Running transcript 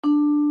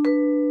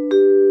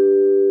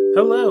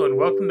Hello and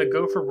welcome to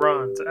Go for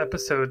Bronze,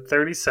 episode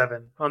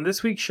 37. On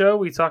this week's show,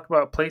 we talk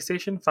about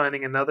PlayStation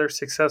finding another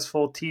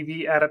successful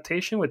TV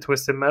adaptation with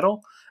Twisted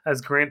Metal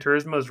as Gran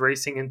Turismo is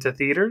racing into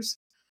theaters.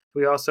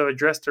 We also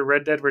address the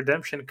Red Dead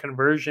Redemption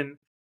conversion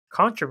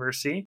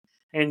controversy,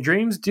 and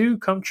dreams do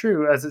come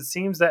true as it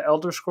seems that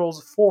Elder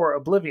Scrolls 4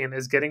 Oblivion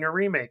is getting a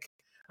remake.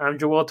 I'm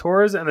Joel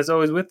Torres, and as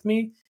always with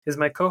me is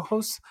my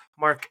co-host,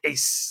 Mark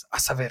Ace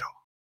Acevedo.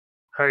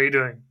 How are you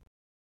doing?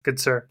 Good,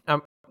 sir.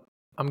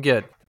 I'm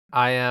good.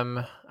 I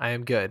am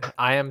good.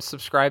 I am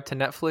subscribed to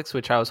Netflix,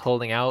 which I was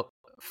holding out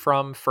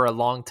from for a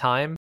long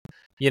time.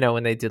 You know,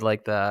 when they did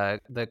like the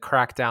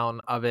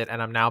crackdown of it,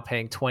 and I'm now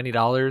paying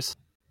 $20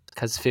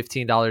 because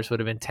 $15 would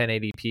have been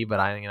 1080p.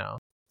 But I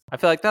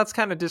feel like that's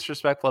kind of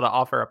disrespectful to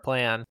offer a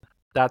plan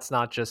that's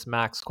not just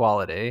max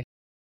quality.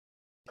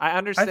 I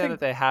understand that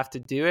they have to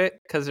do it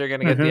because they're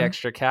going to get the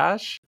extra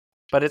cash,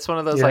 but it's one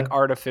of those like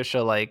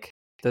artificial, like,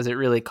 does it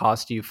really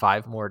cost you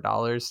 $5 more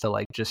to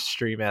like just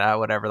stream it at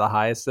whatever the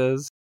highest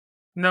is?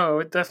 No,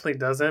 it definitely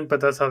doesn't,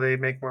 but that's how they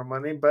make more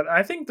money. But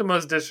I think the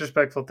most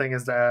disrespectful thing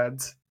is the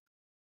ads.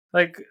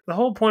 Like, the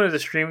whole point of the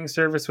streaming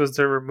service was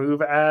to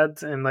remove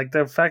ads, and like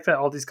the fact that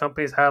all these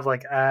companies have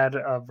like ad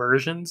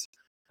versions.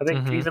 I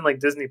think even like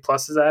Disney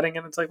Plus is adding,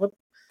 and it's like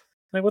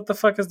what the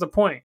fuck is the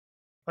point?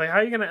 Like, how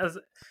are you gonna?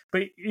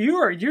 But you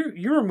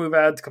remove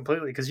ads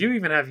completely because you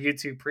even have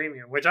YouTube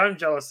Premium, which I'm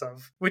jealous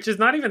of, which is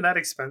not even that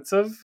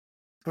expensive.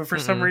 But for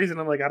some reason,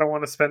 I'm like, I don't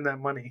want to spend that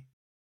money.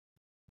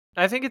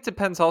 I think it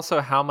depends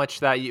also how much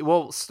that you...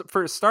 Well,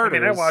 for starters...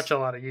 I mean, I watch a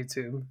lot of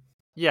YouTube.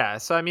 Yeah,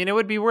 so I mean, it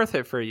would be worth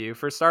it for you.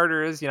 For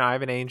starters, I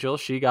have an angel.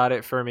 She got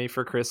it for me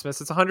for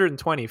Christmas. It's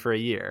 $120 for a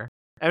year.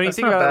 And when you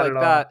think about it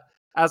like that,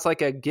 as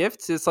like a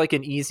gift, it's like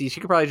an easy... She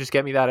could probably just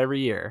get me that every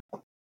year.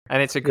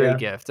 And it's a great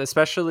gift,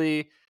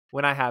 especially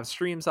when I have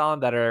streams on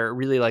that are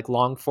really like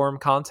long form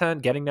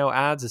content. Getting no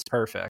ads is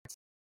perfect.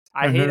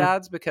 I hate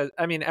ads because,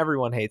 I mean,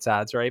 everyone hates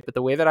ads, right? But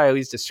the way that I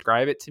always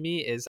describe it to me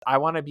is I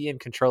want to be in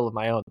control of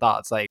my own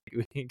thoughts. Like,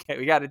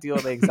 we got to deal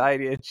with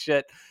anxiety and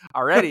shit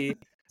already.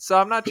 So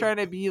I'm not trying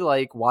to be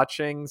like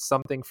watching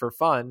something for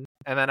fun.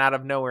 And then out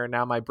of nowhere,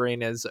 now my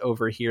brain is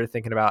over here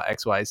thinking about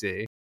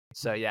XYZ.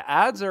 So yeah,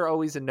 ads are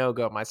always a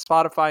no-go. My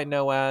Spotify,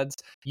 no ads.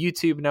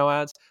 YouTube, no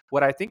ads.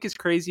 What I think is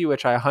crazy,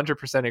 which I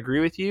 100% agree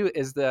with you,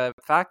 is the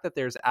fact that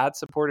there's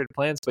ad-supported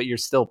plans, but you're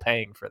still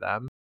paying for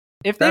them.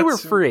 If they were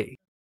free...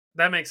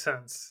 That makes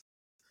sense.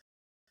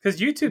 Because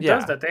YouTube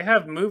does that. They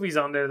have movies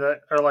on there that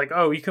are like,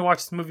 oh, you can watch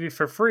this movie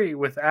for free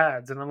with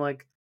ads. And I'm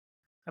like,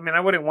 I mean, I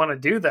wouldn't want to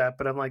do that,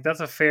 but I'm like, that's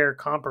a fair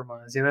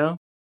compromise, you know?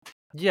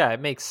 Yeah, it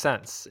makes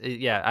sense.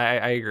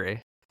 I agree.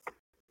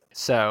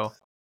 So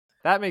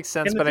that makes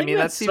sense. But I mean,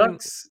 that's even...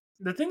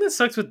 The thing that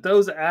sucks with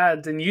those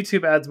ads and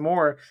YouTube ads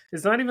more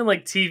is not even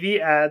like TV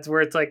ads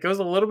where it's like goes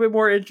a little bit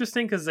more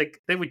interesting because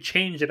like they would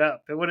change it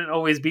up. It wouldn't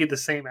always be the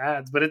same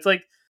ads, but it's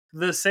like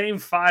the same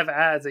 5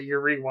 ads that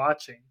you're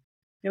rewatching.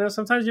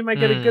 Sometimes you might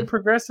get a good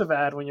progressive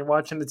ad when you're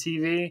watching the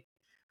TV,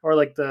 or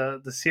like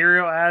the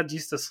cereal ads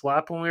used to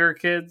slap when we were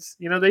kids.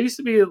 There used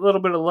to be a little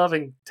bit of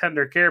loving,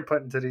 tender care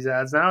put into these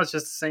ads. Now it's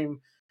just the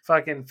same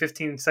fucking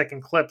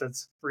 15-second clip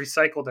that's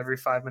recycled every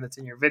 5 minutes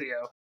in your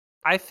video.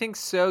 I think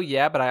so,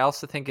 yeah, but I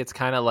also think it's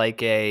kind of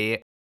like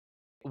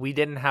we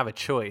didn't have a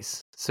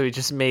choice, so we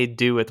just made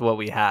do with what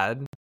we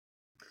had.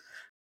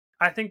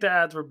 I think the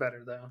ads were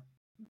better, though.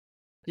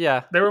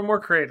 Yeah. They were more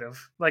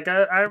creative. Like,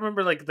 I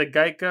remember, like, the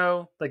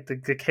Geico, like,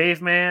 the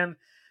caveman.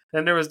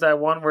 Then there was that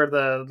one where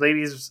the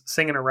lady's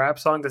singing a rap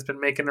song that's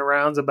been making the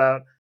rounds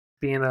about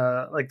being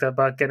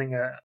about getting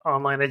a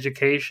online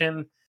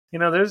education.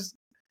 There's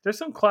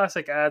some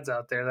classic ads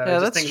out there that I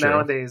just think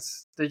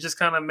nowadays, they're just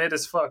kind of mid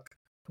as fuck.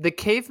 The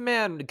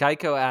caveman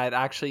Geico ad,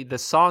 actually, the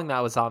song that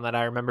was on that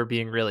I remember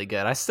being really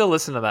good. I still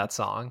listen to that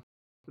song.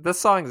 The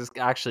song is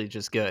actually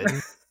just good.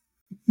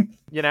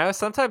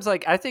 Sometimes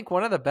like I think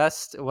one of the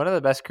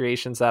best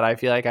creations that I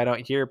feel like I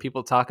don't hear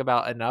people talk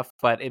about enough,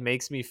 but it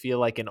makes me feel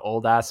like an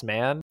old ass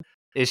man,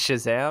 is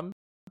Shazam.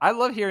 I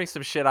love hearing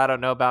some shit I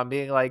don't know about and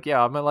being like,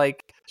 yeah, I'm gonna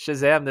like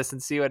Shazam this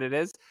and see what it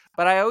is.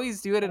 But I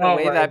always do it in a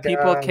way that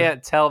people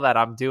can't tell that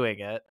I'm doing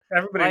it.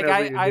 Everybody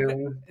knows what you're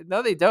doing.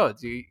 No, they don't.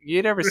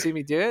 You never see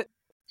me do it.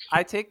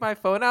 I take my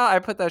phone out, I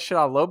put that shit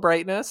on low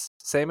brightness,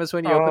 same as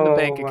when you open the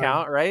bank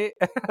account, right?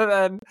 And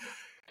then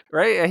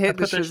I hit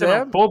the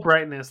Shazam on full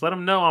brightness. Let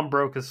them know I'm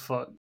broke as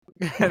fuck.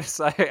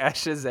 So I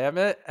Shazam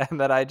it, and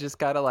then I just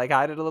kind of like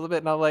hide it a little bit,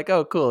 and I'm like,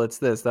 oh, cool, it's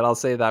this. Then I'll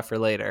save that for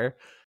later,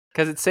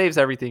 because it saves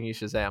everything you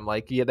Shazam.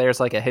 Like, yeah, there's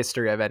like a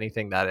history of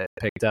anything that it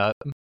picked up.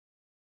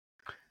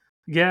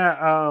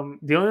 Yeah,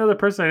 the only other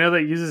person I know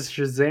that uses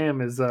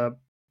Shazam is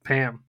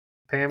Pam.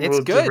 Pam,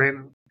 it's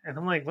good. And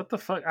I'm like, what the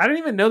fuck? I didn't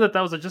even know that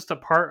was just a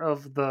part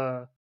of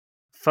the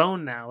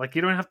phone now. Like,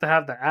 you don't have to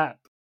have the app.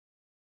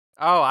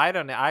 Oh, I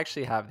don't know. I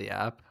actually have the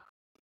app.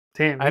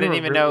 Damn, I didn't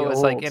even know it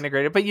was like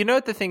integrated. But you know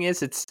what the thing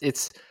is?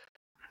 It's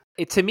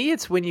to me,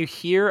 it's when you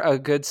hear a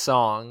good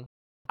song.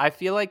 I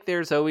feel like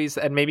there's always,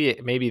 and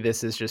maybe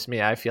this is just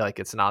me, I feel like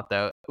it's not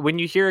though. When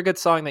you hear a good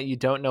song that you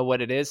don't know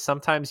what it is,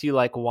 sometimes you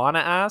like want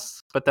to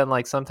ask, but then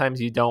like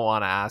sometimes you don't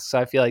want to ask. So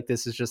I feel like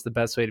this is just the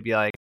best way to be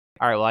like,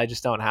 all right, well, I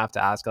just don't have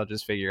to ask. I'll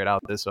just figure it out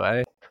this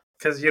way.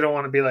 Because you don't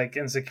want to be like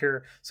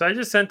insecure. So I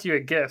just sent you a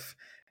GIF,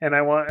 and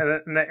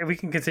we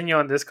can continue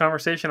on this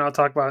conversation. I'll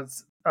talk about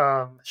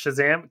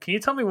Shazam. Can you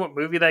tell me what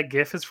movie that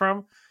GIF is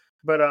from?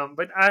 But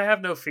I have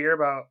no fear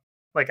about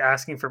like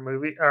asking for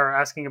movie or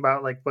asking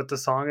about like what the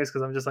song is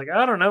because I'm just like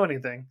I don't know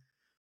anything.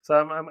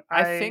 So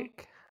I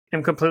think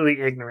am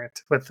completely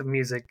ignorant with the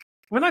music.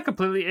 Well, not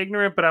completely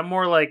ignorant, but I'm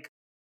more like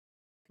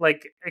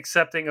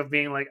accepting of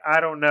being like I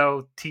don't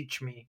know,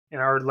 teach me,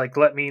 or like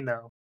let me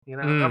know.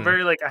 I'm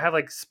very like I have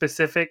like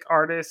specific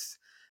artists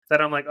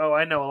that I'm like, oh,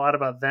 I know a lot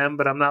about them,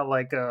 but I'm not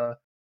like a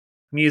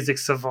music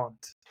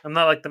savant. I'm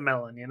not like the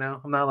Melon,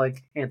 I'm not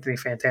like Anthony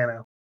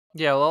Fantano.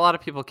 Yeah, well, a lot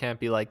of people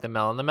can't be like the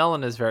Melon. The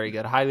Melon is very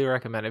good. Highly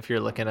recommend if you're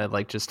looking at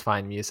like just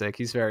fine music.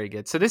 He's very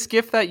good. So this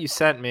GIF that you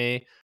sent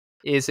me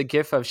is a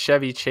GIF of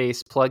Chevy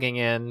Chase plugging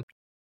in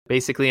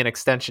basically an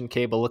extension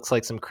cable. Looks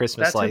like some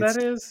Christmas lights. That's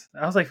who that is?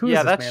 I was like, who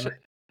is this man?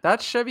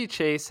 That's Chevy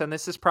Chase, and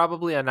this is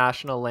probably a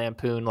National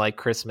Lampoon like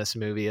Christmas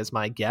movie, is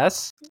my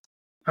guess.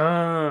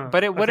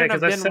 But it wouldn't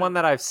have been one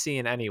that I've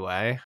seen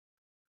anyway.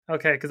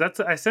 Okay, because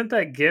I sent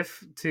that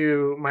GIF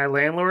to my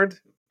landlord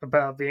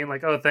about being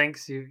like, "Oh,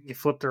 thanks, you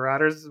flipped the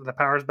routers, the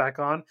power's back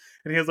on,"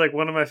 and he was like,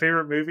 "One of my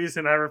favorite movies,"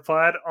 and I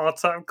replied,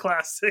 "All-time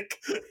classic,"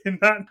 and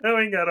not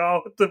knowing at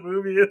all what the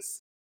movie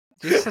is.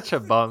 You're such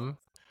a bum.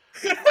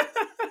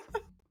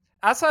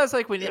 That's why I was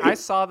like, when I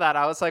saw that,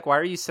 I was like, why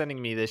are you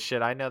sending me this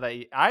shit? I know that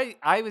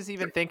I was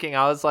even thinking,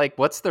 I was like,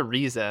 what's the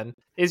reason?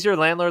 Is your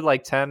landlord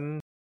like 10,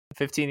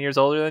 15 years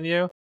older than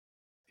you?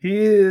 He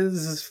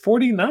is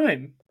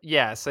 49.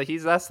 Yeah, so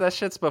that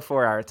shit's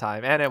before our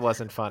time, and it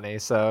wasn't funny.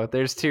 So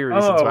there's two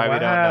reasons why we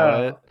don't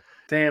know it.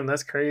 Damn,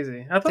 that's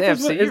crazy.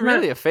 So you're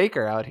really a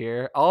faker out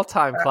here.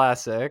 All-time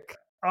classic.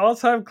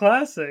 All-time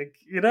classic.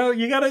 You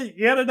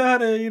gotta know how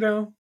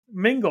to,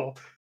 mingle.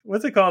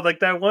 What's it called? Like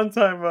that one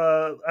time,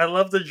 I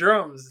love the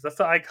drums. That's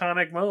the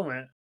iconic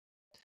moment.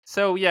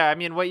 So yeah, I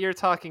mean, what you're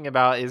talking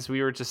about is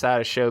we were just at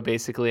a show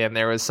basically, and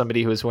there was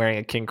somebody who was wearing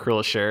a King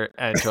Cruel shirt,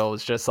 and Joel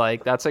was just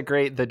like, "That's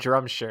the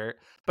drum shirt."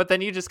 But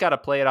then you just got to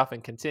play it off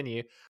and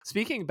continue.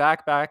 Speaking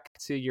back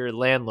to your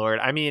landlord,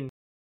 I mean,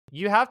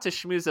 you have to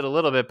schmooze it a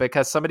little bit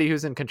because somebody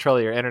who's in control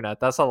of your internet,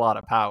 that's a lot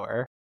of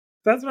power.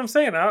 That's what I'm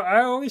saying.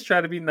 I always try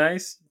to be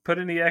nice, put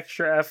in the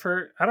extra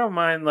effort. I don't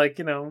mind like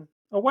a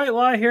white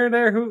lie here and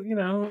there. Who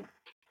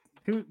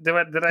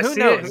did I see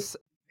knows?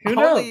 It?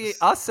 Who Only knows?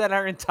 Us and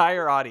our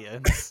entire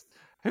audience.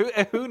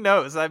 Who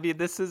knows? I mean,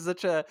 this is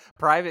such a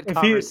private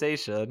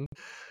conversation.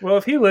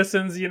 If he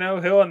listens,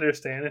 he'll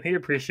understand and he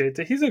appreciates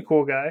it. He's a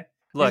cool guy.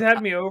 Look, he's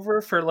had me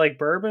over for like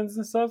bourbons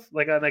and stuff,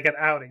 like an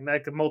outing,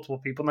 like multiple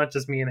people, not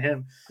just me and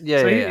him.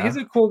 Yeah, he's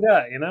a cool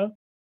guy,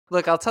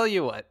 Look, I'll tell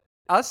you what.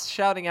 Us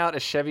shouting out a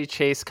Chevy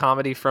Chase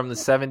comedy from the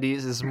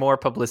 70s is more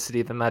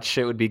publicity than that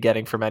shit would be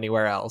getting from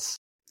anywhere else.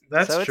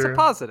 That's true. It's a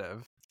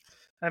positive.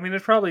 I mean,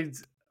 there's probably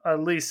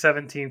at least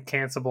 17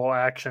 cancelable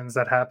actions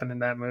that happened in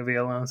that movie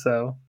alone,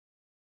 so.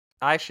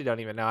 I actually don't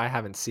even know. I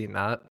haven't seen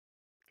that.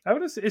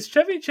 Is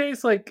Chevy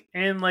Chase like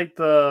in like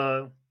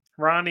the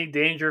Ronnie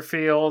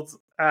Dangerfield,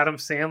 Adam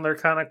Sandler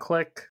kind of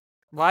clique?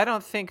 Well, I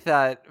don't think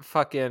that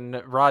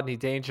fucking Rodney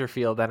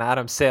Dangerfield and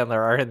Adam Sandler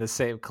are in the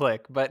same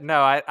clique, but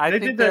no, I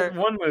think did that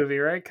one movie,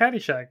 right?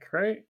 Caddyshack,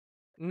 right?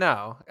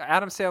 No,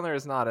 Adam Sandler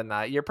is not in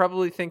that. You're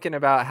probably thinking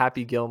about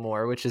Happy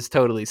Gilmore, which is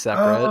totally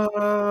separate.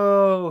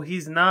 Oh,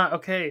 he's not.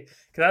 Okay,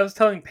 because I was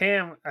telling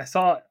Pam,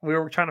 we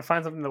were trying to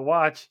find something to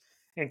watch,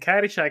 and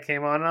Caddyshack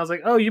came on, and I was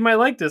like, oh, you might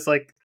like this.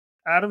 Like,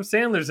 Adam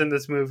Sandler's in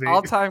this movie.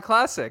 All-time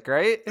classic,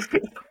 right?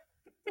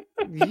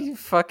 You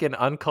fucking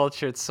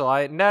uncultured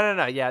swine.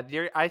 No. Yeah,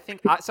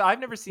 so I've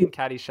never seen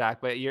Caddyshack,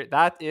 but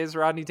that is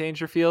Rodney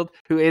Dangerfield,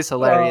 who is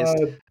hilarious.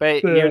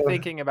 But you're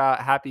thinking about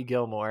Happy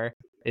Gilmore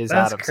is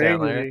Adam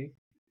Sandler.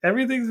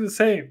 Everything's the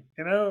same,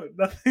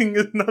 Nothing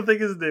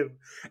is new.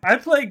 I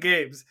play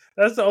games.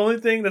 That's the only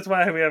thing. That's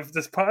why we have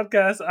this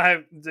podcast.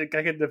 I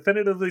can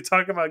definitively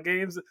talk about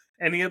games.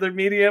 Any other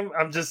medium,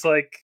 I'm just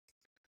like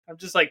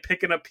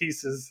picking up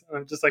pieces.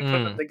 I'm just like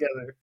putting them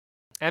together.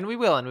 And we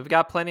will, and we've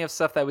got plenty of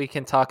stuff that we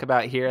can talk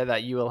about here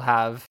that you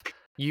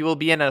will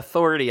be an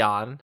authority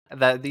on.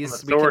 That we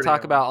can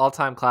talk about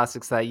all-time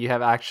classics that you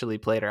have actually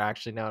played or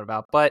actually known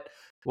about. But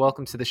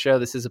welcome to the show.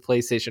 This is a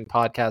PlayStation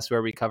podcast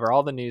where we cover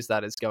all the news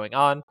that is going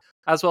on,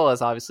 as well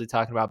as obviously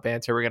talking about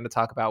banter. We're going to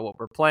talk about what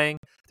we're playing.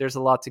 There's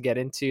a lot to get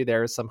into.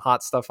 There's some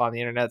hot stuff on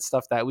the internet,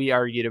 stuff that we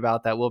argued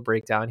about that we'll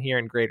break down here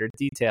in greater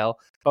detail.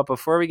 But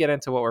before we get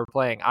into what we're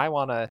playing, I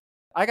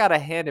got to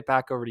hand it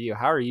back over to you.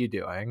 How are you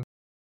doing?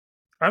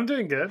 I'm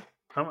doing good.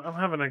 I'm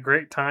having a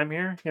great time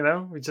here.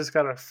 We just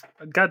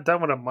got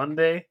done with a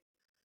Monday.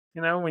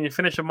 When you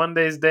finish a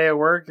Monday's day at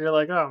work, you're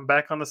like, oh, I'm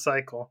back on the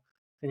cycle.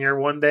 And you're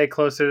one day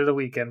closer to the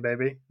weekend,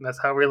 baby. And that's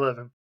how we're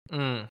living.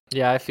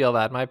 Yeah, I feel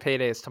that. My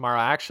payday is tomorrow.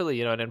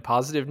 Actually, and in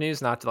positive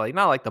news, not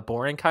like the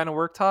boring kind of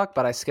work talk,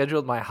 but I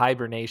scheduled my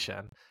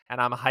hibernation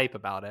and I'm hype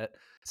about it.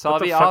 So What I'll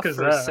the be fuck off is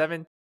for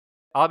that?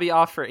 I'll be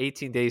off for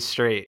 18 days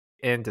straight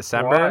in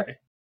December Why?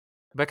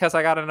 because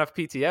I got enough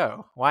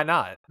PTO. Why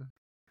not?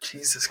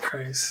 Jesus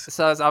Christ.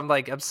 So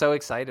I'm so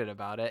excited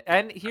about it.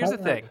 And here's the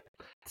God. thing.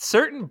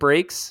 Certain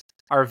breaks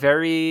are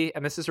very,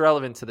 and this is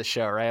relevant to the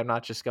show, right? I'm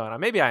not just going on.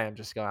 Maybe I am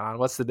just going on.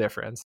 What's the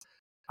difference?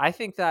 I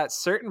think that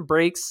certain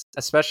breaks,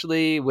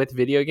 especially with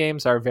video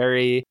games, are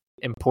very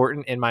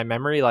important in my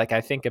memory. Like I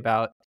think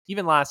about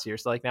even last year.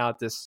 So like now at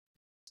this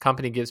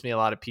company gives me a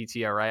lot of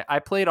PTO, right? I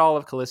played all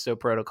of Callisto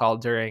Protocol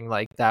during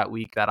like that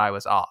week that I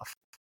was off.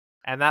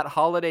 And that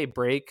holiday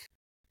break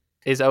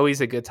is always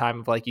a good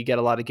time of like you get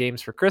a lot of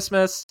games for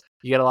Christmas,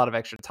 you get a lot of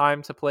extra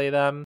time to play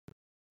them.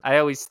 I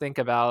always think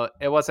about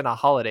it wasn't a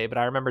holiday, but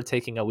I remember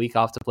taking a week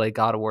off to play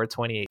God of War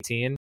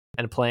 2018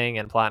 and playing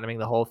and platinuming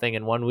the whole thing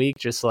in 1 week.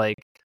 Just like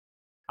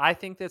I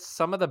think that's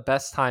some of the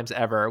best times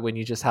ever when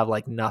you just have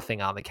like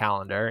nothing on the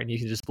calendar and you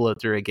can just blow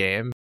through a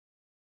game.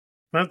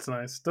 That's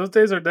nice. Those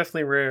days are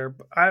definitely rare.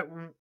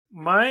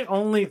 My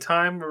only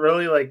time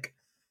really like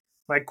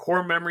my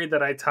core memory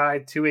that I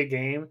tied to a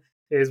game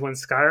is when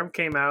Skyrim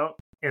came out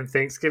and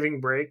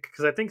Thanksgiving break,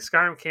 because I think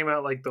Skyrim came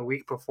out like the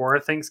week before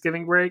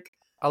Thanksgiving break,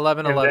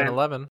 11, and 11, then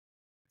 11.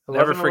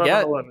 Never 11, 11,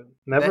 forget. 11.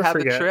 They Never had the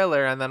forget.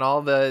 trailer and then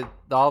all the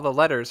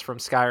letters from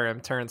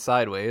Skyrim turned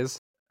sideways.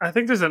 I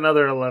think there's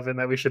another 11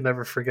 that we should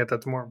never forget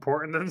that's more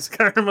important than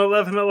Skyrim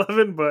 11,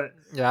 11, but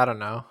Yeah, I don't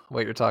know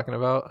what you're talking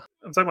about.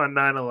 I'm talking about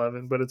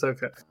 9/11, but it's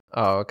okay.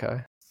 Oh,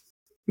 okay.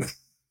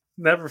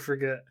 Never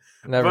forget.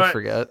 Never But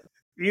forget.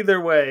 either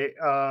way,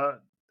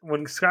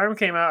 when Skyrim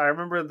came out, I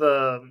remember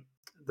the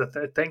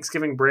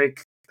Thanksgiving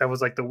break that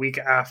was like the week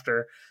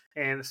after,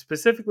 and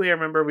specifically, I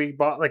remember we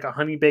bought like a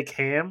honey baked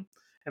ham,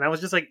 and I was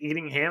just like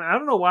eating ham. I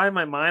don't know why in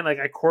my mind like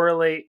I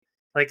correlate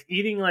like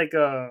eating like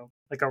a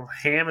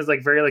ham is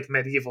like very like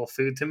medieval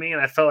food to me,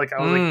 and I felt like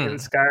I was like in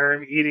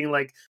Skyrim eating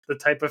like the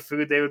type of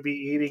food they would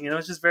be eating, and it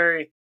was just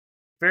very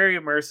very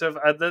immersive.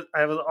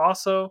 I was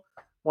also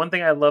one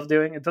thing I love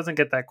doing. It doesn't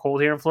get that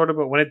cold here in Florida,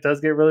 but when it does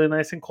get really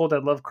nice and cold, I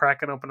love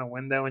cracking open a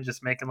window and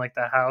just making like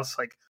the house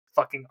like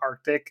fucking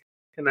Arctic.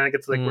 And then I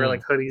get to like wear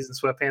like hoodies and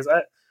sweatpants.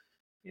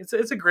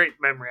 It's a great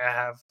memory I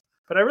have,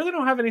 but I really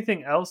don't have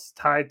anything else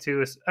tied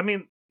to. I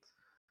mean,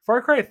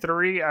 Far Cry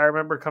 3, I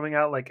remember coming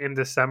out like in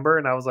December,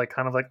 and I was like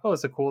kind of like, oh,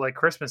 it's a cool like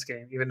Christmas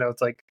game, even though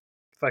it's like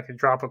fucking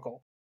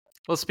tropical.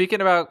 Well, speaking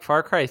about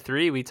Far Cry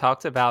 3, we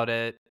talked about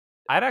it.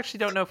 I actually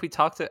don't know if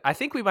I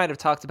think we might have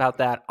talked about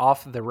that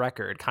off the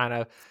record, kind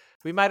of.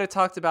 We might have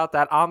talked about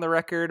that on the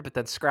record, but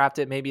then scrapped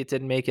it. Maybe it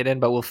didn't make it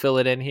in, but we'll fill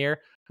it in here.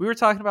 We were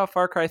talking about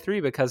Far Cry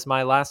 3 because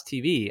my last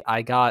TV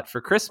I got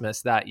for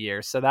Christmas that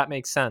year. So that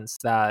makes sense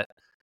that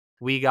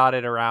we got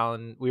it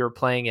around, we were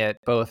playing it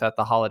both at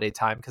the holiday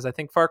time because I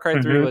think Far Cry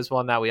 3 was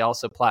one that we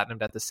also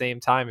platinumed at the same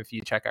time if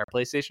you check our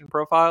PlayStation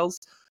profiles.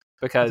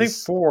 Because I think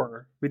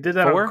 4. We did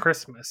that 4? on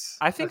Christmas.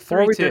 I think 4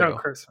 3 we too. did on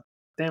Christmas.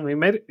 Damn, we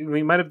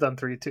might have done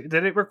 3 too.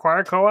 Did it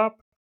require co-op?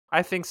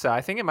 I think so.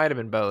 I think it might have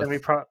been both.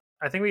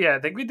 I think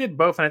we did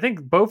both, and I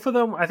think both of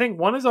them. I think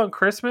one is on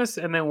Christmas,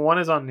 and then one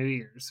is on New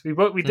Year's.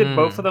 We did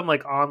both of them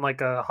like on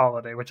like a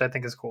holiday, which I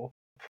think is cool.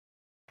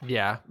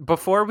 Yeah.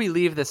 Before we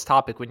leave this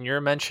topic, when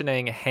you're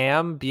mentioning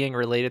ham being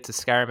related to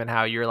Skyrim and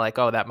how you're like,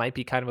 oh, that might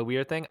be kind of a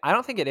weird thing, I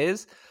don't think it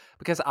is,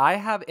 because I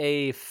have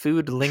a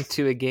food linked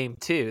to a game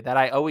too that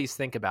I always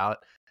think about.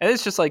 And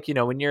it's just like,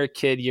 when you're a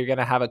kid, you're going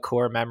to have a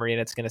core memory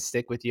and it's going to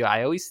stick with you.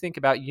 I always think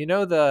about,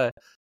 the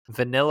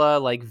vanilla,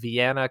 like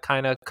Vienna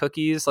kind of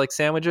cookies, like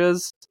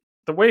sandwiches.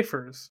 The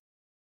wafers.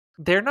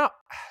 They're not,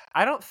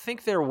 I don't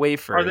think they're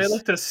wafers. Are they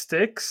like the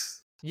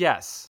sticks?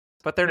 Yes,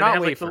 but they're and not they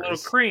have, wafers. like the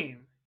little cream.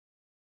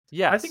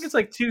 Yes. I think it's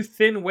like 2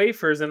 thin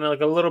wafers and like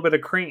a little bit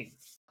of cream.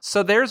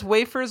 So there's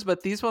wafers,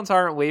 but these ones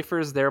aren't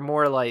wafers. They're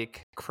more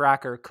like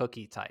cracker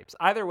cookie types.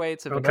 Either way,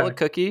 it's a vanilla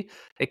cookie.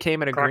 It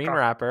came in a green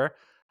wrapper.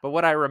 But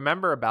what I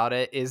remember about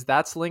it is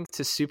that's linked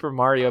to Super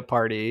Mario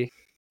Party,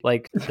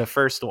 like the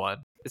first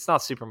one. It's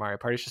not Super Mario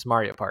Party, it's just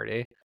Mario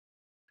Party.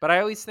 But I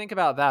always think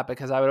about that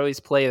because I would always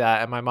play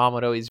that and my mom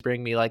would always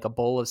bring me like a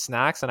bowl of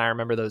snacks and I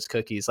remember those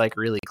cookies like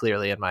really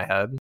clearly in my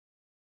head.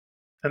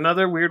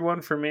 Another weird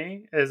one for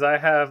me is I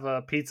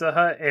have Pizza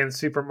Hut and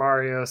Super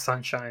Mario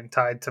Sunshine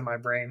tied to my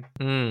brain.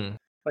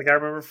 Like I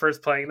remember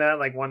first playing that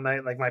like one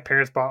night, like my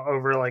parents bought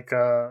over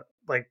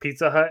like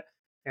Pizza Hut,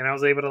 and I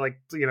was able to like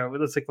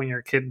it's like when you're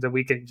a kid the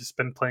weekend you just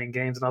been playing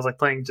games, and I was like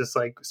playing just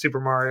like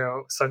Super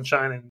Mario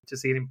Sunshine and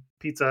just eating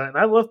pizza, and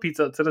I love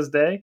pizza to this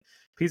day.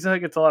 Pizza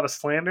Hut gets a lot of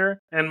slander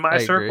in my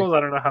circles. I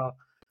don't know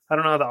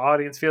how the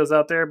audience feels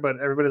out there, but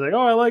everybody's like,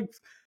 oh, I like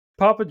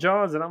Papa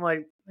John's, and I'm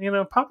like,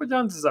 Papa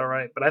John's is all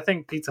right, but I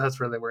think Pizza Hut's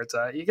really where it's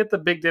at. You get the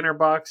big dinner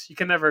box, you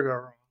can never go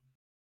wrong.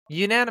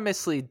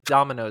 Unanimously,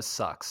 Domino's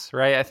sucks,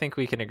 right? I think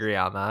we can agree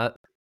on that.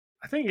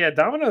 I think, yeah,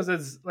 Domino's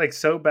is like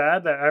so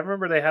bad that I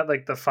remember they had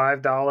like the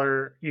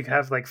 $5, you could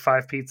have like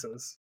 5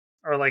 pizzas.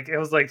 Or like it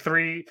was like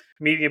 3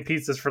 medium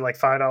pizzas for like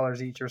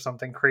 $5 each or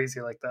something crazy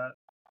like that.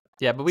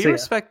 Yeah, but we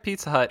respect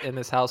Pizza Hut in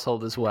this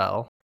household as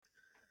well.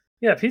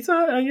 Yeah, Pizza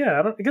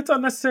Hut, it gets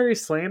unnecessary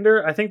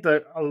slander. I think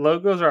the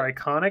logos are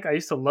iconic. I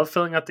used to love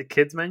filling out the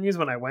kids' menus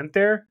when I went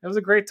there. It was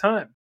a great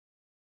time.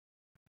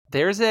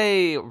 There's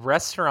a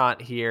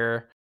restaurant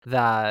here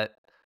that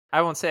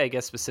I won't say, I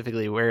guess,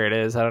 specifically where it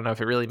is. I don't know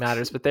if it really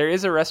matters, but there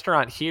is a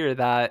restaurant here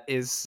that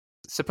is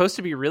supposed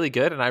to be really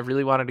good and I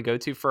really wanted to go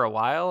to for a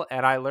while.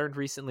 And I learned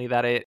recently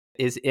that it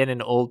is in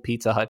an old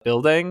Pizza Hut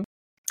building.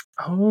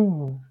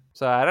 Oh.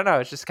 So I don't know.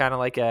 It's just kind of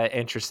like a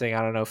interesting,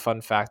 I don't know,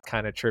 fun fact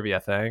kind of trivia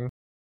thing.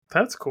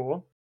 That's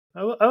cool.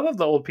 I love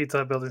the old Pizza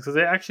Hut buildings because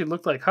they actually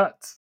look like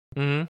huts.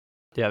 Mm-hmm.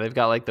 Yeah, they've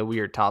got like the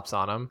weird tops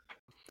on them.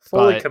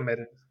 Fully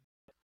committed.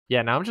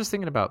 Yeah, now I'm just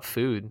thinking about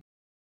food.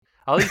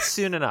 I'll eat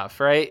soon enough,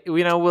 right?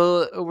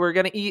 We're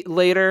gonna eat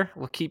later.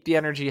 We'll keep the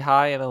energy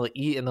high, and then we'll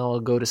eat, and then we'll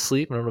go to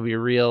sleep, and it'll be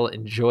real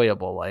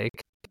enjoyable.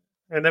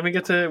 And then we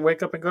get to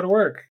wake up and go to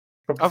work.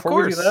 But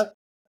before we do that,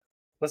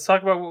 let's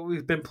talk about what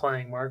we've been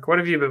playing, Mark. What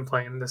have you been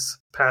playing this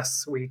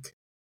past week?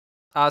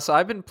 So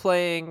I've been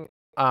playing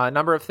a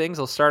number of things.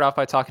 I'll start off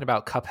by talking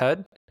about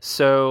Cuphead.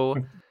 So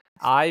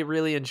I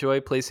really enjoy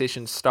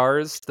PlayStation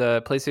Stars.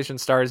 The PlayStation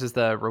Stars is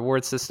the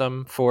reward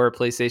system for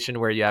PlayStation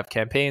where you have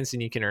campaigns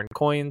and you can earn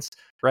coins,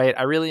 right?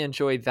 I really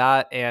enjoy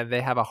that. And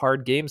they have a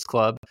hard games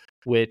club,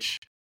 which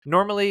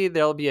normally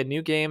there'll be a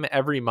new game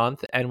every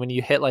month. And when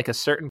you hit like a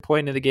certain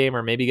point in the game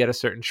or maybe get a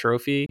certain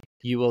trophy,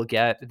 you will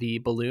get the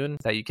balloon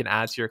that you can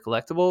add to your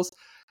collectibles.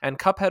 And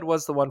Cuphead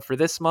was the one for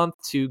this month.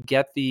 To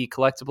get the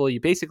collectible,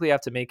 you basically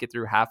have to make it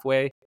through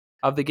halfway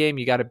of the game.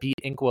 You got to beat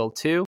Inkwell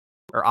 2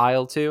 or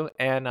Isle 2.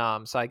 And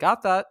so I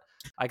got that.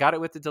 I got it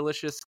with the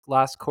Delicious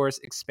Last Course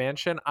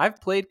expansion. I've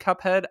played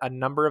Cuphead a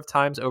number of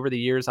times over the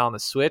years on the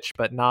Switch,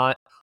 but not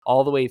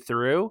all the way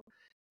through.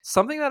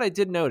 Something that I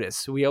did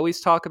notice, we always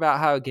talk about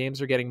how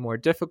games are getting more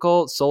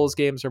difficult. Souls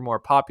games are more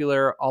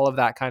popular, all of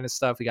that kind of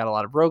stuff. We got a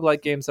lot of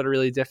roguelike games that are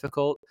really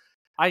difficult.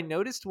 I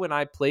noticed when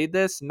I played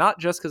this, not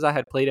just because I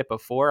had played it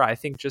before, I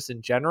think just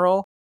in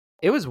general,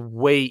 it was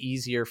way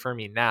easier for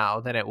me now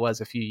than it was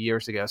a few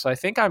years ago. So I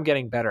think I'm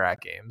getting better at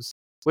games,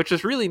 which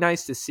is really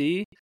nice to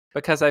see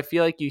because I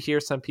feel like you hear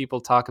some people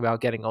talk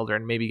about getting older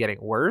and maybe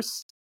getting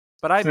worse.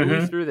 But I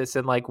blew through this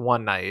in like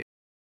one night.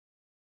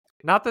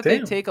 Not that they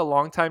take a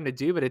long time to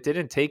do, but it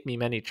didn't take me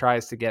many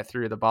tries to get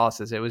through the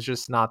bosses. It was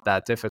just not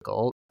that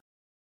difficult.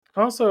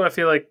 Also, I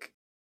feel like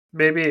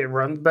maybe it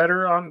runs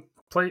better on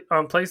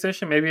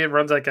PlayStation. Maybe it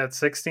runs like at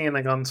 60 and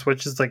like on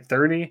Switch is like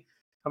 30.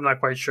 I'm not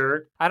quite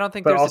sure. I don't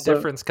think there's a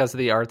difference because of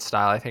the art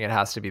style. I think it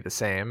has to be the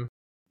same.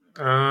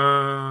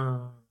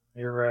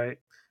 You're right.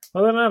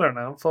 Well, then I don't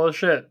know. Full of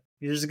shit.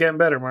 You're just getting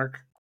better,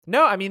 Mark.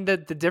 No, I mean, the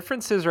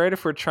difference is, right,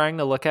 if we're trying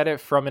to look at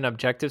it from an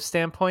objective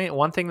standpoint,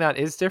 one thing that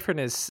is different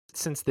is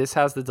since this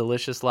has the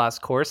Delicious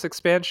Last Course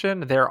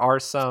expansion, there are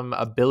some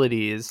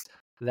abilities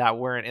that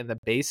weren't in the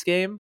base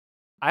game.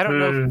 I don't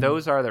know if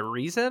those are the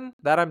reason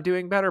that I'm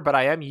doing better, but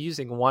I am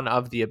using one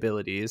of the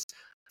abilities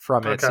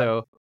from it.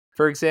 So,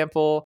 for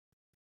example,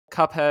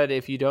 Cuphead,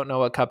 if you don't know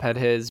what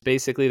Cuphead is,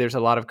 basically there's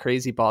a lot of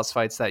crazy boss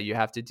fights that you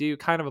have to do,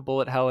 kind of a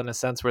bullet hell in a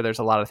sense where there's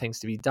a lot of things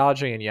to be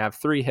dodging and you have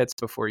 3 hits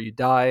before you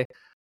die.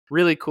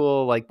 Really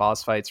cool, like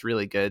boss fights,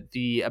 really good.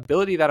 The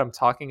ability that I'm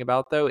talking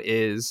about, though,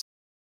 is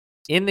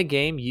in the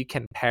game, you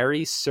can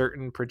parry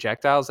certain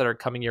projectiles that are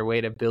coming your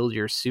way to build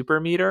your super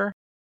meter.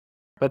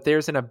 But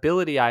there's an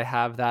ability I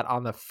have that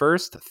on the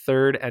 1st,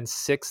 3rd, and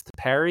 6th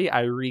parry,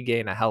 I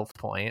regain a health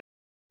point.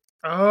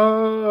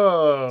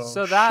 Oh,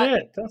 so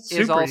that's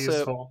super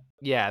useful.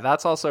 Yeah,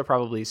 that's also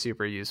probably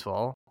super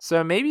useful.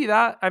 So maybe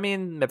that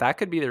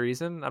could be the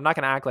reason. I'm not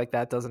going to act like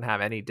that doesn't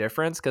have any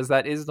difference because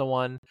that is the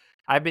one.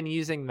 I've been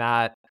using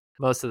that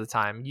most of the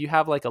time. You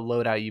have like a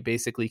loadout. You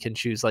basically can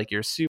choose like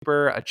your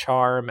super, a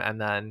charm, and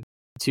then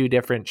 2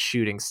 different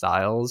shooting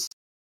styles.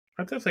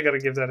 I definitely got to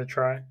give that a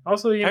try.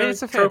 Also,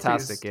 it's a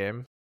fantastic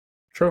game.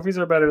 Trophies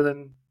are better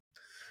than...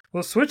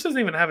 Well, Switch doesn't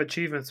even have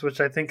achievements, which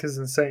I think is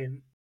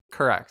insane.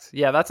 Correct.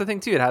 Yeah, that's the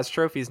thing too. It has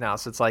trophies now,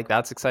 so it's like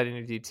that's exciting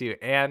to do too.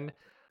 And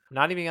I'm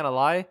not even gonna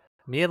lie,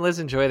 me and Liz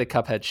enjoy the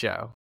Cuphead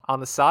show. On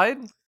the side,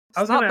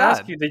 I was gonna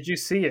ask you, did you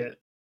see it?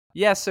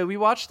 Yeah, so we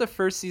watched the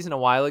first season a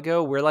while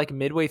ago. We're like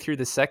midway through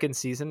the second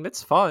season.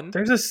 It's fun.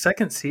 There's a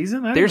second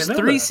season? There's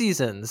 3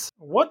 seasons.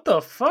 What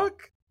the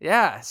fuck?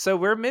 Yeah, so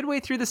we're midway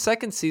through the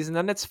second season,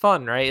 and it's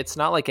fun, right? It's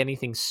not like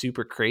anything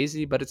super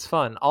crazy, but it's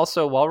fun.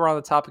 Also, while we're on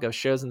the topic of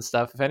shows and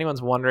stuff, if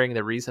anyone's wondering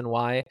the reason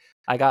why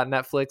I got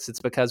Netflix, it's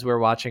because we're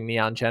watching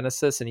Neon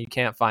Genesis, and you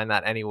can't find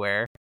that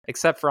anywhere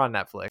except for on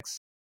Netflix.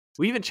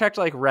 We even checked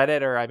like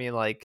Reddit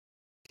or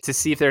to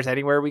see if there's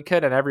anywhere we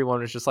could, and everyone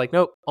was just like,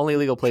 nope, only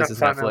legal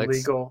places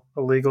Netflix.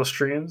 Illegal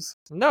streams?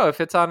 No,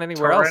 if it's on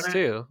anywhere else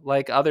too,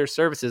 like other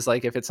services,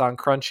 like if it's on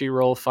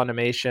Crunchyroll,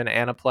 Funimation,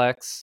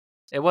 Aniplex.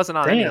 It wasn't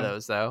on any of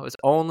those though. It was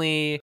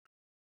only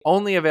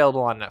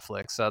available on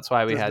Netflix, so that's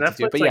why we had Netflix to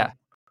do it. But yeah,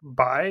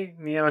 buy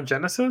Neon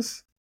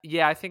Genesis?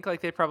 Yeah, I think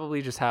like they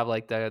probably have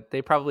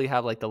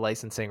the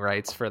licensing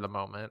rights for the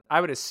moment.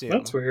 I would assume.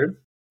 That's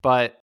weird.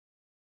 But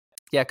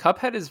yeah,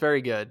 Cuphead is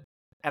very good.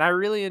 And I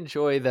really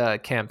enjoy the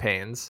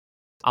campaigns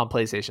on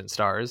PlayStation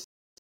Stars.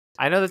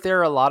 I know that there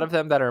are a lot of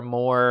them that are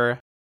more.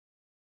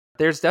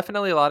 There's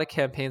definitely a lot of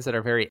campaigns that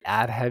are very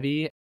ad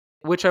heavy,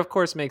 which of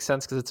course makes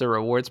sense because it's a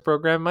rewards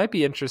program. Might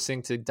be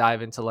interesting to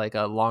dive into like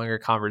a longer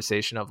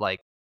conversation of like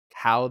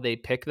how they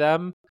pick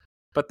them.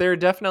 But there are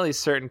definitely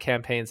certain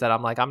campaigns that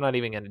I'm like, I'm not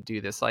even going to do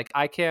this. Like,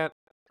 I can't.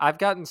 I've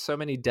gotten so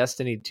many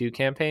Destiny 2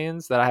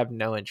 campaigns that I have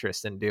no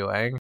interest in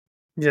doing.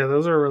 Yeah,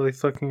 those are really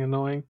fucking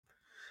annoying.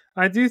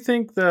 I do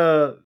think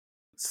the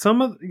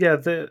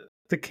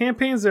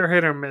campaigns are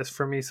hit or miss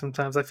for me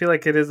sometimes. I feel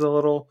like it is a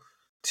little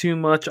too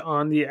much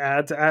on the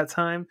ads at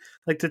time.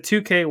 Like the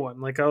 2K one.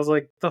 Like I was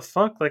like, the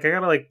fuck? Like I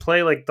gotta like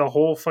play like the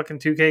whole fucking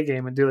 2K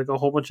game and do like a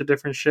whole bunch of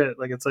different shit.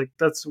 Like it's like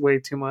that's way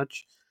too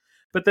much.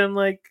 But then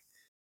like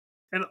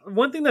and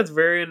one thing that's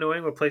very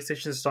annoying with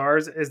PlayStation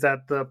Stars is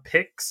that the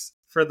picks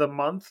for the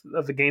month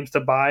of the games to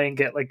buy and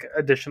get like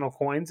additional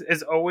coins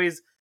is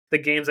always the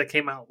games that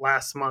came out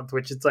last month,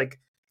 which is like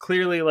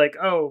clearly like,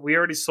 oh, we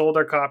already sold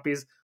our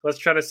copies. Let's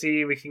try to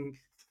see if we can.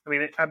 I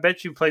mean, I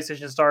bet you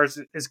PlayStation Stars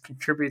is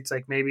contributes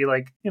like maybe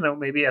like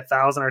maybe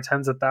 1,000 or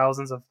tens of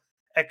thousands of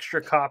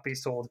extra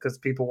copies sold because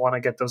people want to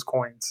get those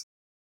coins.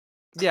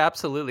 Yeah,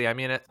 absolutely. I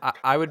mean,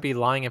 I would be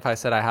lying if I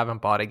said I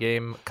haven't bought a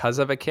game because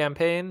of a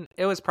campaign.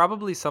 It was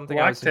probably something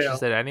I was Blacktail,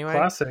 interested in anyway.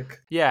 classic.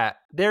 Yeah,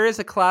 there is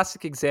a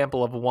classic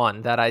example of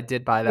one that I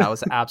did buy that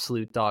was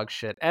absolute dog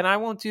shit, and I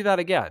won't do that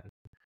again.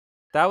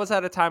 That was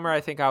at a time where I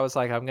think I was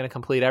like, I'm going to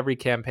complete every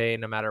campaign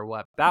no matter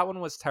what. That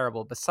one was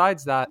terrible.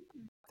 Besides that,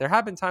 there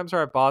have been times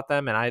where I bought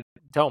them and I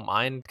don't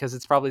mind because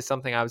it's probably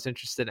something I was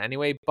interested in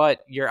anyway. But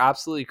you're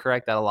absolutely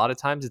correct that a lot of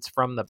times it's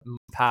from the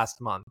past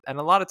month. And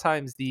a lot of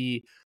times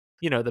the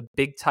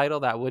big title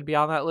that would be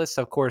on that list,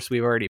 of course,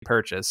 we've already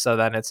purchased. So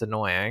then it's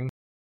annoying.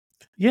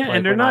 Yeah, like,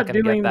 and they're we're not not going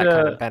to doing get that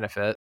kind of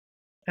benefit.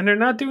 And they're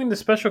not doing the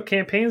special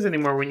campaigns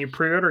anymore when you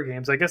pre-order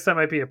games. I guess that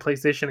might be a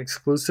PlayStation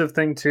exclusive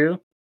thing too,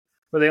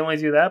 where they only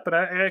do that. But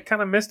I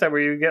kind of missed that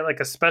where you get like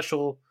a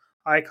special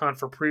icon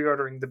for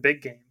pre-ordering the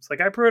big games.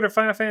 Like I pre-ordered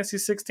Final Fantasy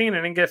 16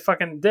 and didn't get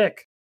fucking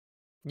dick.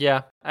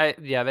 Yeah,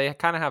 they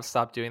kind of have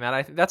stopped doing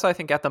that. That's why I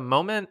think at the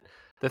moment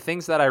the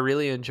things that I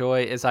really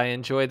enjoy is I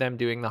enjoy them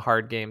doing the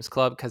hard games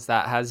club because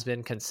that has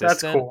been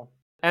consistent. That's cool.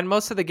 And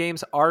most of the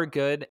games are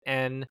good,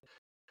 and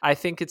I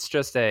think it's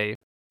a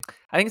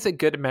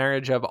good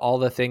marriage of all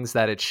the things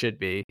that it should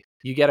be.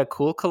 You get a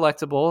cool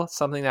collectible,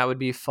 something that would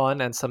be fun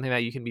and something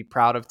that you can be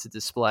proud of to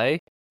display.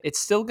 It's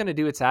still going to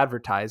do its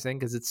advertising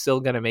because it's still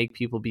going to make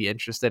people be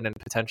interested in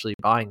potentially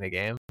buying the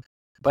game.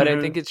 But I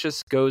think it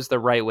just goes the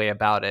right way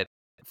about it.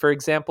 For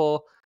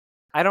example,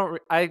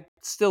 I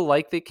still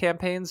like the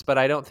campaigns, but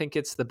I don't think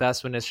it's the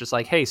best when it's just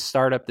like, hey,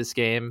 start up this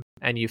game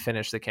and you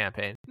finish the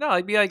campaign. No,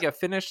 I'd be like,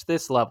 finish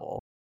this level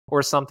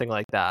or something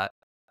like that.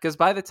 Because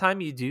by the time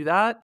you do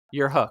that,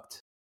 you're hooked.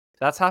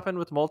 That's happened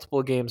with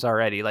multiple games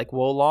already. Like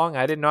Wolong,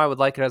 I didn't know I would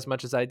like it as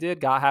much as I did.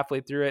 Got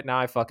halfway through it, now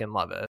I fucking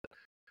love it.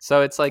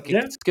 So it's like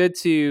It's good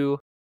to.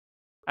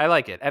 I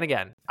like it, and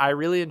again, I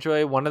really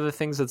enjoy one of the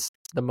things that's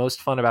the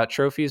most fun about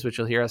trophies, which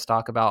you'll hear us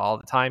talk about all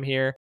the time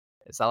here.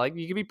 Is that like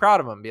you can be proud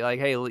of them, be like,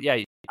 hey,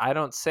 yeah, I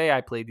don't say I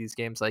played these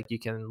games. Like you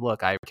can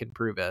look, I can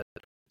prove it,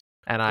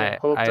 and I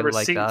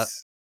like that.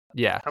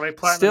 Yeah, how many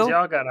platinums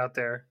y'all got out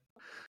there?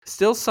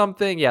 Still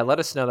something, yeah, let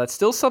us know. That's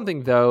still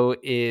something, though,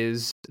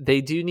 is they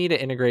do need to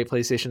integrate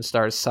PlayStation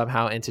Stars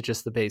somehow into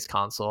just the base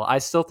console. I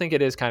still think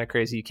it is kind of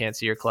crazy you can't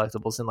see your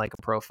collectibles in like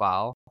a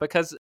profile.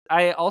 Because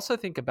I also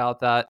think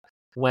about that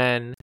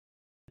when,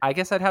 I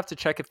guess I'd have to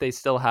check if they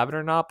still have it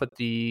or not, but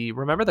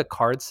remember the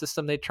card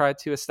system they tried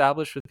to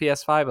establish with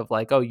PS5 of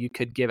like, oh, you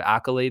could give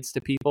accolades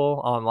to people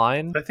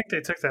online? I think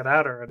they took that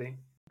out already.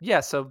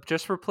 Yeah, so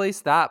just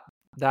replace that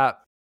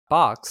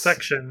box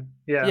section.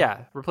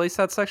 Yeah, replace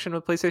that section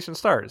with PlayStation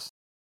Stars,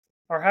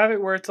 or have it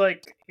where it's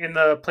like in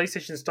the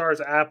PlayStation Stars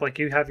app, like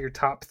you have your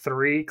top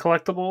 3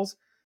 collectibles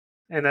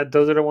and that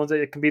those are the ones that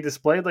it can be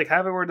displayed. Like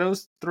have it where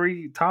those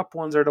 3 top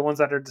ones are the ones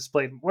that are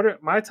displayed. What are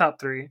my top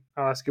 3?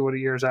 I'll ask you what are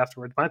yours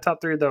afterwards. My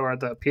top 3 though are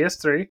the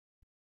PS3,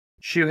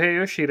 Shuhei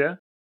Yoshida,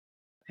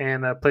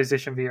 and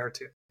PlayStation VR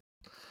 2.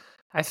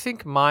 I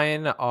think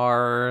mine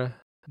are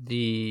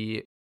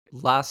the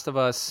Last of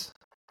Us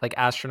like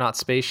astronaut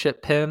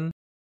spaceship pin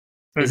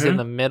is in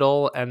the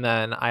middle, and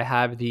then I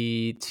have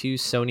the 2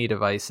 Sony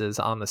devices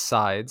on the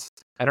sides.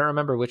 I don't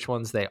remember which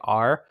ones they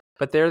are,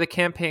 but they're the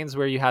campaigns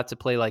where you had to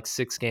play like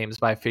 6 games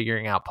by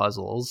figuring out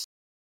puzzles.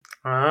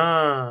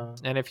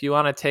 And if you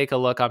want to take a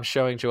look, I'm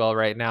showing Joel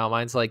right now.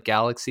 Mine's like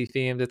galaxy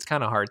themed. It's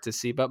kind of hard to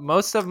see, but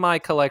most of my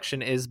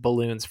collection is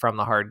balloons from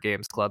the Hard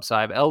Games Club. So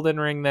I have Elden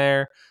Ring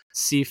there,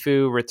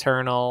 Sifu,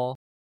 Returnal.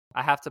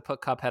 I have to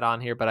put Cuphead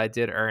on here, but I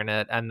did earn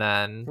it. And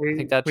then I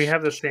think we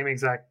have the same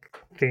exact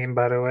theme,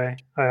 by the way.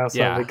 I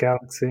also have the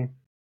Galaxy.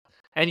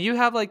 And you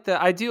have like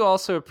I do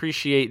also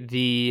appreciate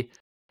the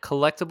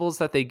collectibles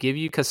that they give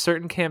you because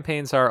certain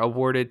campaigns are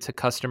awarded to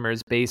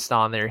customers based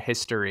on their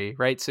history,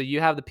 right? So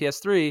you have the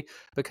PS3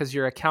 because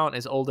your account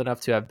is old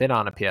enough to have been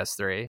on a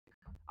PS3.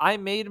 I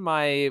made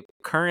my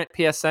current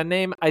PSN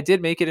name. I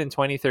did make it in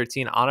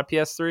 2013 on a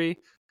PS3,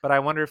 but I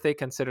wonder if they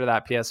consider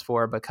that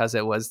PS4 because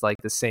it was like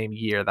the same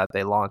year that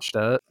they launched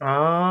it.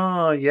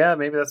 Oh, yeah,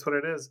 maybe that's what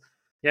it is.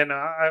 Yeah,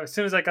 no, as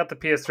soon as I got the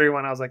PS3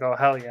 one, I was like, oh,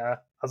 hell yeah.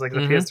 I was like, the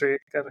PS3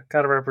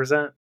 gotta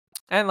represent.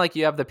 And like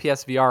you have the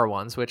PSVR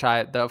ones, which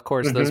of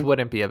course, those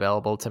wouldn't be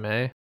available to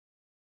me.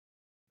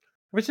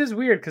 Which is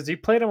weird because you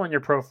played them on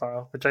your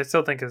profile, which I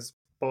still think is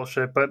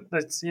bullshit, but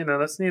that's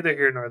neither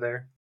here nor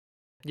there.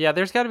 Yeah,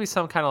 there's got to be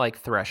some kind of like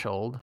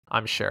threshold,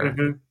 I'm sure.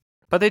 Mm-hmm.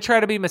 But they try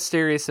to be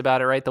mysterious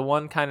about it, right? The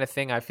one kind of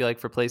thing I feel like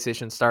for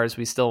PlayStation Stars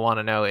we still want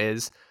to know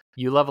is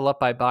you level up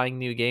by buying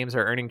new games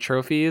or earning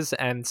trophies,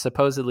 and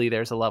supposedly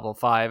there's a level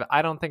 5.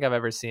 I don't think I've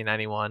ever seen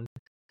anyone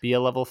be a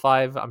level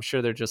 5. I'm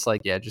sure they're just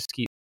like, yeah, just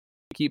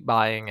keep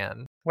buying.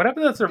 And what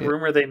happened? That's a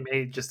rumor they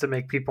made just to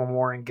make people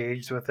more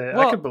engaged with it.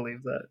 Well, I could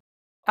believe that.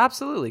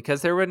 Absolutely,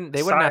 because they wouldn't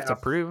have to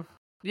prove.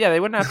 Yeah, they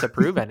wouldn't have to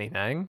prove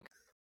anything.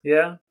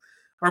 Yeah.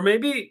 Or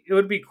maybe it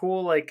would be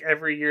cool, like,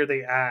 every year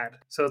they add.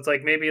 So it's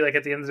like maybe like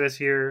at the end of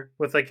this year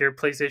with like your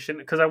PlayStation,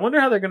 because I wonder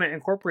how they're going to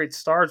incorporate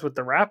stars with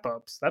the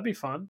wrap-ups. That'd be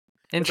fun.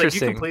 Interesting. It's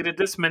like you completed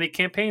this many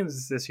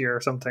campaigns this year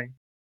or something.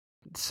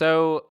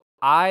 So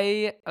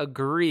I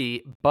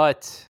agree,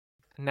 but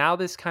now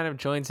this kind of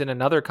joins in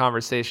another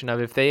conversation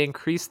of if they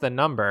increase the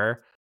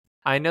number,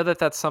 I know that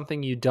that's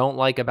something you don't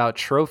like about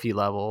trophy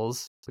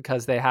levels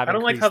because they have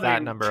increased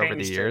that number over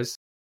the years.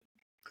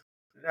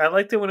 I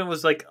liked it when it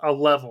was like a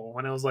level,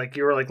 when it was like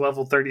you were like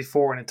level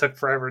 34 and it took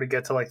forever to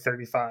get to like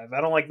 35. I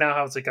don't like now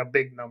how it's like a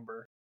big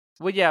number.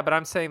 Well, yeah, but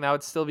I'm saying that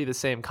would still be the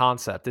same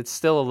concept. It's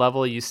still a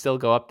level, you still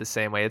go up the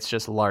same way. It's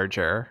just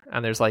larger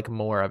and there's like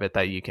more of it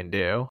that you can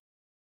do.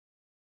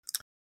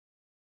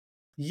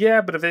 Yeah,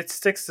 but if it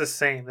sticks the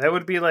same, that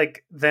would be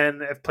like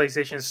then if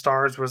PlayStation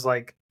Stars was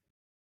like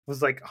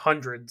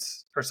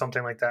hundreds or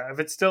something like that.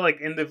 If it's still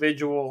like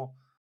individual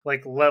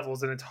like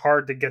levels and it's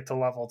hard to get to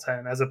level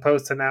 10 as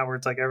opposed to now where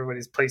it's like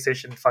everybody's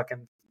PlayStation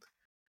fucking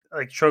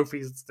like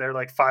trophies, they're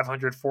like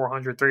 500,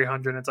 400,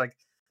 300. It's like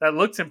that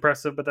looks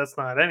impressive, but that's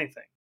not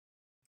anything.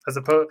 As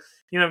opposed,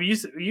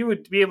 you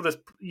would be able to,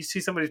 you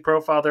see somebody's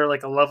profile, they're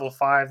like a level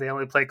 5, they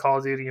only play Call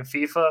of Duty and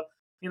FIFA,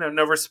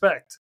 no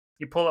respect.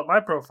 You pull up my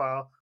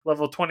profile,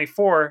 level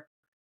 24,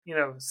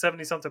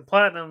 70 something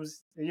platinums,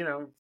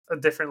 a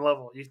different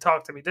level. You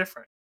talk to me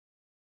different.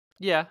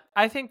 Yeah,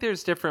 I think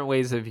there's different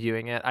ways of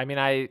viewing it. I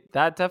mean,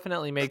 that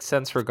definitely makes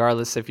sense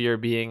regardless if you're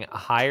being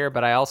higher,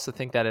 but I also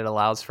think that it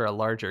allows for a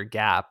larger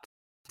gap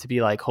to be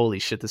like, holy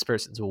shit, this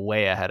person's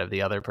way ahead of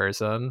the other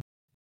person.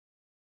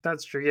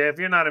 That's true. Yeah, if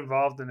you're not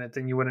involved in it,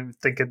 then you wouldn't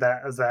think of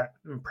that as that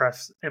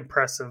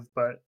impressive.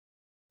 But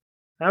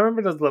I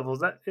remember those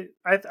levels.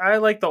 I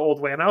like the old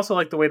way, and I also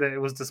like the way that it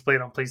was displayed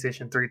on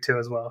PlayStation 3 too,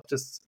 as well.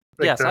 Just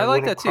like yes, I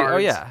like that too. Cards. Oh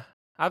yeah.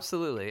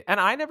 Absolutely. And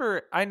I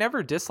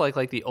never disliked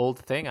like the old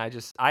thing.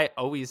 I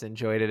always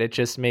enjoyed it. It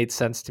just made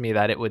sense to me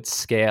that it would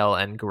scale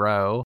and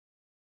grow.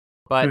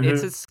 But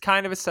it's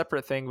kind of a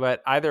separate thing.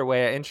 But either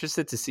way, I'm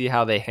interested to see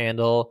how they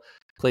handle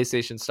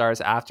PlayStation Stars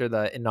after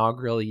the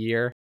inaugural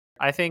year.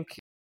 I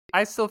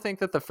still think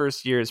that the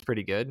first year is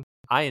pretty good.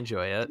 I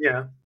enjoy it.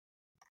 Yeah.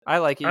 I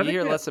like it. You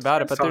hear less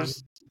about it, but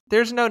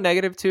there's no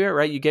negative to it,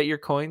 right? You get your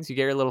coins, you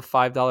get your little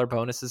 $5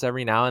 bonuses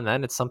every now and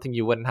then. It's something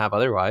you wouldn't have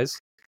otherwise.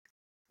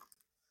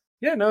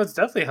 Yeah, no, it's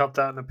definitely helped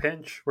out in a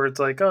pinch where it's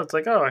like, oh,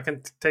 I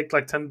can take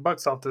like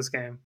 $10 off this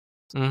game.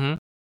 Mm-hmm.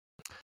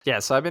 Yeah,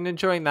 so I've been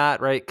enjoying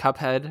that, right?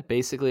 Cuphead,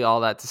 basically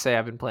all that to say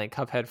I've been playing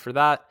Cuphead for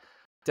that.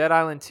 Dead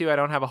Island 2, I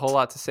don't have a whole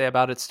lot to say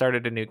about it.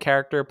 Started a new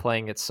character,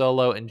 playing it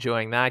solo,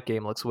 enjoying that.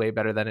 Game looks way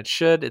better than it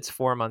should. It's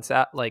 4 months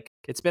out, like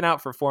it's been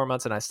out for 4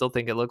 months and I still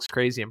think it looks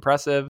crazy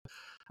impressive.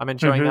 I'm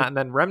enjoying that. And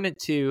then Remnant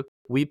 2,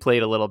 we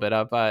played a little bit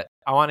of, but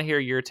I want to hear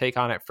your take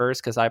on it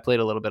first because I played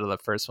a little bit of the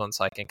first one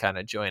so I can kind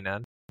of join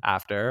in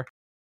after.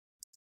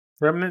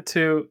 Remnant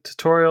 2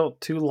 tutorial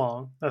too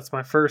long. That's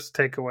my first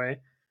takeaway.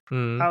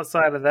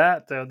 Outside of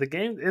that, though, the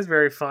game is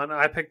very fun.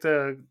 I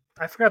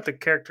forgot the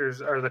characters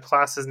or the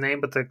class's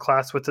name, but the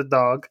class with the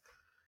dog,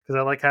 because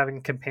I like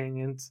having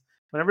companions.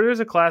 Whenever there's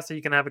a class that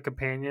you can have a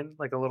companion,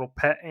 like a little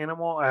pet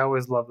animal, I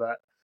always love that.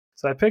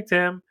 So I picked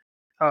him.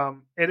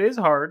 It is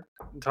hard.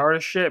 It's hard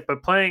as shit,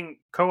 but playing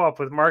co-op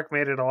with Mark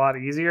made it a lot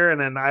easier.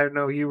 And then I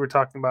know you were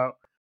talking about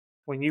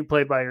when you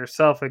played by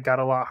yourself, it got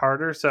a lot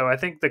harder. So I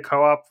think the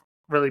co-op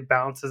really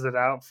balances it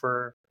out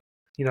for,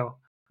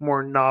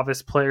 more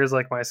novice players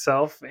like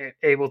myself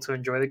able to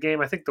enjoy the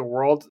game. I think the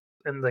world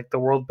and like the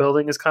world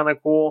building is kind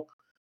of cool.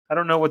 I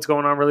don't know what's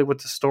going on really with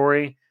the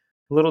story.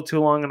 A little too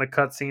long in the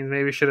cutscenes.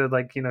 Maybe should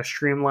have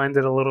streamlined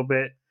it a little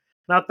bit.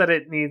 Not that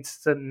it needs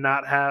to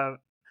not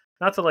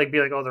to like be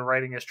like, oh, the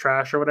writing is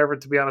trash or whatever.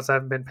 To be honest, I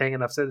haven't been paying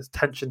enough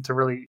attention to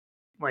really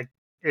like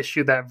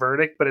issue that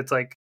verdict. But it's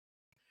like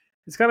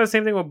it's kind of the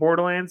same thing with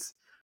Borderlands,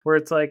 where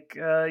it's like,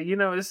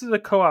 this is a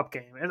co-op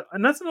game.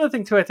 And that's another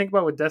thing, too, I think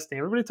about with Destiny.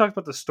 Everybody talks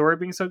about the story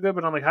being so good,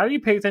 but I'm like, how do you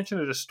pay attention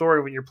to the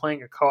story when you're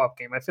playing a co-op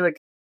game? I feel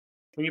like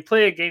when you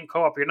play a game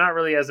co-op, you're not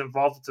really as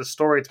involved with the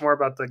story. It's more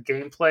about the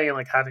gameplay and,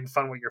 like, having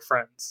fun with your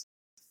friends.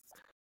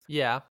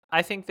 Yeah,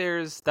 I think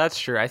that's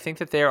true. I think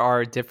that there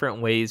are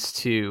different ways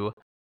to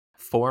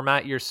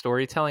format your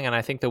storytelling, and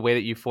I think the way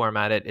that you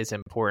format it is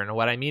important.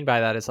 What I mean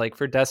by that is, like,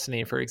 for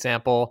Destiny, for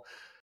example,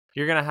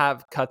 you're going to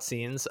have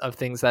cutscenes of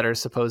things that are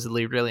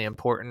supposedly really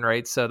important,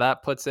 right? So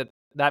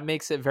that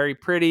makes it very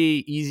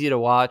pretty, easy to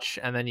watch,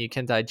 and then you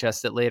can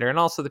digest it later. And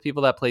also the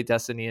people that play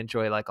Destiny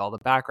enjoy like all the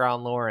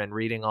background lore and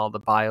reading all the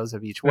bios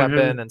of each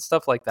weapon and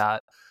stuff like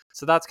that.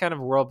 So that's kind of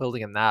world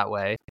building in that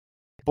way.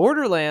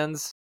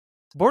 Borderlands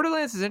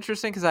is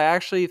interesting because I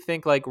actually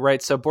think, like,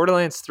 right, so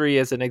Borderlands 3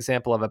 is an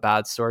example of a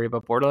bad story,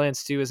 but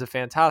Borderlands 2 is a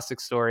fantastic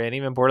story, and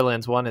even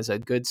Borderlands 1 is a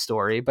good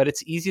story, but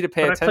it's easy to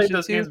pay attention to. I played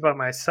those games by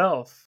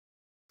myself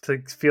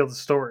to feel the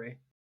story.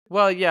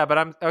 Well, yeah,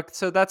 but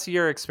so that's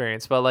your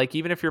experience. But like,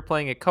 even if you're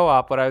playing it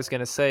co-op, what I was going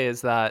to say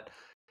is that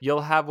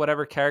you'll have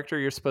whatever character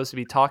you're supposed to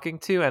be talking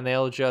to, and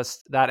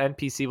that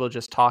NPC will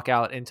just talk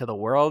out into the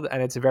world,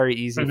 and it's very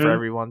easy for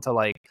everyone to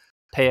like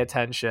pay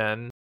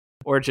attention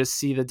or just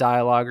see the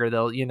dialogue, or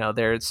they'll,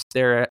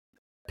 their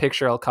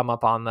picture will come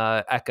up on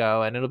the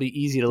echo, and it'll be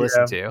easy to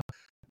listen to.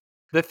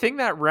 The thing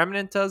that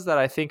Remnant does that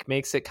I think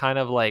makes it kind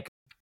of like,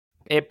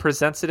 it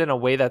presents it in a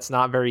way that's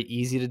not very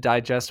easy to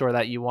digest, or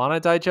that you want to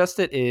digest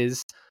it,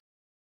 is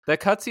the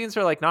cutscenes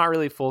are like not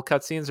really full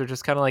cutscenes. They're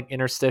just kind of like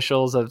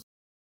interstitials of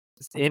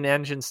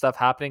in-engine stuff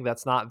happening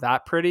that's not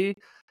that pretty.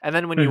 And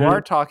then when you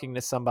are talking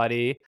to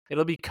somebody,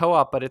 it'll be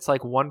co-op, but it's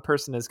like one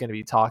person is going to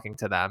be talking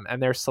to them,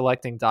 and they're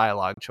selecting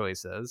dialogue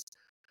choices.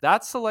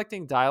 That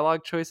selecting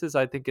dialogue choices,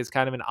 I think, is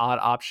kind of an odd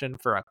option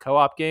for a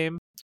co-op game,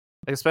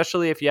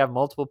 especially if you have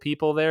multiple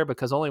people there,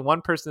 because only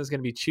one person is going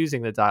to be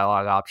choosing the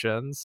dialogue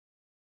options.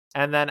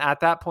 And then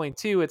at that point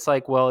too, it's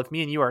like, well, if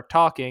me and you are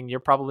talking,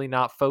 you're probably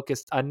not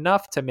focused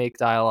enough to make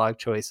dialogue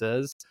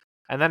choices.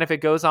 And then if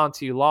it goes on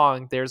too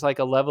long, there's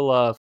a level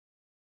of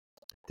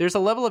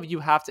you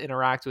have to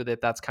interact with it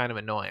that's kind of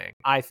annoying,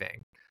 I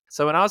think.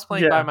 So when I was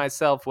playing by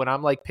myself, when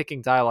I'm like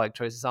picking dialogue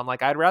choices, I'm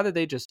like, I'd rather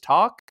they just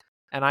talk,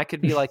 and I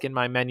could be like in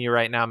my menu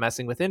right now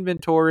messing with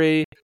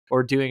inventory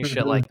or doing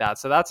shit like that.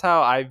 So that's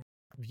how I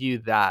view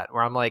that,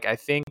 where I'm like, I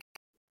think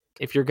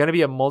if you're going to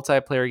be a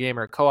multiplayer game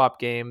or a co-op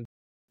game,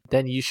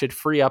 then you should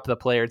free up the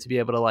player to be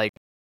able to like,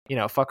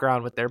 fuck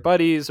around with their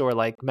buddies or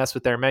like mess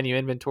with their menu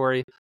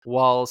inventory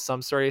while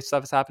some story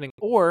stuff is happening.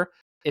 Or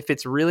if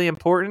it's really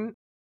important,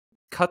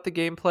 cut the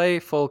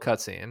gameplay full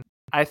cutscene.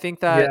 I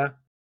think that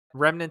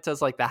Remnant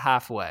does like the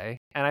halfway,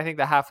 and I think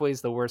the halfway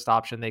is the worst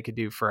option they could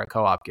do for a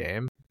co-op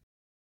game.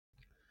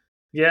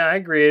 Yeah, I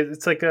agree.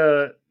 It's like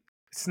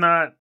it's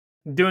not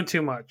doing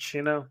too much,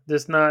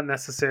 It's not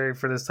necessary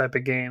for this type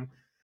of game.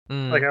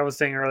 Like I was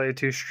saying earlier,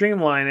 to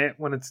streamline it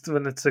when it's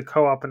a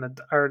co-op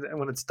or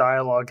when it's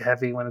dialogue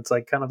heavy, when it's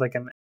like kind of like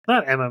an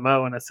not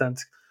MMO in a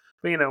sense,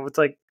 but it's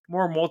like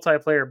more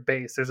multiplayer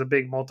based. There's a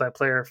big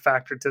multiplayer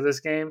factor to this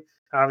game.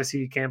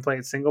 Obviously, you can play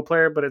it single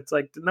player, but it's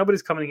like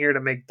nobody's coming here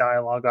to make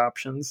dialogue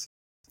options.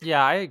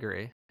 Yeah, I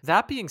agree.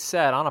 That being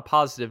said, on a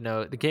positive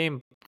note, the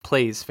game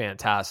plays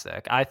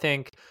fantastic. I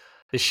think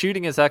the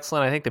shooting is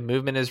excellent. I think the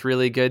movement is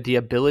really good. The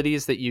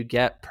abilities that you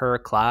get per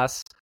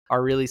class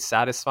are really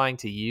satisfying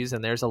to use,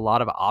 and there's a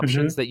lot of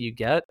options that you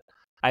get.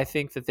 I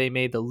think that they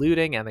made the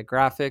looting and the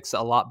graphics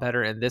a lot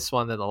better in this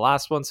one than the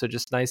last one, so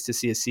just nice to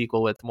see a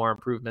sequel with more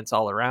improvements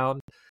all around.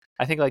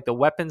 I think like the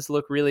weapons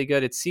look really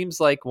good. It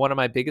seems like one of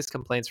my biggest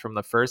complaints from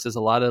the first is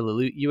a lot of the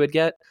loot you would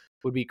get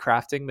would be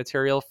crafting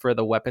material for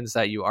the weapons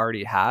that you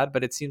already had,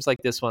 but it seems like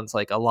this one's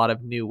like a lot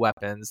of new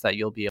weapons that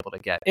you'll be able to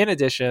get, in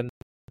addition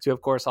to,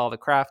 of course, all the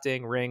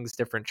crafting, rings,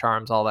 different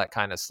charms, all that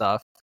kind of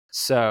stuff.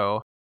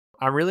 So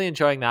I'm really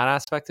enjoying that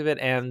aspect of it,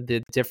 and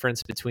the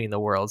difference between the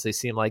worlds. They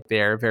seem like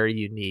they're very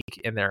unique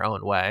in their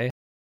own way.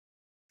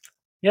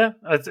 Yeah,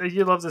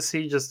 you love to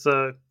see just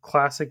a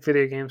classic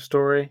video game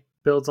story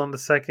builds on the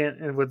second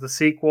and with the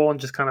sequel, and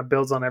just kind of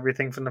builds on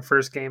everything from the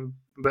first game,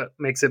 but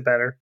makes it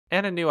better.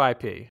 And a new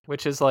IP,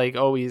 which is like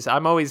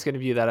I'm always going to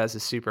view that as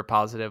a super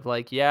positive.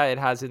 Like, yeah, it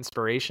has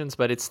inspirations,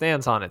 but it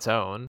stands on its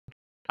own.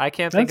 I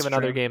can't think of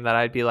another game that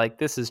I'd be like,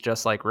 this is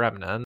just like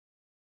Remnant.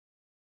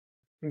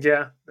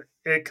 Yeah,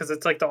 because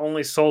it's like the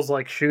only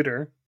Souls-like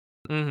shooter.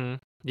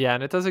 Yeah,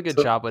 and it does a good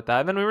job with that.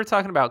 And then we were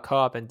talking about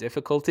co-op and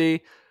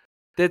difficulty.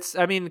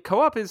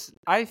 Co-op is,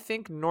 I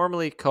think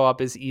normally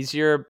co-op is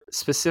easier,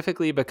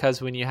 specifically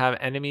because when you have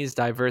enemies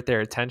divert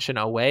their attention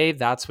away,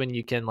 that's when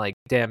you can like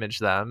damage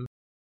them.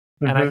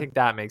 And I think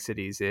that makes it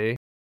easy.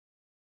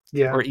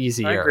 Yeah. Or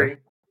easier. I agree.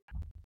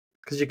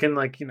 Because you can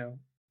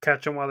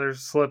catch them while they're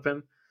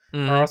slipping.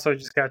 Or also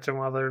just catch them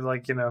while they're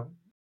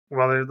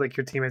while they're like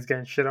your teammates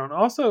getting shit on.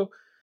 Also,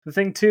 the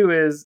thing too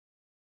is,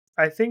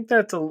 I think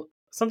that's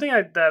something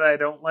that I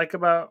don't like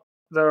about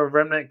the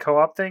Remnant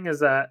co-op thing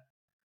is that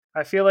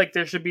I feel like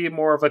there should be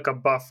more of like a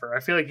buffer. I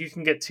feel like you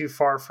can get too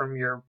far from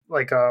your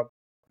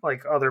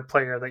other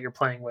player that you're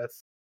playing with.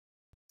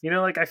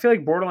 I feel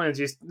like Borderlands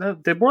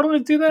did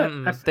Borderlands do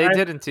that? They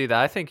didn't do that.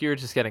 I think you were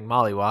just getting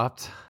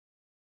mollywopped.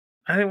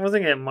 I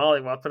wasn't getting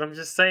mollywopped, but I'm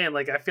just saying,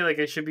 I feel like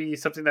it should be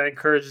something that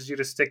encourages you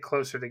to stick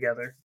closer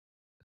together.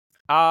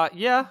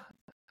 Yeah,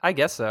 I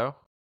guess so.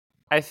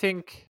 I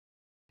think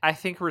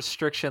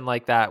restriction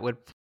like that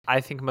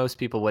I think most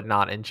people would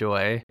not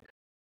enjoy.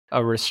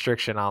 a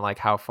restriction on like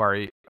how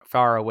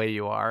far away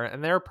you are,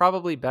 and there are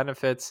probably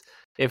benefits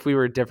if we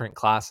were different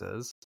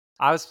classes.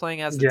 I was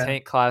playing as the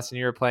tank class and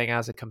you were playing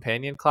as a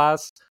companion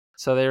class,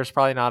 so there's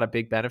probably not a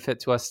big benefit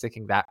to us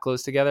sticking that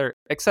close together,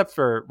 except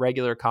for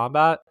regular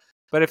combat.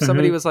 But if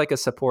somebody was like a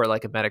support,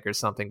 like a medic or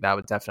something, that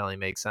would definitely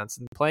make sense.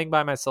 And playing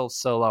by myself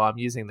solo, I'm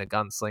using the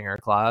gunslinger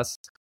class,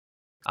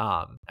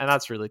 and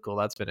that's really cool.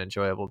 That's been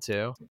enjoyable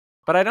too.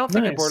 But I don't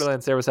think in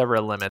Borderlands there was ever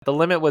a limit. The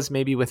limit was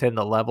maybe within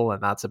the level,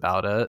 and that's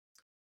about it.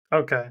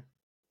 Okay.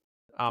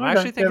 I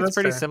actually think it's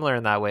pretty similar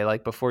in that way.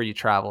 Like before you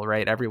travel,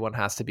 right? Everyone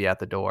has to be at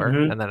the door,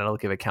 and then it'll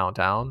give a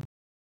countdown.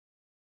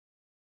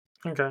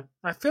 Okay.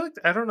 I feel like,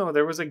 I don't know,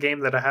 there was a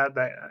game that I had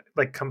that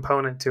like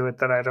component to it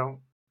that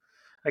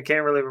I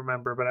can't really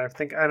remember, but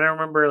I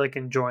remember like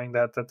enjoying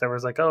that there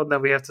was like, oh no,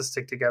 we have to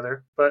stick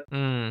together. But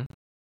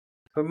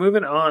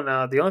moving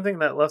on, the only thing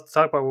that left to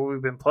talk about what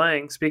we've been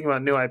playing, speaking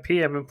about new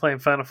IP, I've been playing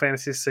Final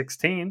Fantasy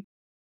 16.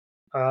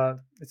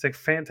 It's a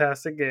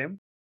fantastic game.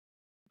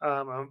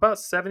 I'm about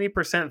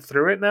 70%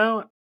 through it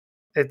now.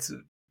 It's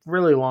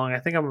really long. I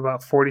think I'm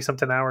about 40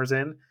 something hours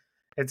in.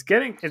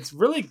 It's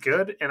really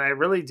good, and I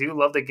really do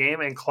love the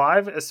game. And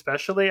Clive,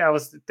 especially, I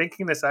was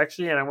thinking this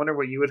actually, and I wonder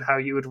how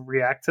you would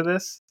react to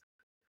this.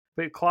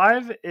 But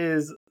Clive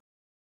is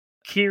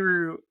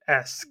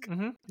Kiryu-esque.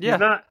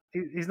 Yeah,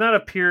 he's not a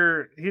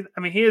pure.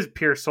 He is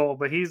pure soul,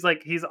 but he's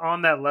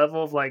on that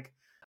level of like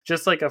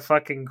just like a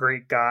fucking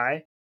great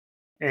guy,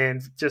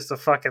 and just a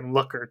fucking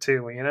looker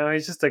too. You know,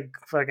 he's just a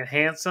fucking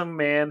handsome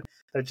man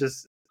that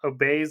just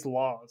obeys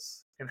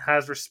laws and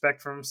has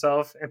respect for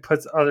himself and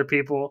puts other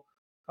people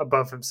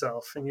above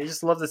himself. And you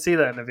just love to see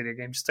that in a video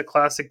game. Just a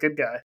classic good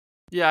guy.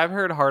 Yeah, I've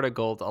heard Heart of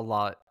Gold a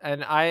lot,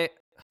 and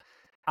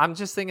I'm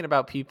just thinking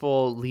about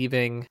people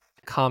leaving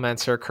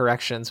comments or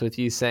corrections with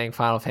you saying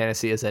Final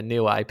Fantasy is a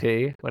new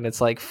IP when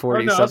it's like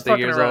 40 something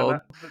years old.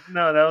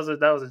 No, that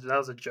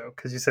was a joke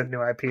because you said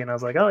new IP, and I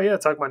was like, oh yeah,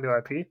 talk about new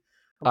IP.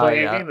 I'm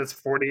playing a game that's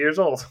 40 years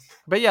old.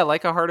 But yeah,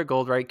 like a Heart of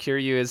Gold, right?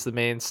 Kiryu is the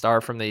main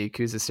star from the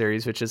Yakuza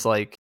series, which is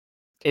like,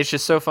 it's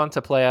just so fun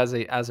to play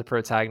as a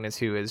protagonist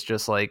who is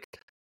just like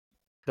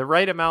the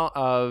right amount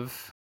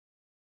of,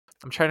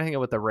 I'm trying to think of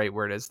what the right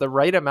word is, the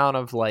right amount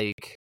of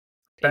like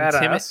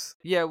badass.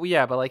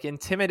 But like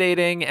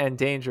intimidating and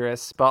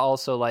dangerous, but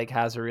also like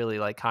has a really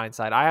like kind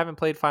side. I haven't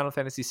played Final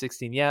Fantasy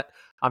 16 yet.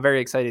 I'm very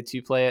excited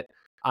to play it.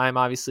 I'm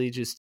obviously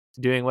just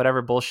doing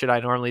whatever bullshit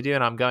I normally do,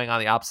 and I'm going on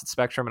the opposite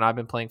spectrum, and I've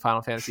been playing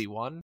Final Fantasy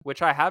 1,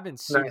 which I have been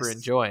super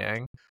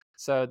enjoying.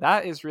 So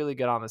that is really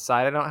good on the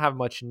side. I don't have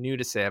much new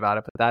to say about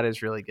it, but that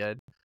is really good.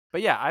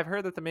 But yeah, I've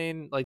heard that the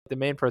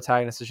main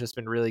protagonist has just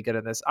been really good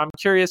in this. I'm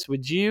curious,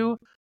 would you,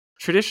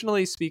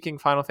 traditionally speaking,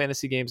 Final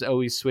Fantasy games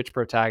always switch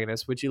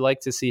protagonists. Would you like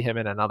to see him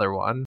in another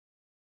one?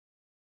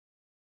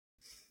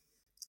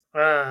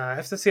 I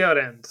have to see how it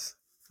ends.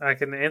 I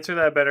can answer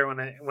that better when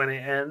it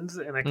ends,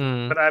 and I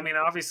can. But I mean,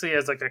 obviously,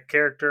 as like a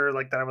character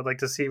like that, I would like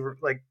to see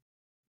like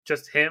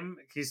just him.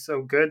 He's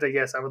so good that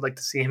yes, I would like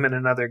to see him in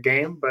another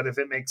game. But if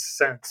it makes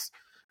sense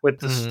with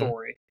the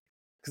story,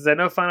 because I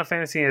know Final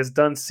Fantasy has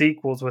done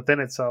sequels within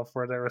itself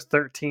where there was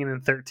 13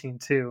 and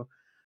 13-2,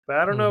 but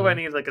I don't know if I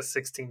need like a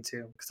 16-2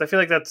 because I feel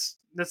like that's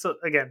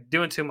again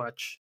doing too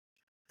much.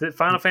 The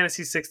Final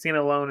Fantasy 16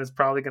 alone is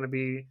probably going to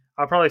be,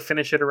 I'll probably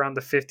finish it around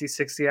the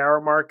 50-60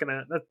 hour mark, and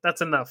that's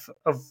enough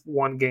of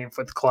one game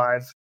with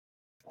Clive.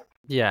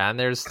 Yeah, and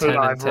there's 10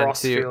 and 10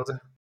 too.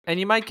 And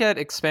you might get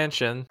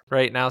expansion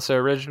right now. So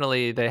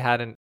originally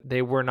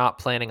they were not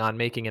planning on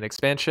making an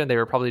expansion. They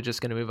were probably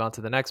just going to move on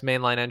to the next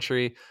mainline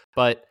entry.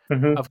 But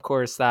of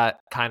course that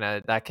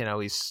can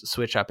always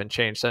switch up and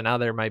change. So now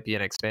there might be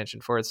an expansion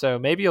for it. So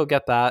maybe you'll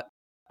get that.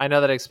 I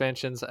know that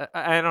expansions,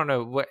 I don't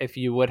know if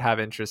you would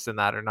have interest in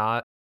that or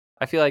not.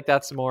 I feel like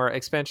that's more,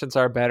 expansions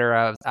are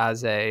better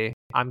as a,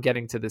 I'm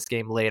getting to this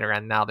game later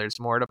and now there's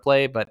more to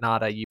play, but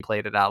not a, you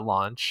played it at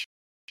launch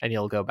and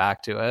you'll go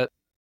back to it.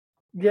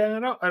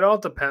 Yeah, it all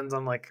depends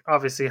on like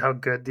obviously how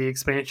good the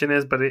expansion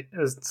is, but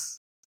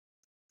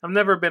I've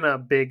never been a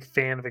big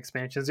fan of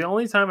expansions. The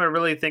only time I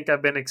really think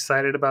I've been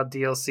excited about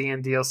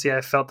DLC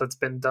I felt that's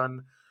been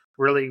done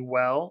really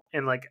well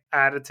and like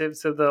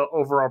additive to the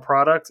overall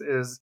product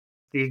is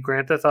the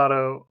Grand Theft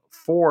Auto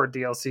 4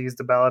 DLCs,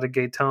 The Ballad of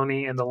Gay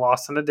Tony and The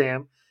Lost in the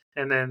Dam,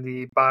 and then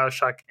the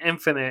BioShock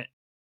Infinite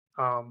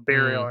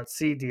Burial at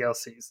Sea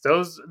DLCs.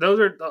 Those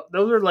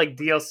are like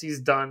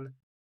DLCs done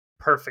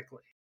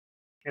perfectly.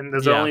 And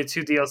those are only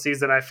two DLCs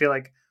that I feel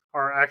like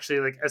are actually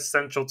like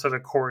essential to the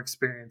core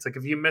experience. Like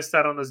if you missed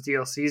out on those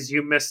DLCs,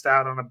 you missed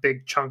out on a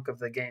big chunk of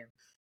the game.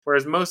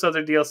 Whereas most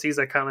other DLCs,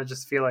 I kind of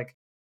just feel like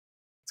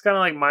it's kind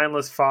of like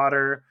mindless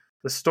fodder.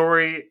 The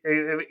story,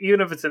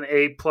 even if it's an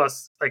A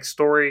plus like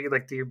story,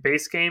 like the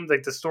base game,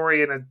 like the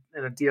story in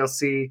a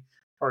DLC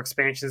or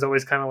expansion is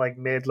always kind of like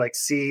mid, like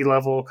C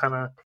level kind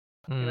of.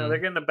 You know, they're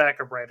getting the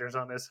backup writers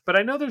on this, but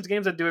I know there's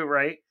games that do it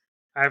right.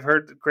 I've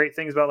heard great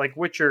things about like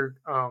Witcher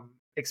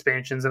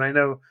expansions, and I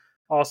know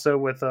also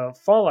with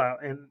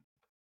Fallout and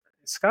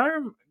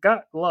Skyrim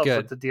got love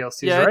with the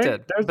DLCs, right?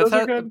 It did. Those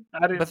are good.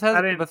 I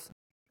didn't.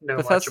 know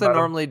much Bethesda about them.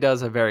 normally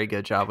does a very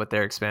good job with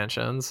their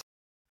expansions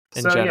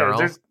in So yeah,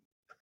 general.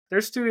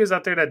 there's studios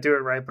out there that do it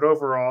right, but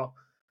overall,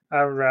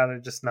 I would rather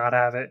just not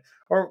have it.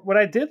 Or what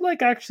I did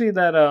like actually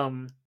that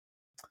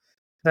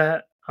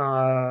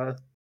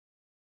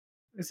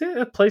is it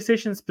a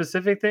PlayStation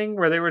specific thing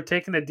where they were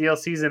taking the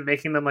DLCs and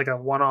making them like a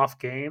one off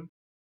game,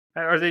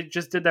 or they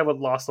just did that with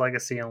Lost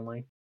Legacy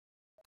only?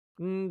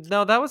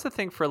 No, that was the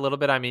thing for a little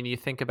bit. I mean, you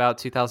think about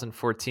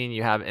 2014,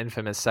 you have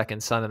Infamous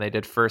Second Son, and they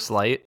did First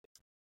Light,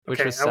 which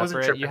Okay, was I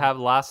wasn't separate. You tripping. have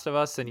Last of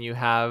Us, and you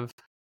Left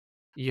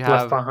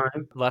have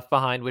Behind. Left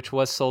Behind, which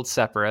was sold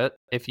separate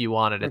if you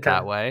wanted it Okay,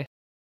 that way.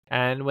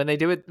 And when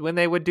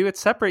they would do it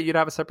separate, you'd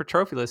have a separate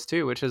trophy list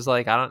too, which is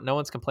like no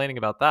one's complaining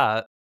about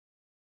that.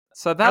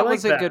 So I that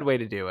was like a good that. way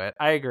to do it.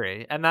 I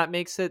agree, and that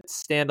makes it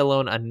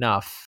standalone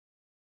enough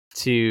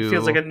It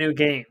feels like to a new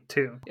game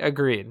too.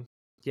 agreed.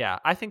 Yeah,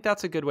 I think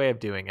that's a good way of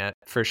doing it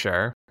for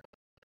sure.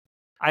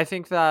 I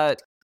think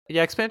that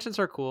yeah, expansions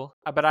are cool,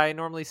 but I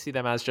normally see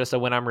them as just a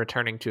when I'm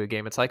returning to a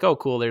game. It's like, oh,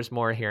 cool, there's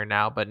more here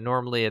now. But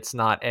normally, it's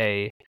not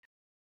a.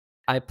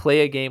 I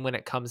play a game when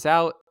it comes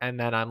out, and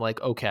then I'm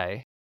like,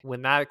 okay,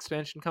 when that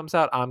expansion comes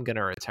out, I'm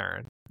gonna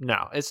return.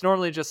 No, it's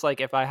normally just like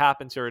if I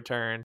happen to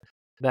return,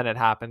 then it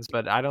happens.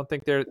 But I don't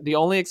think the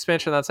only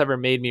expansion that's ever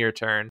made me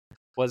return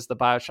was the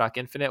BioShock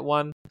Infinite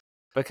one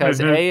because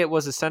Mm-hmm. A, it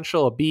was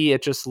essential, B,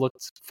 it just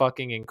looked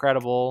fucking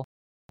incredible.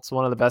 It's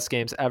one of the best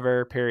games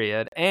ever,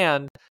 period.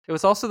 And it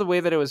was also the way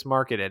that it was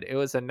marketed. It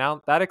was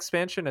announced that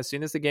expansion as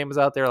soon as the game was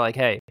out there, like,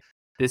 hey,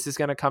 this is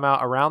going to come out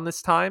around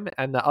this time,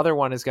 and the other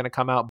one is going to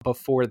come out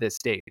before this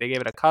date. They gave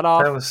it a That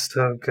cutoff. was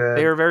so They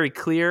good. were very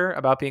clear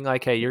about being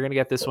like, hey, you're going to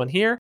get this one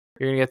here,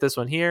 you're going to get this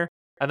one here.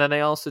 And then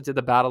they also did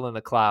the Battle in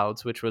the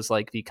Clouds, which was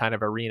like the kind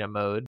of arena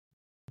mode,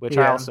 which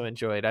I Yeah. also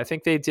enjoyed. I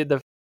think they did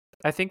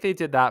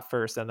that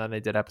first, and then they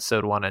did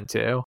episode 1 and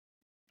 2.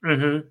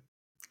 Mm-hmm.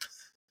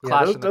 Yeah,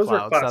 Clash in the those were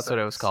Clouds, that's what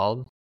it was classics.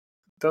 called.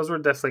 Those were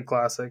definitely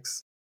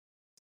classics.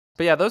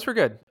 But yeah, those were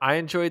good. I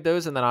enjoyed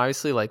those, and then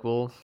obviously, like,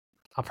 I'll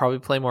probably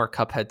play more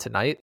Cuphead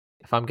tonight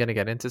if I'm gonna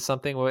get into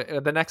something.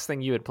 The next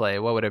thing you would play,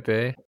 what would it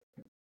be?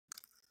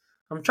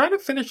 I'm trying to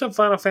finish up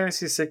Final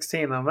Fantasy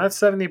 16. I'm at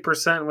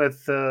 70%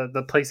 with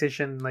the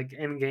PlayStation like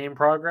in-game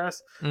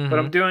progress, but Mm-hmm.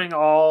 I'm doing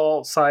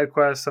all side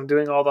quests. I'm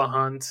doing all the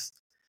hunts.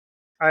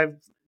 I've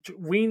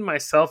weaned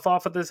myself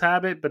off of this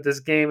habit, but this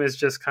game is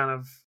just kind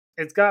of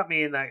it's got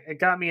me in that it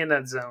got me in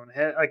that zone.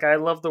 Like I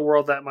love the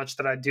world that much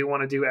that I do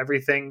want to do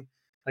everything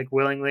like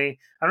willingly.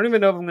 I don't even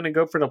know if I'm going to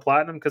go for the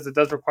platinum because it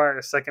does require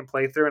a second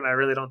playthrough, and I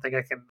really don't think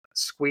I can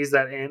squeeze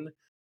that in.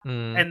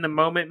 Mm. In the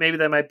moment, maybe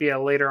that might be a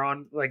later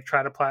on, like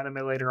try to platinum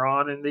it later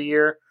on in the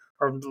year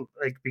or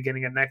like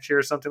beginning of next year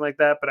or something like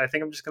that. But I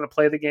think I'm just going to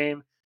play the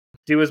game,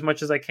 do as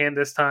much as I can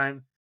this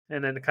time,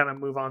 and then kind of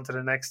move on to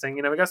the next thing.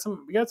 You know, we got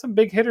some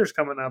big hitters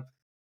coming up.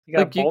 You got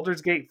Like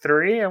Baldur's Gate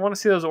 3. I want to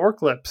see those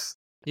orc lips.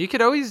 you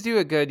could always do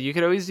a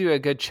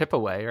good chip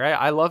away, right?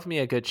 I love me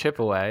a good chip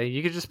away.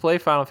 You could just play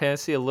Final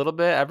Fantasy a little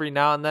bit every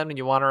now and then when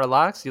you want to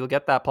relax. You'll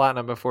get that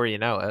platinum before you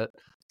know it.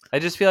 I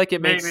just feel like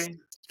it makes Maybe.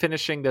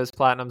 finishing those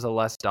platinums a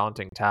less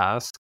daunting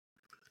task.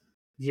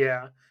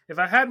 Yeah. If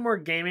I had more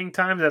gaming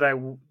time that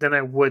then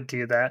I would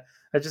do that.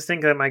 I just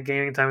think that my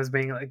gaming time is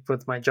being like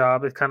with my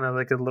job it's kind of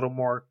like a little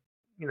more,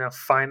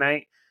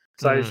 finite.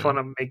 So I just Mm. want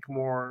to make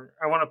more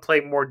I want to play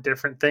more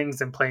different things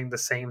than playing the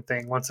same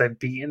thing once I've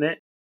beaten it.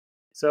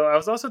 So I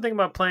was also thinking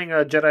about playing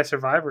a Jedi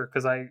Survivor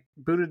because I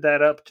booted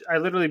that up. I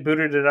literally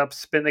booted it up,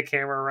 spin the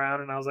camera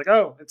around, and I was like,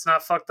 "Oh, it's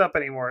not fucked up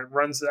anymore. It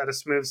runs at a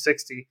smooth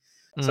 60."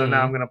 So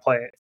now I'm Mm. gonna play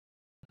it.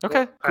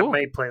 Okay, I cool.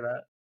 may play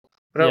that.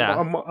 But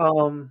Yeah.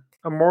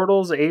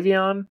 Immortals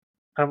Avion,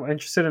 I'm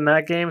interested in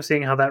that game.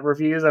 Seeing how that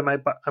reviews, I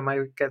might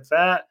get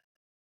that.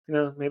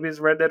 Maybe it's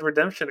Red Dead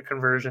Redemption a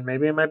conversion.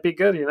 Maybe it might be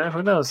good.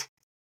 Who knows?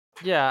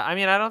 Yeah, I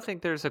mean, I don't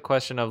think there's a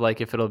question of like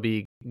if it'll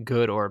be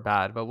good or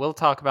bad, but we'll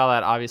talk about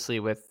that obviously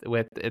with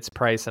its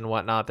price and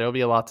whatnot. There'll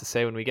be a lot to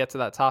say when we get to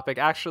that topic.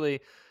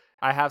 Actually,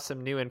 I have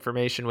some new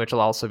information which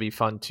will also be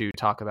fun to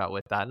talk about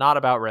with that. Not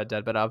about Red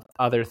Dead, but of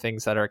other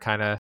things that are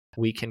kind of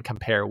we can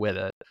compare with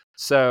it.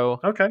 So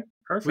Okay,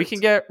 we can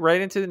perfect. get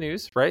right into the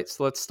news, right?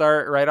 So let's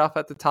start right off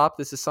at the top.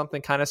 This is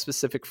something kind of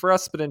specific for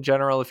us, but in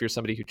general, if you're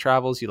somebody who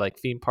travels, you like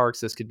theme parks,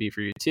 this could be for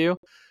you too.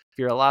 If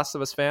you're a Last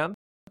of Us fan,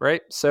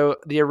 right? So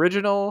the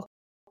original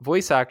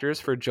voice actors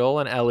for Joel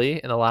and Ellie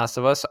in The Last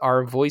of Us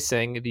are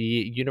voicing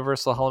the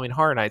Universal Halloween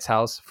Horror Nights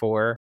house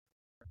for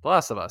The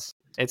Last of Us.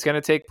 It's going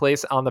to take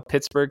place on the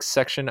Pittsburgh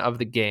section of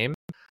the game,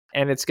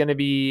 and it's going to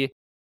be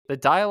the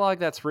dialogue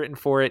that's written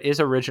for it is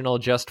original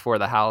just for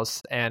the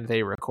house, and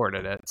they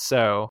recorded it.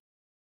 So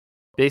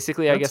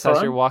basically, I That's guess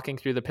as you're fun. walking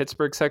through the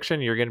Pittsburgh section,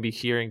 you're going to be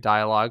hearing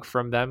dialogue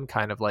from them,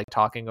 kind of like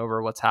talking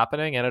over what's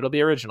happening, and it'll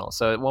be original.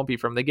 So it won't be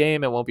from the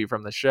game, it won't be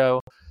from the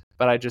show,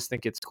 but I just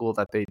think it's cool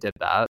that they did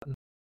that.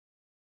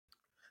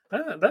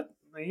 That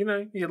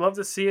you love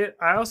to see it.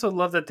 I also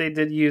love that they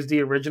did use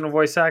the original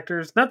voice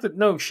actors. Not that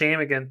no shame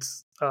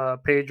against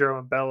Pedro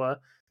and Bella.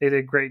 They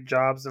did great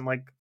jobs and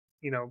like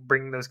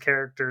bringing those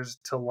characters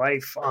to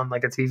life on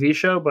like a TV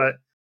show. But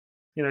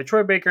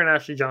Troy Baker and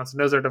Ashley Johnson,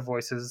 those are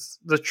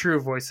the true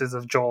voices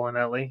of Joel and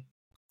Ellie.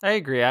 I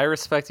agree. I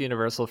respect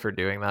Universal for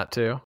doing that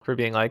too, for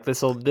being like,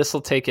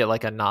 this'll take it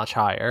like a notch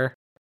higher.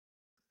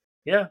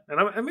 Yeah, and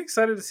I'm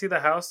excited to see the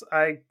house.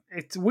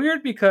 It's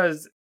weird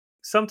because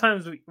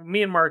sometimes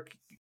me and Mark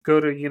go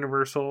to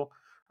Universal,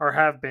 or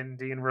have been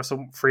to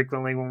Universal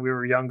frequently when we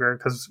were younger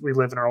because we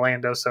live in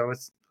Orlando, so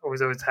it's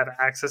always had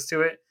access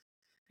to it.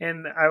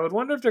 And I would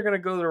wonder if they're going to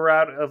go the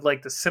route of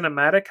like the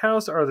cinematic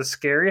house or the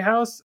scary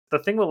house. The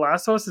thing with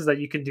Last of Us is that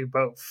you can do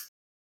both.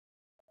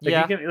 Like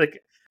yeah. you can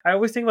I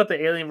always think about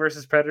the Alien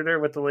versus Predator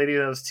with the lady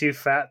that was too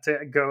fat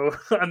to go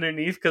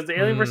underneath, because the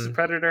Alien versus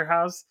Predator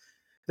house,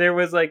 there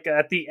was like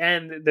at the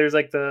end there's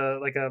like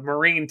a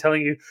Marine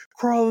telling you,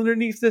 crawl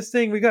underneath this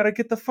thing, we gotta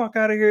get the fuck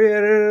out of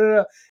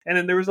here, and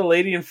then there was a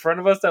lady in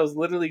front of us that was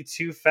literally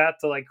too fat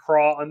to like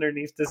crawl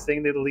underneath this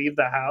thing to leave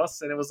the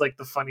house, and it was like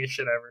the funniest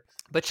shit ever.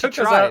 But she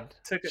tried.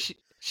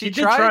 She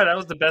did try. That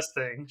was the best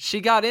thing. She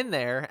got in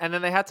there, and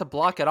then they had to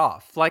block it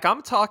off. Like,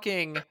 I'm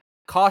talking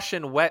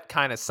caution wet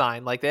kind of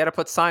sign. Like, they had to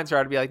put signs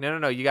around to be like,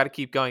 no, you got to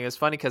keep going. It was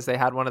funny because they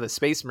had one of the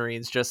Space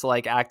Marines just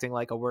like acting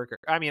like a worker.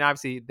 I mean,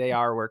 obviously they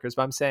are workers,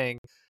 but I'm saying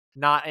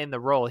not in the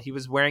role. He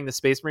was wearing the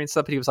Space Marine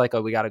stuff, but he was like,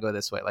 oh, we got to go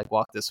this way, like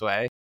walk this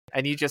way.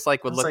 And you just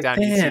like would look down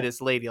and you'd see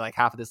this lady, like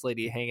half of this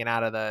lady hanging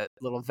out of the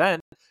little vent.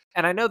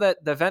 And I know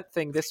that the vent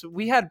thing,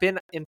 we had been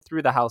in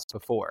through the house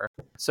before,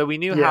 so we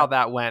knew how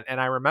that went.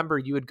 And I remember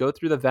you would go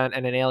through the vent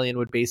and an alien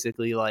would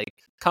basically like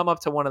come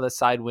up to one of the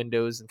side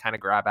windows and kind of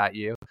grab at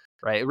you,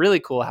 right? Really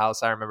cool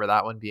house. I remember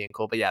that one being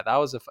cool. But yeah, that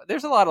was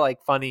there's a lot of like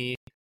funny,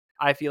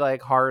 I feel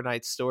like, Horror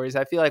Nights stories.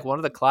 I feel like one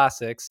of the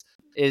classics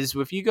is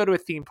if you go to a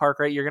theme park,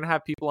 right, you're going to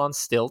have people on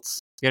stilts.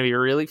 It's going to be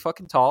really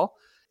fucking tall.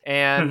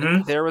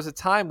 And there was a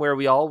time where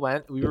we all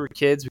went, we were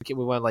kids, we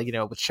went like,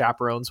 with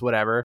chaperones,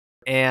 whatever.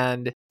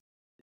 And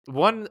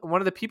one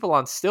of the people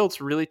on stilts,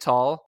 really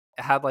tall,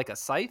 had like a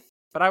scythe,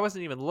 but I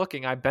wasn't even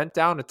looking. I bent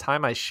down to tie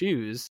my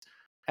shoes,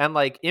 and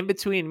like in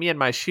between me and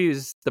my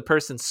shoes, the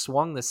person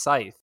swung the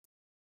scythe.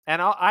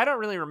 And I don't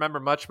really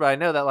remember much, but I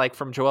know that like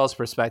from Joel's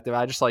perspective,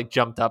 I just like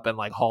jumped up and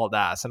like hauled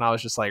ass, and I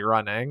was just like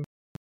running.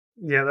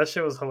 Yeah, that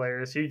shit was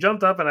hilarious. You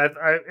jumped up, and it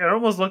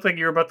almost looked like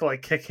you were about to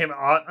like kick him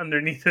out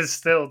underneath his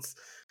stilts,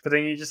 but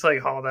then you just like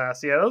hauled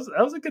ass. Yeah,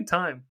 that was a good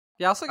time.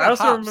 Yeah, I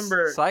also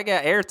remember, so I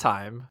got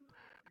airtime.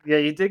 Yeah,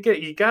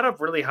 you got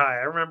up really high.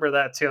 I remember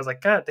that too. I was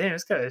like, God damn,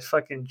 this guy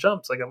fucking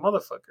jumps like a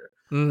motherfucker.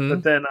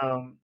 But then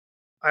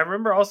I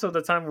remember also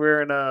the time we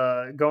were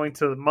in going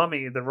to the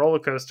Mummy, the roller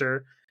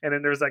coaster, and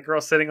then there was that girl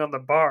sitting on the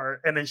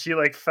bar, and then she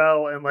like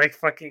fell and like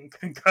fucking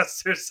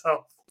concussed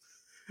herself.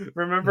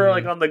 Remember,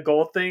 like on the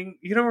gold thing?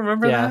 You don't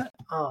remember that?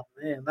 Oh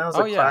man, that was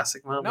a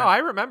classic moment. No, I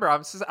remember. I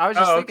was just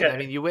thinking. Okay. I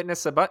mean, you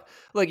witness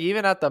look,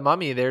 even at the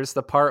Mummy, there's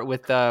the part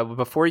with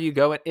before you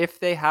go, and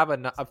if they have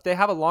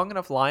a long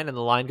enough line and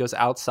the line goes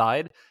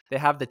outside, they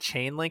have the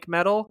chain link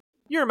metal.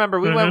 You remember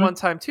we went one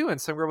time too,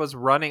 and some girl was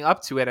running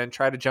up to it and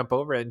tried to jump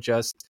over it and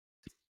just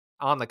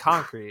on the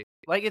concrete.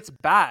 Like, it's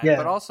bad,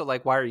 but also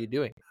like, why are you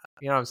doing that?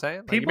 You know what I'm saying?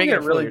 Like, people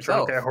get really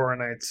drunk at Horror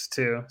Nights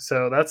too,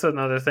 so that's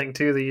another thing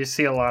too, that you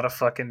see a lot of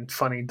fucking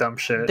funny dumb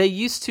shit. They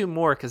used to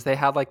more because they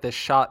had like the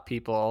shot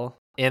people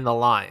in the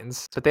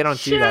lines, but they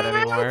don't do that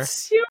anymore.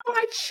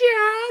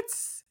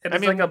 Shots. And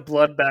it's like a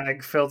blood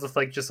bag filled with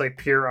like just like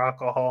pure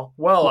alcohol.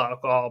 Well,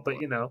 alcohol, but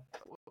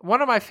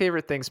One of my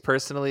favorite things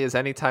personally is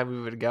anytime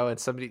we would go and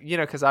somebody,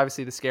 because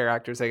obviously the scare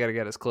actors, they got to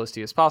get as close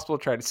to you as possible,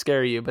 try to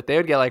scare you, but they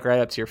would get like right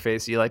up to your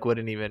face. You like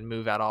wouldn't even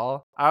move at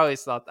all. I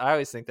always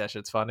think that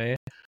shit's funny.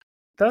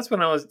 That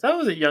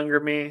was a younger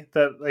me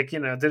that like,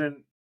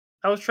 didn't,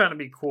 I was trying to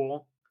be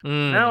cool.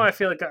 Now I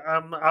feel like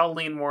I'll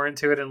lean more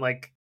into it, and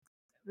like,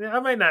 I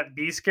might not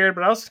be scared,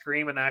 but I'll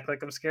scream and act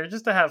like I'm scared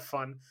just to have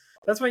fun.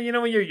 That's when,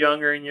 when you're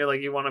younger and you're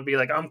like, you want to be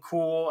like, I'm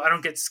cool, I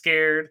don't get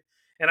scared.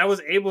 And I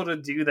was able to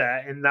do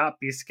that and not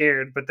be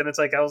scared. But then it's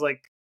like, I was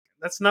like,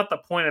 that's not the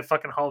point of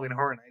fucking Halloween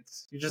Horror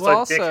Nights. You're just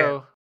also,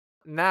 dickhead.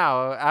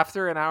 Now,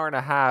 after an hour and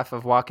a half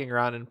of walking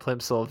around in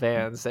Plimsoll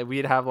vans, that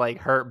we'd have like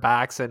hurt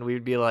backs and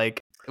we'd be like,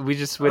 we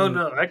just wouldn't.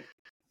 Oh no,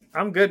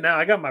 I'm good now.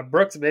 I got my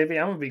Brooks, baby.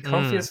 I'm gonna be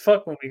comfy as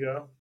fuck when we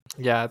go.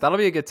 Yeah, that'll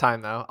be a good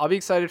time though. I'll be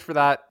excited for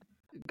that.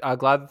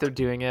 Glad that they're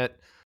doing it.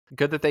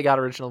 Good that they got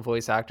original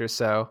voice actors,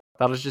 so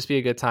that'll just be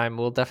a good time.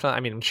 We'll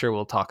definitely, I'm sure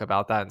we'll talk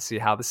about that and see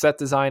how the set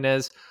design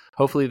is.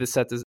 Hopefully the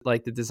set is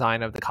like the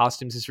design of the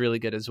costumes is really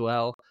good as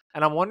well.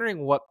 And I'm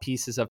wondering what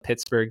pieces of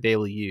Pittsburgh they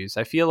will use.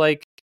 I feel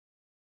like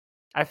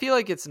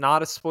it's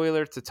not a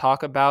spoiler to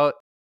talk about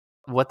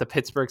what the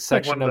Pittsburgh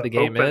section of the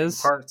game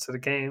is. Parts of the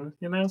game,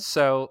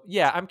 So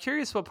yeah, I'm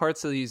curious what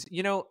parts they'll use.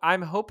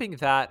 I'm hoping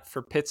that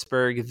for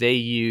Pittsburgh they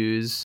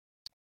use.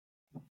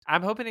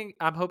 I'm hoping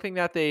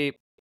that they.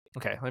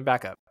 Okay, let me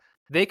back up.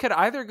 They could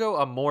either go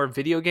a more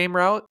video game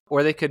route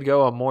or they could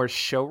go a more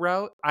show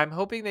route. I'm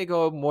hoping they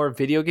go a more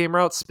video game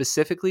route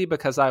specifically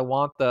because I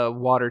want the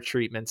water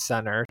treatment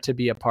center to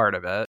be a part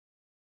of it.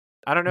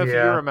 I don't know if you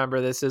Yeah. remember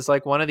this, is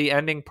like one of the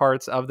ending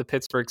parts of the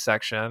Pittsburgh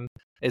section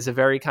is a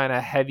very kind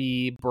of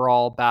heavy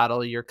brawl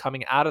battle. You're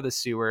coming out of the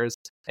sewers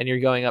and you're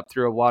going up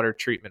through a water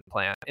treatment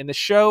plant. In the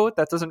show,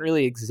 that doesn't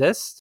really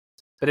exist,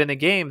 but in the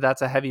game,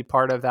 that's a heavy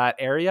part of that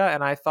area.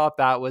 And I thought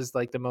that was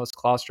like the most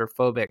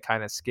claustrophobic,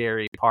 kind of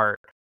scary part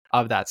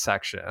of that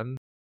section.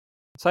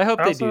 So I hope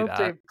I they also do hope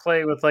they that.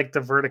 play with like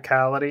the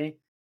verticality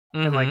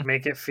and Mm-hmm. like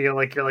make it feel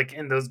like you're like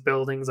in those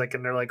buildings, like,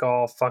 and they're like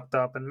all fucked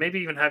up, and maybe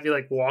even have you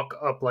like walk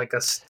up like a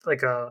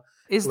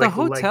Is the like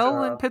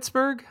hotel in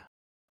Pittsburgh?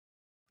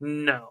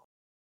 no,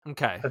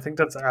 Okay. I think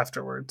that's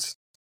afterwards.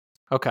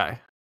 Okay. I'm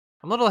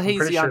a little I'm pretty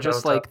hazy on sure the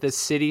just hotel. like the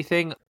city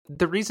thing.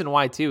 The reason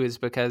why too is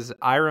because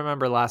I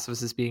remember Last of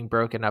Us is being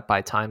broken up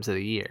by times of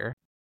the year.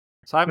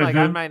 So I'm like,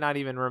 I Mm-hmm. might not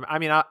even I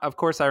mean, of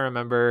course I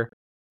remember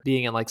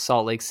being in like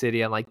Salt Lake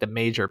City and like the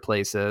major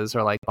places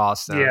or like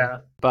Boston. Yeah,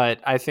 But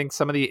I think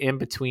some of the in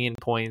between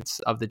points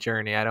of the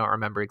journey, I don't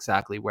remember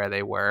exactly where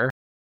they were.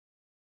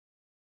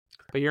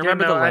 But you yeah.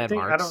 remember the No, I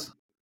think I don't. landmarks.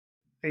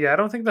 Yeah, I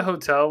don't think the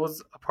hotel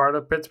was a part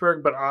of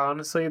Pittsburgh, but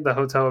honestly, the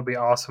hotel would be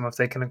awesome if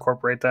they can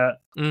incorporate that.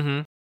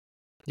 Mm-hmm.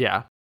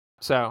 Yeah.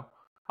 So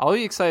I'll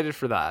be excited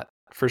for that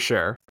for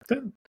sure.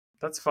 Good.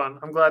 That's fun.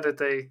 I'm glad that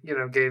they,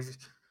 gave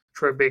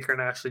Troy Baker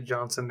and Ashley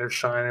Johnson their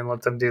shine and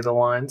let them do the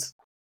lines.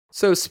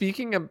 So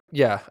speaking of,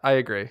 yeah, I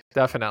agree.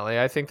 Definitely.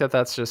 I think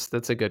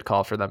that's a good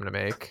call for them to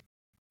make.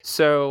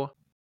 So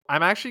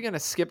I'm actually going to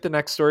skip the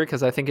next story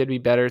because I think it'd be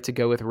better to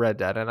go with Red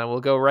Dead, and I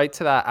will go right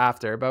to that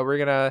after. But we're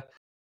going to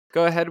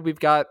go ahead. We've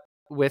got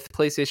with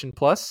PlayStation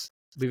Plus,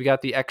 we've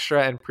got the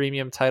extra and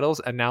premium titles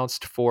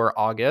announced for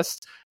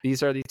August.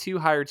 These are the two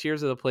higher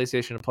tiers of the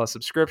PlayStation Plus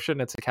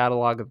subscription. It's a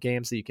catalog of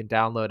games that you can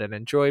download and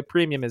enjoy.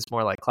 Premium is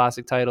more like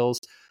classic titles.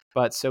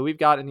 But so we've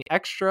got in the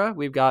extra,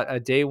 we've got a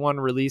day one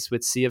release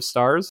with Sea of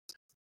Stars.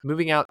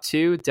 Moving out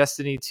 2,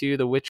 Destiny 2,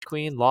 The Witch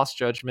Queen, Lost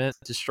Judgment,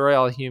 Destroy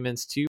All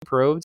Humans 2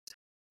 Probed,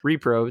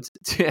 Reprobed,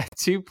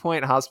 2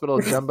 Point Hospital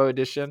Jumbo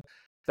Edition.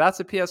 That's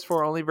a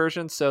PS4 only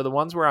version. So the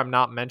ones where I'm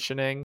not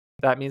mentioning,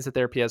 that means that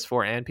they're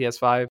PS4 and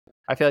PS5.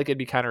 I feel like it'd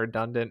be kind of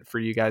redundant for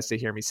you guys to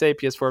hear me say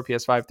PS4,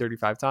 PS5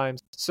 35 times.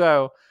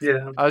 So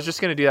Yeah. I was just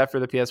going to do that for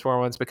the PS4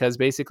 ones because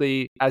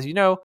basically, as you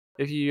know,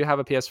 if you have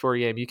a PS4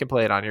 game, you can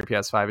play it on your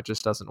PS5. It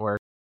just doesn't work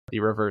the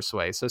reverse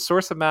way. So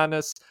Source of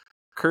Madness,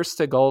 Curse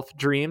to Golf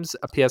Dreams,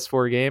 a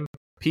PS4 game,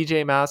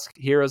 PJ Mask,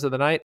 Heroes of the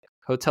Night,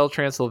 Hotel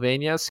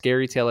Transylvania,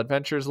 Scary Tale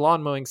Adventures,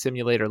 Lawn Mowing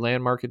Simulator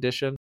Landmark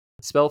Edition,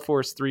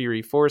 Spellforce 3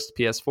 Reforced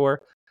PS4,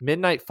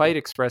 Midnight Fight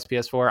Express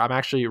PS4. I'm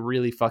actually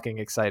really fucking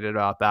excited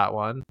about that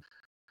one.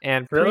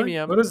 And Really?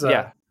 premium, What is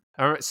yeah.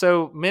 that?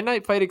 So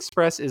Midnight Fight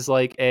Express is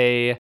like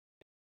a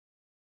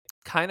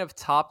kind of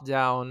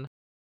top-down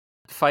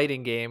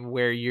fighting game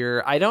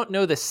where I don't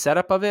know the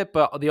setup of it,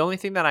 but the only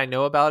thing that I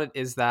know about it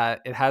is that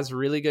it has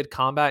really good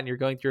combat and you're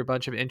going through a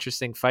bunch of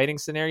interesting fighting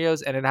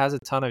scenarios, and it has a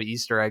ton of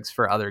Easter eggs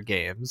for other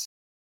games.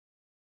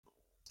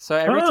 So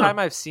every Huh. time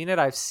I've seen it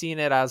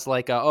as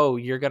like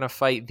you're gonna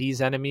fight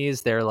these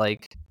enemies,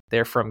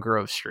 they're from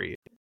Grove Street.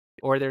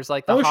 Or there's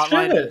like Oh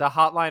shit. the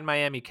Hotline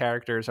Miami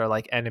characters are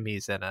like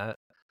enemies in it.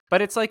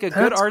 But it's like a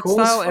good That's art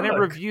cool as style and it fuck.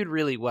 reviewed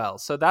really well.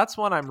 So that's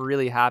one I'm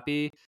really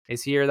happy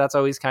is here. That's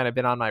always kind of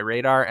been on my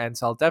radar. And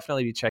so I'll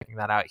definitely be checking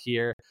that out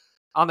here.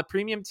 On the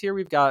premium tier,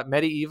 we've got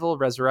Medieval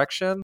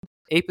Resurrection,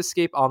 Ape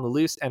Escape on the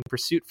Loose, and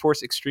Pursuit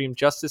Force Extreme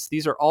Justice.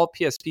 These are all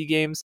PSP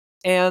games.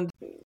 And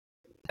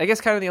I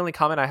guess kind of the only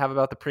comment I have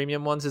about the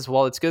premium ones is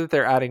while it's good that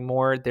they're adding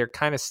more, they're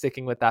kind of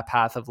sticking with that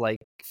path of like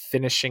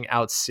finishing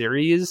out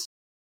series,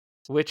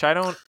 which I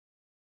don't,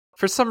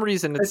 for some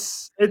reason,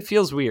 It's it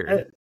feels weird.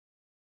 it,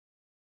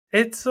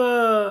 it's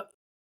a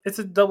it's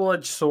a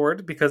double-edged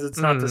sword because it's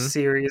not the Mm-hmm.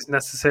 series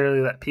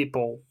necessarily that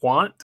people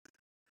want,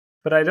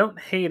 but I don't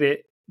hate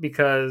it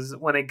because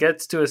when it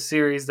gets to a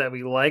series that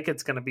we like,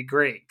 it's going to be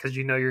great because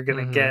you're going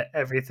to Mm-hmm. get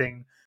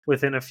everything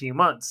within a few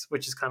months,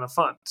 which is kind of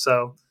fun.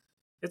 So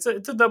it's a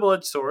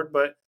double-edged sword,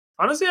 but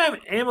honestly, I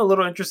am a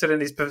little interested in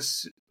these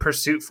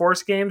Pursuit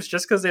Force games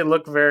just because they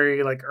look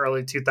very like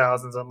early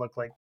 2000s and look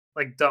like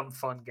dumb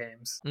fun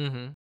games.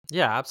 Mm-hmm.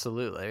 Yeah,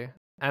 absolutely.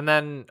 And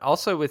then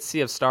also with Sea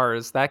of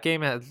Stars, that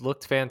game has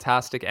looked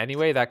fantastic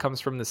anyway. That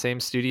comes from the same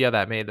studio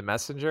that made The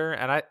Messenger.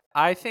 And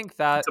I think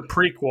that It's a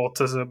prequel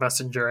to the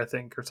Messenger, I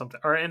think, or something,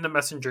 or in the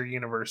Messenger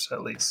universe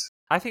at least.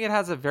 I think it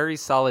has a very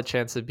solid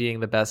chance of being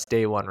the best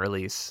day one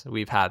release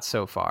we've had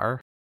so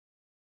far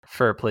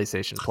for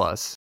PlayStation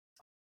Plus.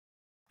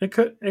 It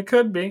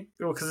could be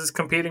because it's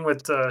competing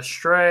with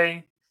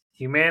Stray,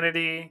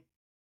 Humanity,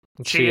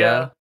 Chia.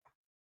 Chia,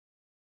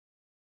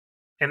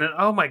 and then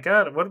oh my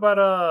god, what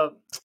about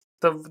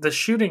the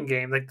shooting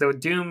game, like the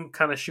Doom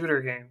kind of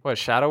shooter game? What,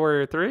 Shadow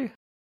Warrior 3?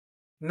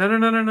 No, no,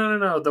 no, no, no, no,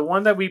 no. The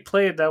one that we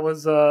played that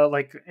was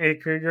like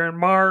you're in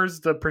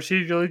Mars, the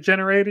procedurally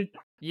generated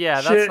Yeah,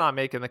 that's shit. not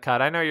making the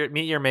cut. I know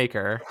Meet Your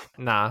Maker.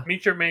 Nah.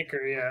 Meet your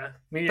maker, yeah.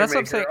 Meet your That's what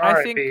I'm saying. maker.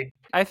 R.I.P.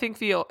 I think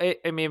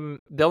I mean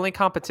the only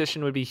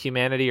competition would be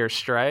Humanity or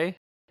Stray,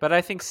 but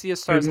I think Sea of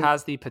Stars Mhm.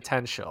 has the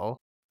potential.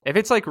 If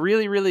it's like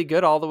really really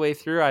good all the way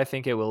through, I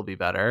think it will be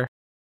better.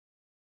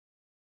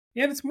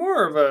 Yeah, and it's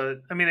more of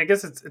a. I mean, I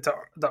guess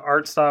the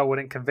art style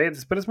wouldn't convey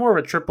this, but it's more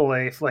of a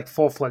AAA like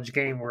full fledged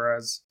game,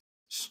 whereas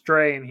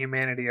Stray and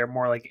Humanity are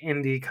more like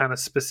indie kind of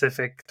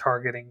specific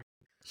targeting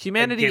a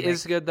Humanity is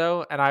gimmick. good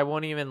though, and I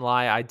won't even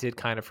lie, I did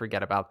kind of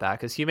forget about that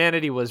because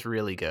Humanity was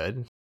really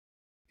good.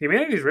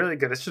 Humanity is really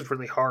good. It's just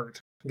really hard.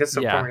 It gets to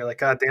a point Yeah, where you're like,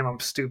 God damn, I'm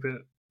stupid.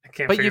 I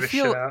can't but figure this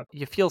shit out.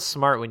 you feel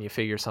smart when you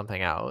figure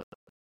something out.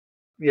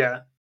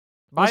 Yeah,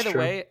 By that's the true.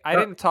 way, I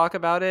didn't talk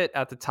about it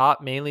at the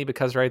top mainly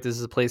because right, this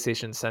is a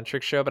PlayStation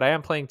centric show, but I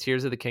am playing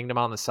Tears of the Kingdom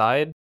on the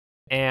side,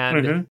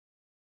 and Mm-hmm.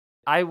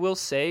 I will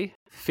say,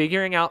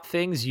 figuring out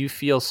things, you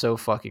feel so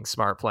fucking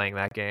smart playing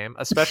that game,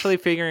 especially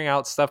figuring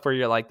out stuff where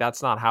you're like,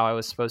 that's not how I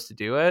was supposed to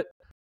do it.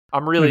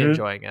 I'm really Mm-hmm.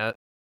 enjoying it.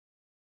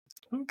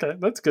 Okay,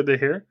 that's good to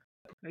hear.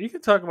 You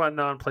can talk about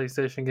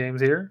non-PlayStation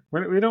games here.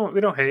 We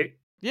don't hate.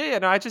 Yeah,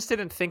 no, I just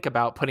didn't think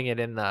about putting it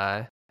in the.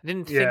 I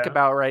didn't think Yeah.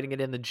 about writing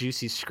it in the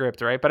juicy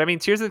script, right? But I mean,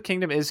 Tears of the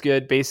Kingdom is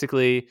good.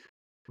 Basically,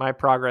 my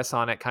progress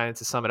on it, kind of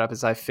to sum it up,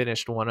 is I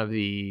finished one of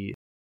the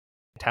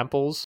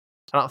temples.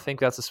 I don't think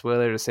that's a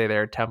spoiler to say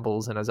there are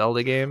temples in a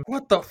Zelda game.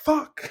 What the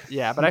fuck?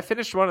 Yeah, but I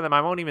finished one of them.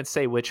 I won't even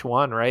say which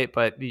one, right?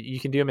 But you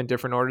can do them in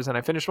different orders, and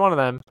I finished one of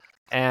them,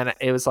 and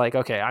it was like,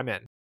 okay, I'm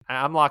in.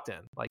 I'm locked in.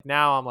 Like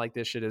now, I'm like,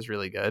 this shit is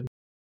really good.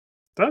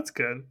 That's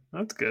good.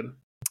 That's good.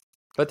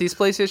 But these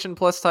PlayStation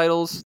Plus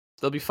titles,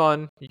 they'll be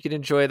fun. You can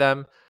enjoy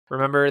them.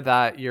 Remember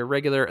that your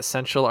regular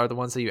essential are the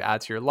ones that you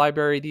add to your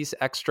library. These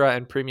extra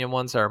and premium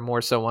ones are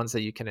more so ones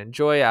that you can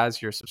enjoy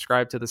as you're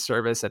subscribed to the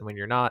service. And when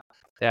you're not,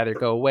 they either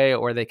go away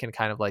or they can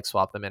kind of like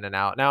swap them in and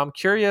out. Now, I'm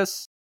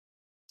curious.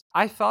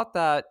 I thought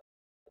that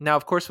now,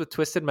 of course, with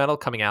Twisted Metal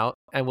coming out,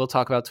 and we'll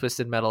talk about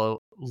Twisted Metal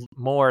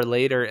more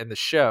later in the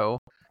show.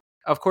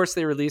 Of course,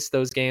 they released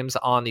those games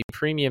on the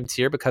premium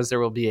tier because there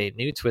will be a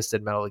new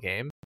Twisted Metal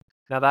game.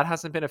 Now, that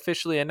hasn't been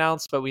officially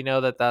announced, but we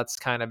know that that's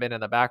kind of been in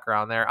the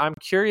background there. I'm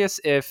curious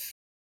if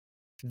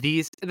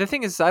the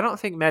thing is, I don't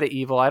think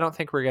Medieval, I don't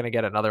think we're going to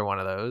get another one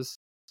of those.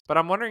 But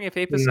I'm wondering if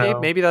Ape Escape, No,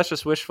 maybe that's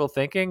just wishful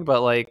thinking,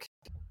 but like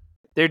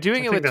they're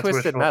doing I it think with that's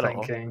Twisted wishful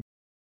Metal. thinking.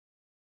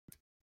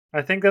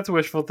 I think that's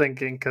wishful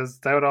thinking because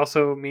that would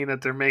also mean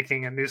that they're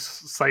making a new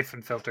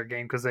siphon filter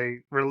game because they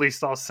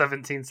released all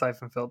 17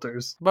 siphon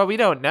filters. But we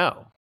don't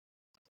know.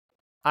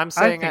 I'm I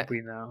saying, think we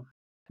know.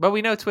 but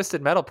we know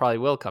Twisted Metal probably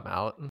will come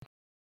out.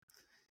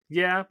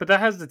 Yeah, but that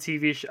has the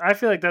TV show. I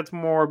feel like that's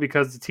more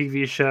because the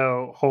TV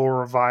show whole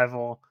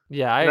revival.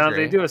 Yeah, I Now if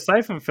they agree. do a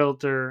siphon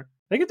filter.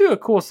 They could do a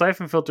cool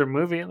siphon filter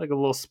movie, like a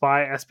little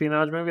spy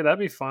espionage movie. That'd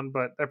be fun,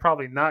 but they're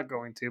probably not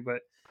going to.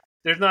 But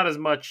there's not as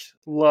much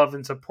love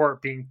and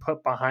support being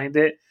put behind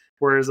it,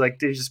 whereas like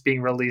they're just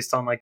being released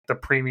on like the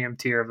premium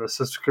tier of the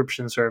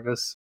subscription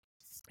service.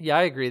 Yeah,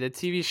 I agree. The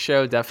TV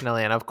show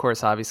definitely, and of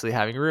course, obviously,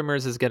 having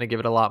rumors is going to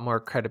give it a lot more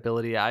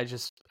credibility. I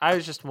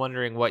was just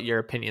wondering what your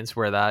opinions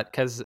were that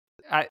because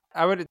I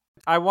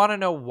want to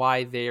know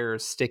why they're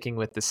sticking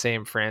with the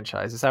same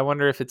franchises. I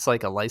wonder if it's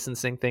like a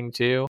licensing thing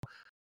too.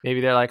 Maybe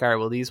they're like, all right,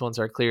 well, these ones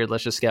are cleared.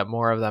 Let's just get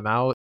more of them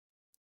out.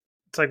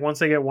 It's like once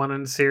they get one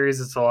in the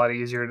series, it's a lot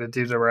easier to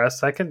do the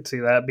rest. I can see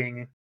that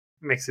being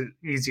makes it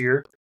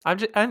easier. I'm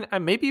just, and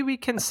maybe we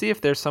can see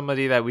if there's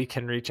somebody that we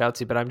can reach out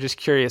to. But I'm just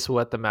curious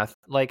what the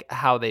like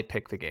how they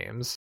pick the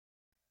games.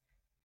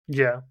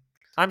 Yeah.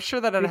 I'm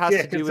sure that it has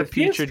Yeah, to do because the with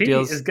future PSP is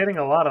deals. getting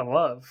a lot of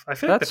love. I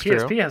feel like the That's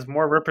true. PSP has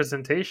more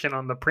representation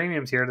on the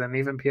premium tier than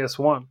even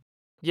PS1.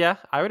 Yeah,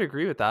 I would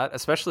agree with that,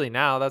 especially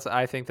now.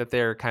 I think that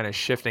they're kind of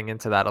shifting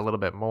into that a little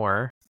bit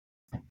more.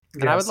 And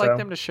I Yeah, would like so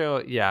them to show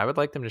I would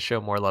like them to show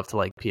more love to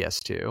like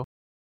PS2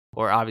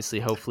 or obviously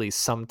hopefully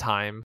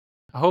sometime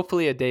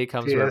hopefully a day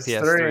comes where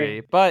PS3.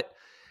 PS3. But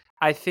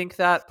I think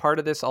that part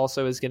of this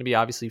also is going to be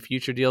obviously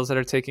future deals that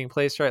are taking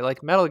place, right?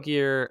 Like Metal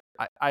Gear,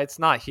 it's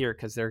not here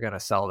because they're going to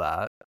sell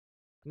that.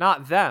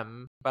 Not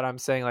them, but I'm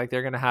saying like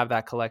they're going to have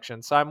that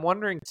collection. So I'm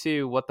wondering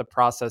too what the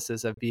process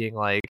is of being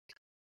like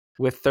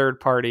with third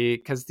party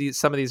because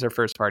some of these are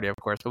first party of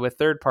course, but with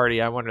third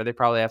party I wonder they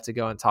probably have to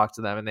go and talk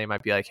to them and they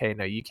might be like, hey,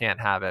 no, you can't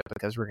have it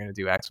because we're going to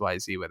do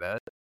XYZ with it.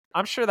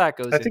 I'm sure that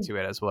goes I think into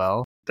it as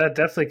well. that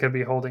definitely could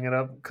be holding it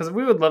up because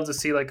we would love to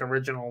see like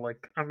original.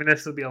 Like, I mean,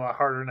 this would be a lot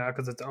harder now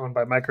because it's owned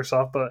by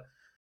Microsoft, but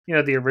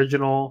the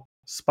original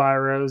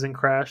Spyros and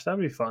Crash, that'd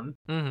be fun.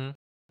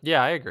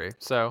 Yeah, I agree.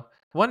 So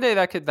one day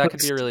that could be a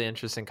Let's- really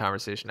interesting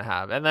conversation to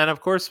have. And then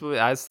of course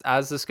as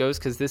this goes,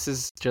 because this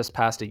is just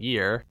past a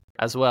year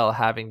as well,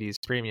 having these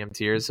premium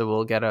tiers, so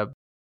we'll get a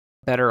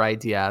better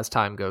idea as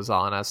time goes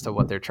on as to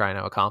what they're trying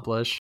to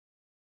accomplish.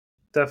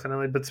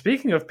 Definitely. But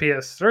speaking of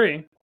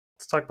PS3,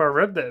 let's talk about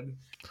Red Dead.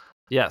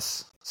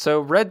 Yes. So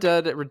Red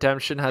Dead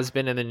Redemption has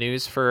been in the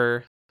news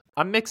for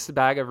a mixed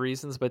bag of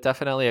reasons, but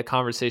definitely a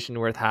conversation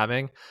worth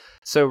having.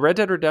 So Red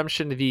Dead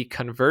Redemption, the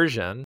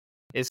conversion,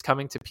 is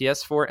coming to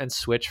PS4 and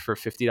Switch for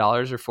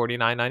 $50 or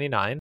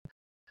 $49.99.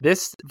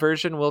 This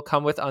version will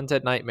come with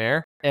Undead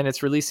Nightmare, and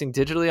it's releasing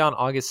digitally on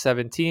August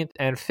 17th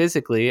and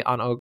physically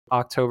on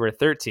October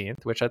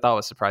 13th, which I thought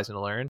was surprising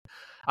to learn.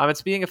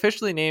 It's being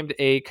officially named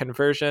a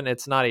conversion.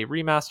 It's not a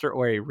remaster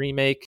or a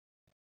remake.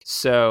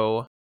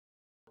 So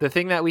the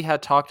thing that we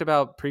had talked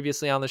about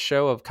previously on the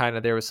show of kind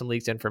of there was some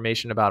leaked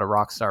information about a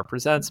Rockstar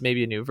Presents,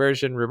 maybe a new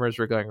version. Rumors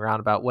were going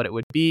around about what it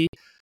would be.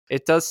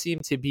 It does seem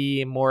to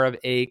be more of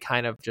a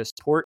kind of just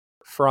port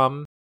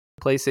from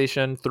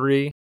PlayStation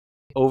 3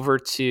 over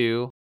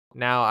to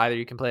now either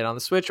you can play it on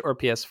the Switch or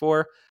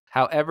PS4.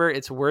 However,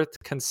 it's worth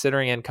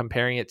considering and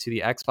comparing it to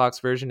the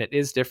Xbox version. It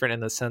is different in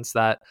the sense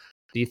that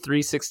the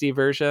 360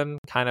 version,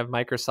 kind of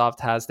Microsoft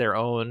has their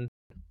own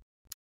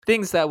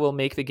things that will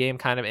make the game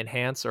kind of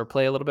enhance or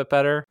play a little bit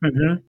better.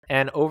 Mm-hmm.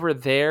 And over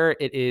there,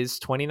 it is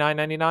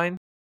 $29.99.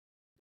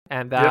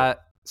 And that,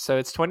 so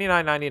it's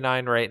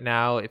 $29.99 right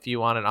now if you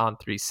want it on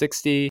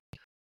 360.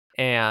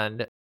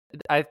 And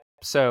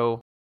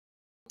so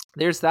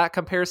there's that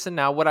comparison.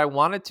 Now, what I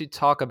wanted to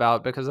talk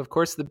about, because of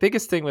course the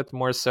biggest thing with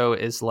more so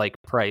is like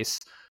price.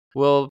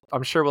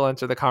 I'm sure we'll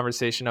enter the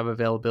conversation of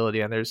availability,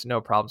 and there's no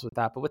problems with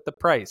that. But with the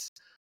price,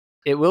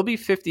 it will be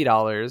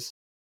 $50.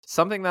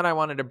 Something that I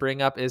wanted to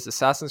bring up is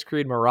Assassin's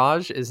Creed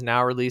Mirage is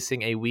now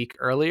releasing a week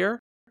earlier.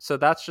 So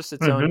that's just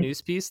its own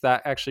news piece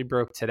that actually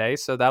broke today.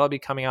 So that'll be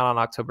coming out on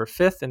October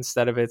 5th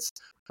instead of its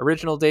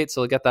original date.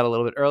 So we'll get that a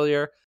little bit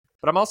earlier.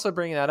 But I'm also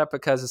bringing that up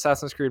because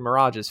Assassin's Creed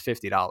Mirage is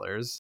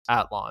 $50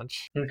 at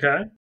launch.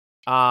 Okay.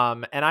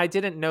 And I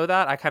didn't know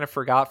that. I kind of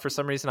forgot for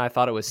some reason. I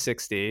thought it was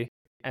 $60.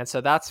 And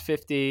so that's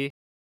 $50.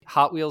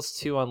 Hot Wheels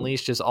 2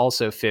 Unleashed is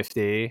also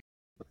 $50.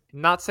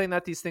 Not saying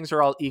that these things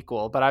are all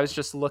equal, but I was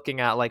just looking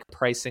at like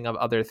pricing of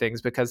other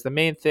things because the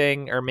main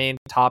thing or main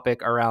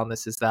topic around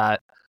this is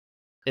that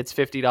it's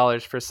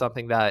 $50 for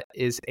something that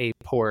is a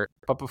port.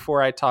 But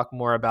before I talk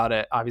more about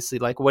it, obviously,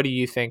 like, what do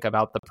you think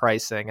about the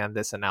pricing and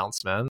this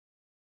announcement?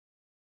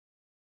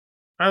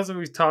 As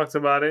we've talked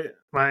about it,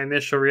 my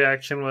initial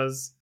reaction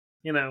was,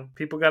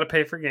 people got to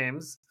pay for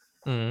games.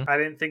 I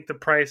didn't think the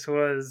price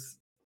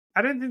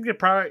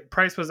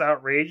was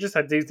outrageous.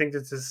 I do think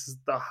that this is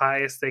the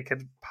highest they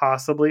could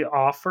possibly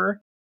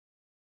offer.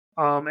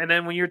 And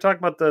then when you're talking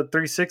about the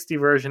 360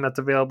 version that's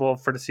available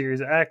for the Series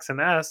X and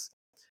S,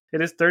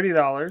 it is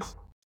 $30.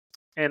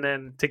 And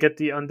then to get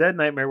the Undead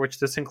Nightmare, which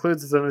this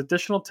includes, is an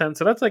additional $10.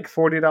 So that's like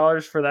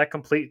 $40 for that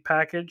complete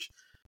package.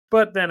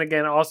 But then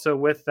again, also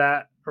with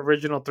that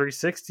original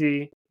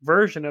 360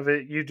 version of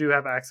it, you do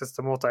have access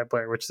to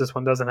multiplayer, which this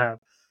one doesn't have.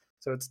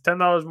 So it's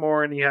 $10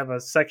 more, and you have a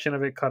section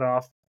of it cut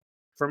off.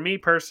 For me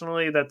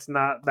personally, that's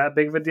not that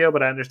big of a deal,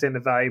 but I understand the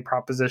value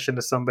proposition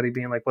to somebody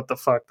being like, what the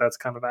fuck, that's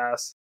kind of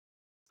ass.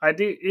 I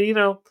do,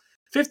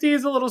 50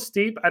 is a little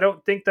steep. I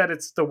don't think that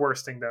it's the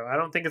worst thing, though. I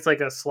don't think it's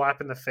like a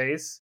slap in the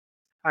face.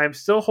 I'm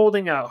still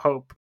holding out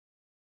hope,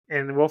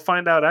 and we'll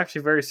find out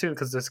actually very soon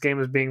because this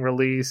game is being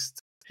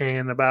released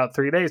in about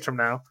 3 days from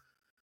now,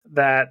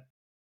 that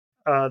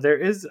there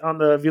is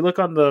if you look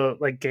on the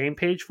like game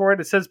page for it,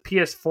 it says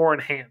PS4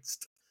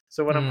 enhanced.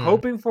 So what I'm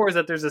hoping for is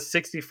that there's a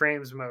 60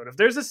 frames mode. If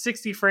there's a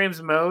 60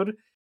 frames mode,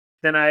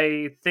 then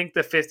I think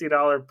the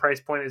 $50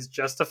 price point is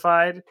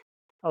justified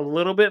a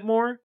little bit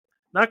more.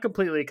 Not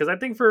completely, because I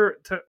think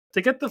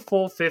to get the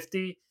full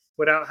 50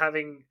 without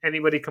having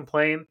anybody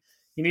complain,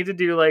 you need to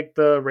do like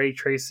the ray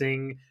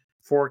tracing,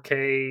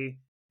 4K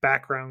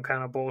background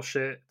kind of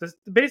bullshit. This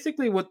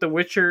basically what The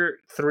Witcher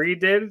 3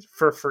 did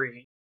for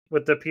free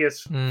with the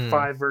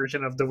PS5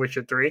 version of The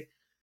Witcher 3.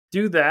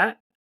 Do that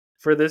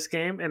for this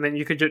game, and then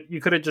you could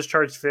have just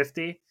charged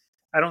 50.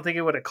 I don't think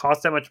it would have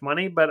cost that much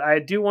money, but I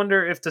do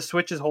wonder if the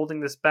Switch is holding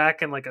this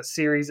back in like a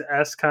Series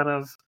S kind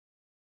of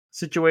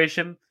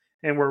situation,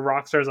 and where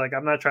Rockstar's like,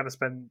 I'm not trying to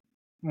spend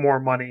more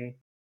money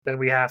than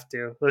we have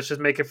to. Let's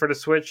just make it for the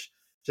Switch.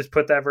 Just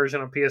put that version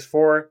on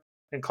PS4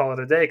 and call it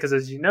a day. Because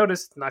as you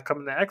noticed, it's not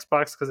coming to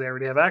Xbox because they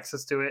already have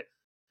access to it.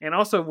 And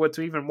also, what's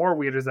even more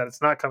weird is that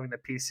it's not coming to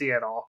PC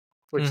at all,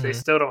 which they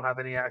still don't have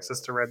any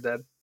access to Red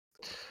Dead.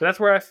 But that's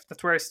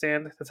where I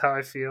stand. That's how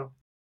I feel.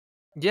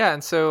 Yeah,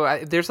 and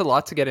so there's a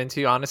lot to get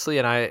into, honestly,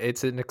 and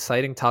it's an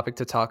exciting topic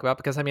to talk about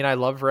because I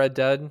love Red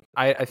Dead.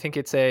 I think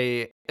it's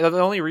the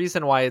only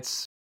reason why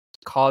it's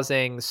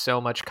causing so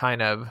much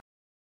kind of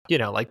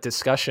like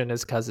discussion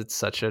is because it's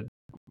such a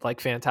like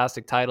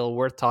fantastic title,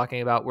 worth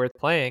talking about, worth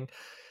playing.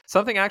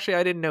 Something actually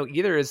I didn't know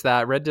either is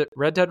that Red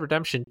Dead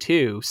Redemption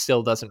 2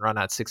 still doesn't run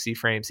at 60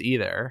 frames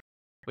either,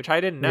 which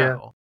I didn't know.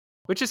 Yeah.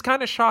 Which is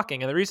kind of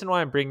shocking. And the reason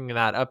why I'm bringing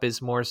that up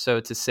is more so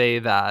to say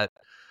that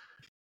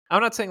I'm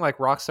not saying like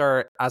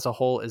Rockstar as a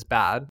whole is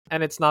bad.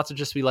 And it's not to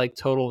just be like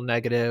total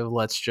negative,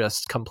 let's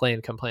just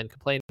complain.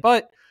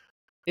 But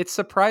it's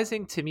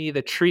surprising to me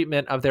the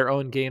treatment of their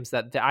own games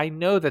that I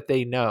know that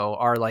they know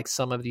are like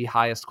some of the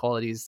highest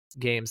qualities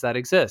games that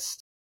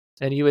exist.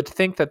 And you would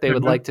think that they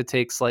would like to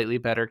take slightly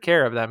better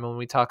care of them. And when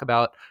we talk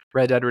about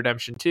Red Dead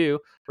Redemption 2,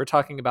 we're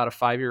talking about a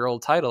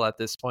 5-year-old title at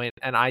this point.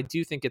 And I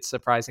do think it's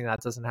surprising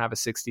that doesn't have a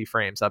 60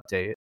 frames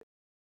update.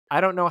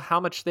 I don't know how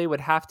much they would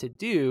have to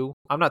do.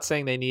 I'm not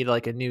saying they need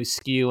like a new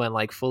SKU and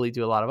like fully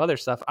do a lot of other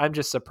stuff. I'm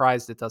just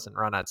surprised it doesn't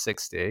run at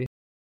 60.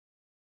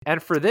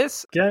 And for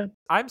this,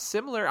 I'm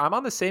similar. I'm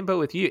on the same boat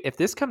with you. If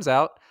this comes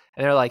out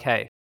and they're like,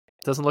 hey,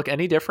 it doesn't look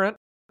any different,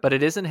 but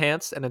it is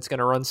enhanced and it's going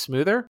to run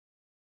smoother,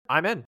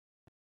 I'm in.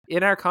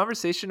 in our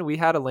conversation, we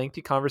had a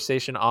lengthy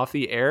conversation off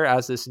the air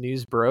as this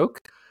news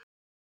broke.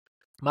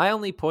 My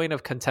only point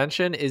of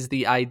contention is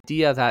the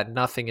idea that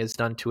nothing is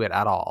done to it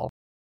at all.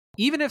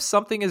 Even if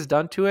something is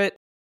done to it,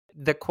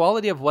 the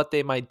quality of what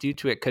they might do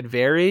to it could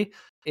vary.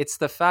 It's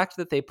the fact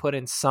that they put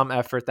in some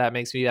effort that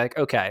makes me like,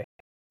 okay,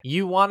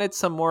 you wanted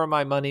some more of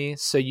my money,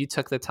 so you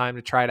took the time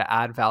to try to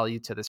add value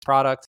to this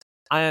product.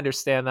 I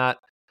understand that.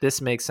 This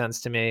makes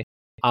sense to me.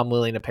 I'm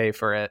willing to pay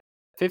for it.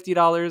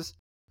 $50,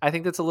 I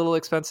think that's a little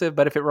expensive,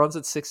 but if it runs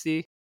at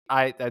 60,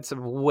 that's a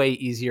way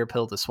easier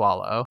pill to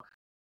swallow.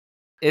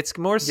 It's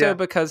more so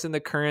because in the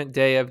current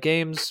day of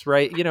games,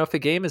 right? You know, if a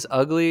game is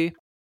ugly,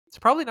 it's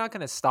probably not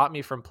going to stop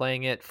me from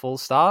playing it full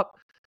stop.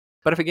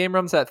 But if a game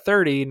runs at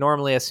 30,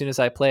 normally as soon as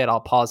I play it, I'll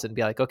pause it and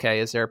be like, okay,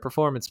 is there a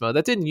performance mode?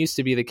 That didn't used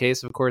to be the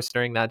case, of course,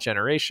 during that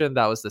generation.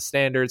 That was the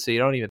standard, so you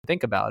don't even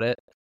think about it.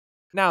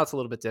 Now it's a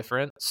little bit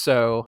different.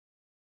 So,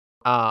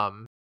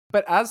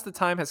 but as the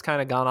time has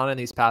kind of gone on in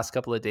these past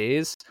couple of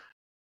days,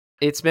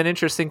 it's been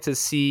interesting to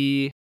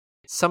see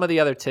some of the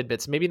other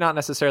tidbits, maybe not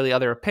necessarily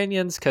other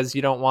opinions, because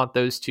you don't want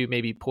those to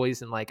maybe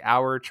poison like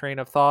our train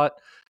of thought,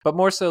 but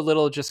more so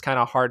little just kind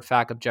of hard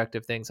fact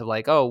objective things of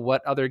like, oh,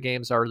 what other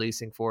games are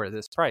releasing for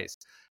this price?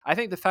 I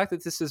think the fact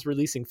that this is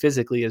releasing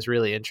physically is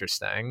really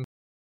interesting.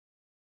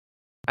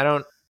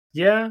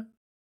 Yeah,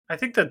 I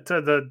think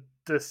that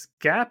this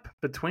gap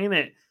between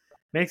it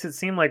makes it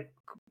seem like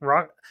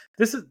let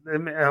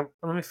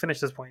me finish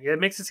this point. It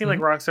makes it seem like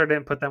Rockstar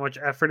didn't put that much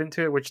effort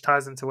into it, which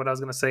ties into what I was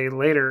going to say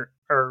later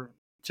or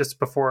just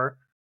before,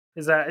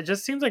 is that it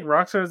just seems like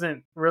Rockstar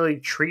doesn't really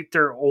treat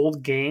their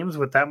old games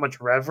with that much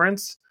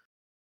reverence,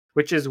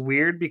 which is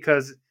weird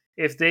because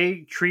if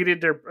they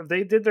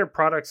did their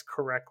products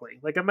correctly,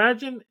 like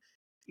imagine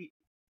the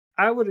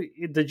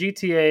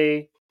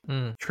GTA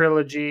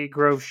trilogy,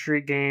 Grove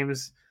Street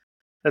games,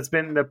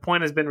 the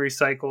point has been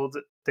recycled.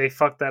 They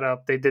fucked that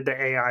up. They did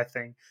the AI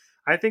thing.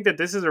 I think that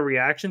this is a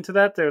reaction to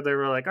that. They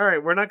were like, all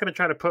right, we're not going to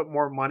try to put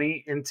more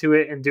money into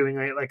it and doing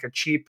like a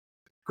cheap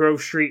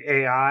Grove Street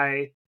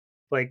AI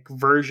like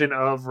version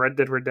of Red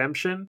Dead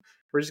Redemption.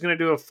 We're just going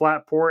to do a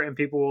flat port and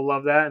people will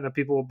love that and the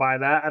people will buy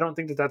that. I don't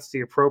think that that's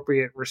the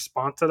appropriate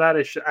response to that.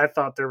 I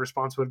thought their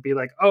response would be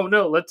like, oh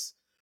no, let's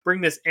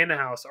bring this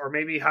in-house or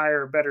maybe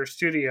hire a better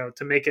studio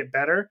to make it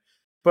better.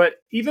 But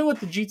even with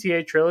the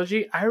GTA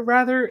trilogy, I'd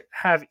rather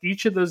have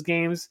each of those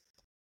games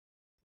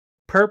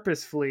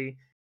purposefully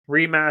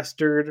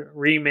remastered,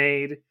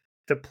 remade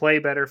to play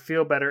better,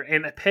 feel better,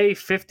 and pay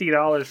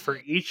 $50 for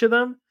each of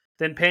them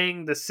than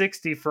paying the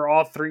 $60 for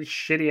all three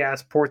shitty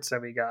ass ports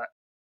that we got.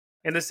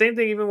 And the same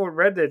thing even with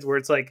Red Dead, where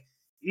it's like,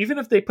 even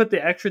if they put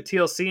the extra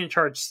TLC and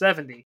charge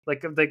 $70,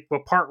 like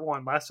Part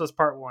 1, Last of Us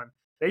Part 1,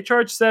 they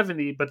charge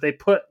 $70, but they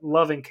put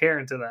love and care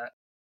into that.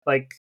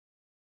 Like,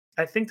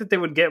 I think that they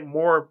would get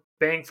more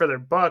bang for their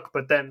buck,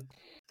 but then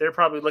they're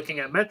probably looking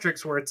at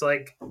metrics where it's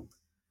like,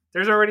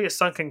 there's already a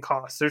sunken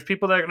cost. There's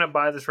people that are going to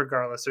buy this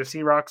regardless. They see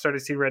Rockstar, they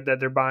see Red Dead,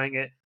 they're buying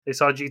it. They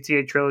saw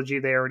GTA Trilogy,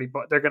 they're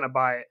going to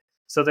buy it.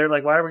 So they're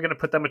like, why are we going to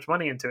put that much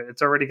money into it?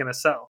 It's already going to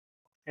sell.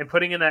 And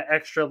putting in that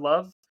extra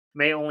love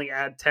may only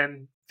add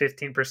 10,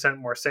 15%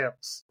 more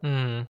sales.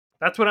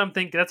 That's what I'm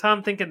thinking. That's how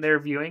I'm thinking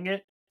they're viewing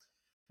it.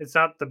 It's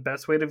not the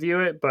best way to view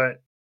it,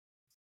 but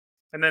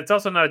and then it's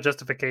also not a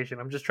justification.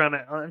 I'm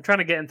trying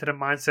to get into the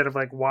mindset of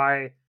like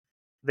why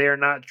they're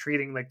not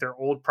treating like their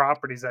old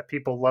properties that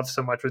people love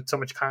so much with so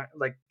much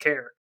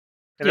care.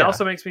 And it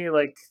also makes me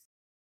like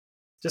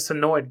just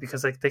annoyed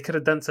because like they could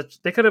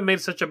have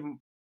made such a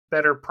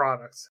better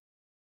product.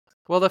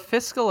 Well, the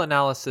fiscal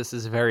analysis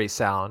is very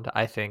sound,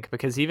 I think,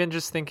 because even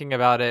just thinking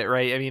about it,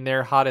 right? I mean,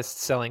 their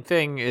hottest selling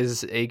thing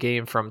is a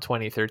game from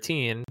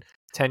 2013,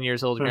 10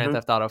 years old, Grand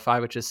Theft Auto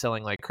 5, which is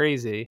selling like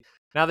crazy.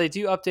 Now, they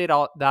do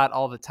update that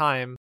all the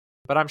time,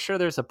 but I'm sure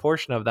there's a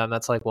portion of them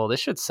that's like, well, this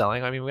shit's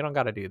selling. I mean, we don't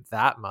got to do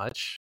that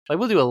much. Like,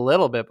 we'll do a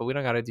little bit, but we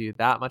don't got to do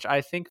that much. I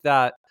think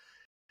that,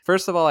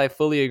 first of all, I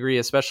fully agree,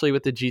 especially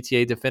with the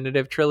GTA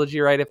Definitive Trilogy,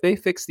 right? If they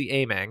fix the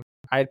aiming,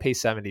 I'd pay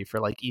 $70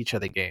 for like each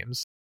of the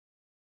games.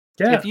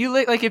 Yeah. If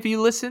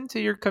you listen to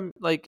your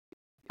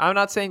I'm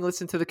not saying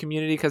listen to the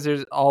community because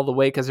there's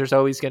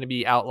always going to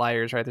be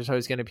outliers, right? There's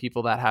always going to be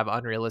people that have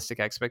unrealistic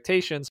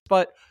expectations,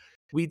 but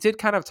we did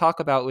kind of talk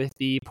about with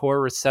the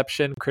poor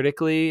reception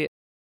critically,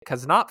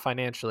 because not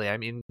financially. I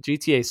mean,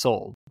 GTA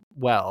sold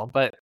well,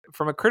 but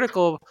from a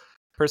critical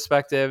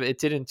perspective, it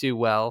didn't do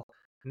well.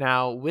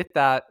 Now, with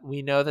that,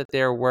 we know that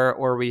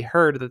we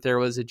heard that there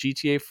was a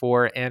GTA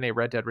 4 and a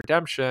Red Dead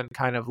Redemption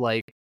kind of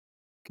like,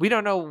 we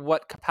don't know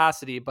what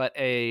capacity, but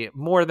a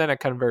more than a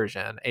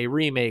conversion, a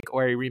remake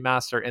or a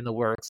remaster in the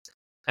works.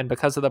 And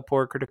because of the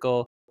poor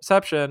critical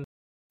reception,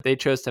 they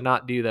chose to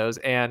not do those.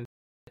 And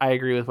I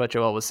agree with what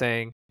Joel was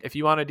saying. If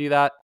you want to do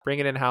that, bring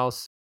it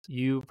in-house.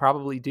 You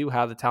probably do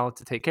have the talent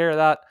to take care of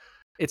that.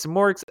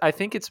 I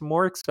think it's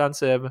more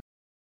expensive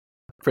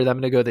for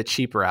them to go the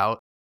cheap route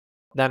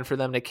than for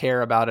them to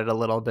care about it a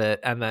little bit.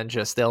 And then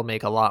they'll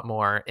make a lot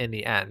more in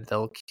the end.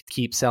 They'll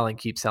keep selling.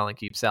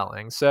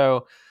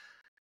 So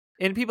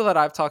in people that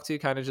I've talked to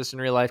kind of just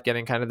in real life,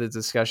 getting kind of the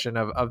discussion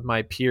of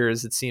my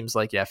peers, it seems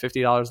like, yeah,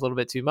 $50 a little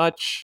bit too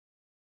much.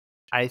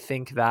 I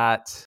think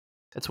that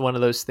it's one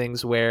of those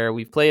things where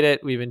we've played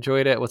it, we've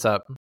enjoyed it. What's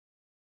up?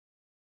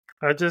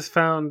 I just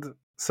found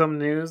some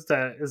news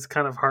that is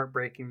kind of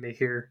heartbreaking to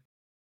hear.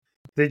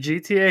 The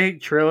GTA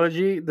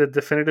trilogy, the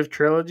definitive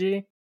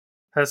trilogy,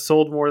 has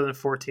sold more than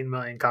 14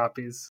 million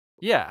copies.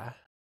 Yeah.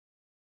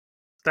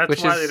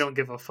 That's why they don't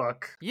give a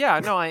fuck. Yeah,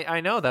 no,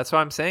 I know. That's what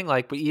I'm saying.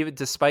 Like, but even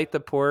despite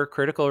the poor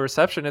critical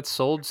reception, it's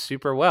sold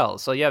super well.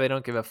 So yeah, they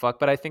don't give a fuck.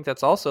 But I think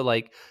that's also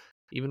like,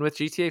 even with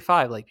GTA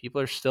 5, like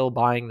people are still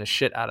buying the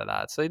shit out of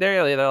that. So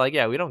they're like,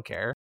 yeah, we don't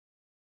care.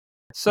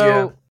 So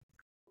yeah.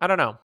 I don't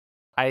know.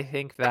 I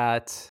think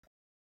that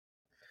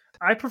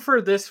I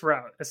prefer this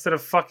route instead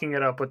of fucking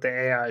it up with the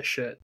AI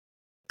shit.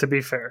 To be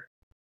fair,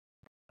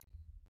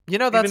 you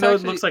know, that's even though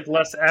it looks like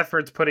less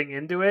effort's putting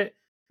into it,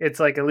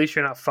 it's like at least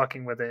you're not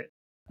fucking with it.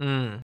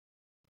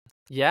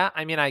 Yeah,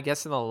 I mean, I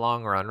guess in the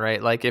long run,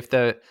 right? Like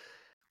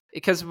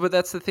because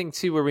that's the thing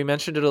too, where we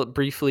mentioned it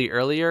briefly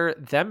earlier,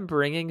 them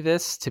bringing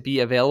this to be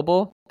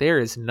available, there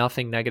is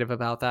nothing negative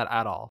about that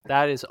at all.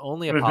 That is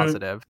only a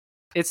positive.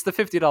 It's the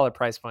 $50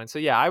 price point. So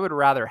yeah, I would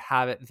rather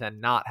have it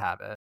than not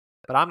have it,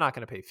 but I'm not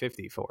going to pay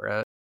 $50 for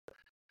it.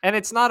 And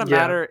it's not a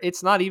matter,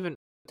 it's not even,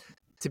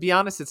 to be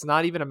honest, it's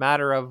not even a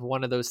matter of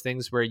one of those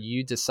things where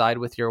you decide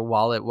with your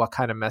wallet what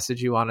kind of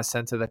message you want to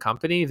send to the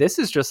company. This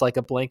is just like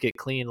a blanket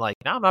clean, like,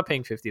 no, I'm not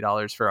paying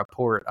 $50 for a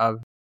port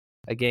of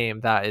a game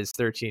that is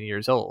 13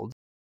 years old.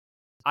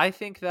 I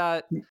think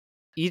that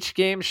each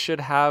game's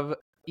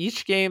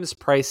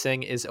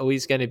pricing is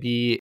always going to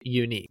be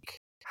unique.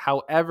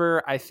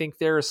 However, I think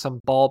there are some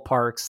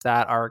ballparks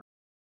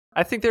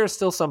there are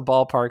still some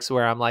ballparks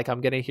where I'm like, I'm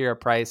going to hear a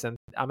price and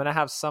I'm going to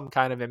have some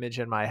kind of image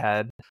in my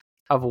head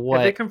of what.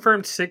 If they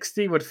confirmed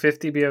 60, would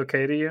 50 be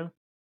okay to you?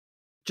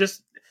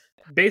 Just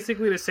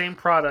basically the same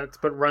product,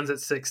 but runs at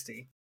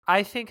 60.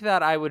 I think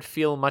that I would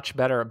feel much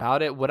better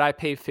about it. Would I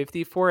pay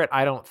 50 for it?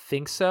 I don't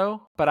think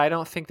so, but I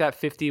don't think that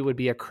 50 would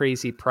be a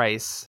crazy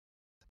price.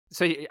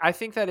 So I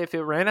think that if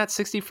it ran at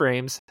 60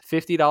 frames,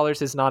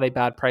 $50 is not a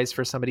bad price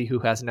for somebody who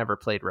has never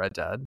played Red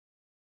Dead.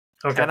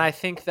 Okay. And I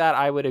think that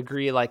I would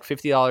agree, like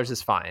 $50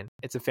 is fine.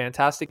 It's a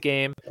fantastic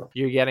game.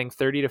 You're getting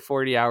 30 to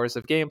 40 hours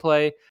of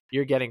gameplay.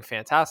 You're getting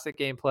fantastic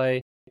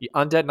gameplay.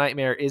 Undead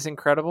Nightmare is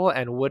incredible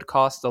and would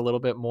cost a little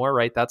bit more,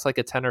 right? That's like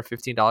a $10 or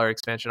 $15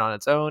 expansion on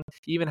its own.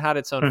 Even had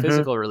its own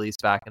physical release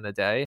back in the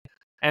day.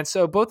 And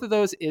so both of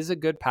those is a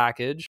good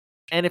package.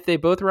 And if they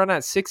both run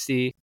at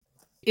 60,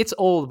 it's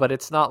old, but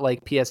it's not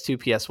like PS2,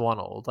 PS1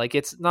 old. Like,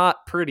 it's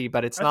not pretty,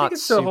 but it's not super. I think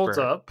it still holds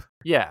up.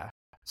 Yeah.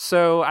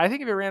 So I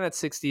think if it ran at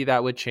 60,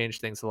 that would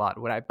change things a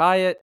lot. Would I buy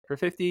it for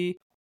 50?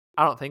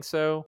 I don't think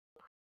so.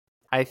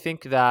 I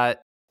think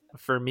that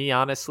for me,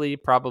 honestly,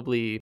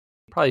 probably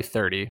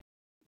 30.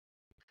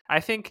 I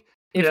think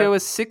if it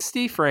was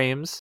 60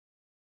 frames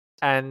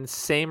and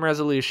same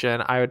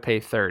resolution, I would pay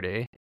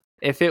 30.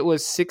 If it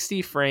was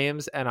 60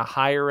 frames and a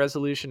higher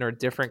resolution or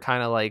different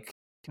kind of like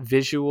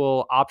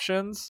visual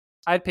options,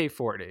 I'd pay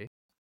 40.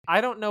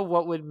 I don't know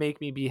what would make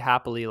me be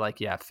happily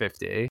like, yeah,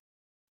 50.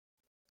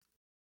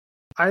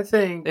 I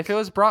think if it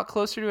was brought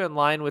closer to in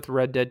line with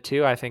Red Dead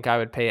 2, I think I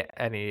would pay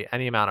any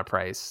amount of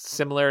price.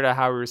 Similar to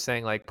how we were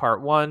saying, like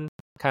part 1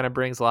 kind of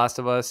brings Last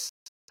of Us,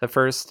 the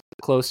first,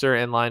 closer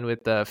in line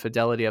with the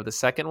fidelity of the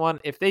second one.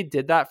 If they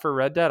did that for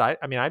Red Dead, I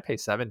mean, I'd pay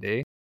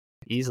 70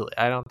 easily.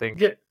 I don't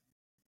think.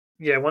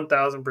 Yeah,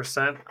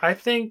 1000%. I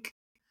think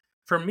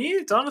for me,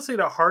 it's honestly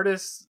the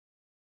hardest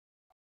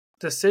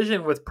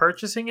decision with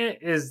purchasing it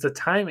is the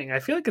timing. I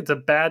feel like it's a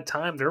bad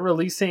time. They're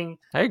releasing,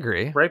 I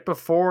agree, right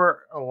before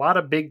a lot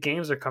of big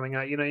games are coming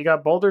out. You know, you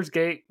got Baldur's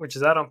Gate, which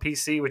is out on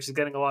PC, which is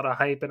getting a lot of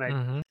hype,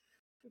 and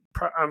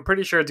I'm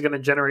pretty sure it's going to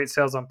generate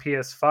sales on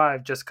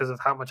PS5 just because of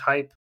how much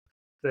hype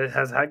that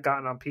has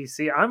gotten on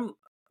PC. I'm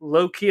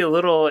low-key a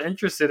little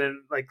interested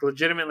in like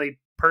legitimately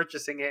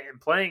purchasing it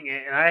and playing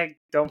it, and I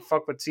don't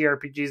fuck with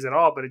CRPGs at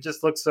all, but it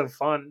just looks so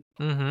fun.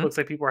 Looks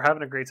like people are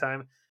having a great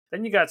time.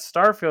 Then you got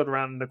Starfield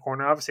around the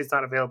corner. Obviously, it's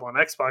not available on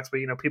Xbox,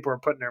 but, you know, people are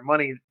putting their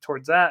money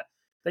towards that.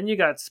 Then you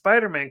got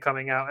Spider-Man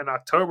coming out in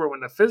October when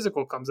the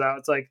physical comes out.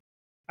 It's like,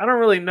 I don't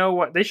really know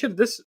what they should.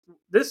 This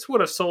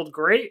would have sold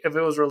great if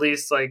it was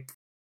released if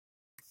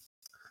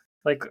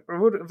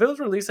it was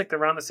released like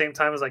around the same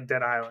time as like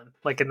Dead Island,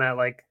 like in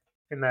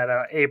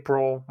that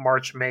April,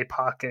 March, May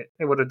pocket.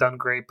 It would have done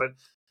great, but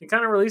you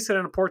kind of released it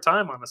in a poor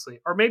time,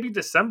 honestly. Or maybe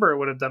December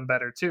would have done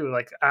better too,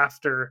 like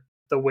after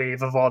the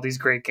wave of all these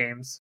great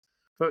games.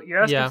 But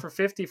you're asking for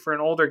 50 for an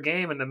older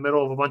game in the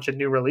middle of a bunch of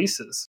new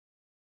releases.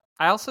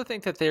 I also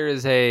think that there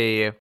is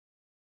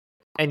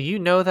and you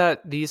know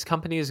that these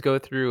companies go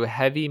through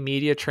heavy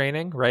media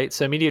training, right?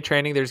 So media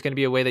training, there's going to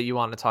be a way that you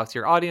want to talk to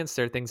your audience.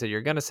 There are things that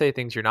you're going to say,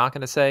 things you're not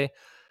going to say.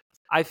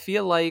 I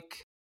feel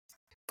like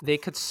they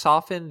could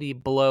soften the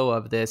blow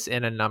of this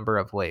in a number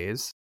of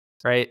ways,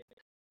 right?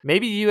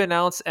 Maybe you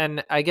announce,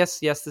 and I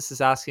guess, yes, this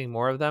is asking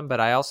more of them, but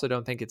I also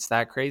don't think it's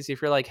that crazy.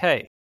 If you're like,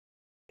 hey,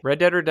 Red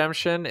Dead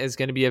Redemption is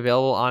going to be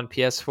available on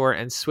PS4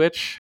 and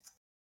Switch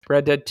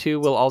Red Dead 2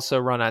 will also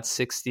run at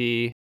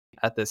 60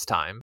 at this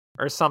time,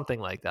 or something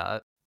like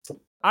that.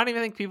 I don't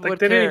even think people would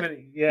care.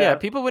 Yeah,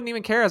 people wouldn't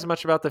even care as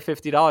much about the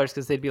 $50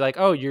 because they'd be like,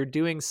 oh, you're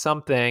doing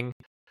something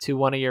to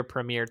one of your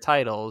premier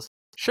titles.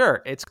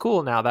 Sure, it's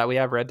cool now that we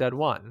have Red Dead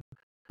 1.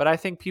 But I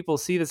think people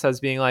see this as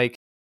being like,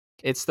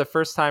 it's the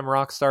first time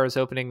Rockstar is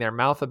opening their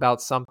mouth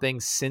about something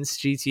since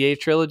GTA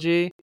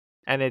Trilogy.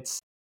 And it's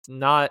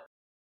not...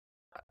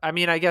 I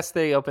mean, I guess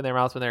they open their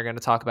mouth when they're going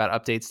to talk about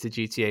updates to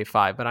GTA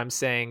 5. But I'm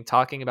saying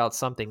talking about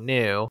something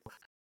new...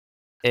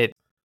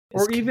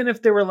 Or even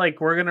if they were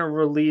like, we're going to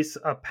release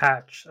a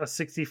patch, a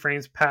 60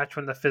 frames patch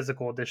when the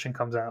physical edition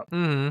comes out.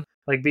 Mm-hmm.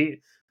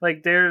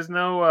 There's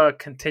no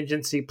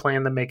contingency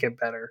plan to make it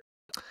better.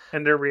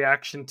 And their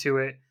reaction to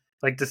it,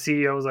 like the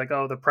CEO was like,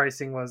 oh, the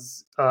pricing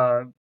was,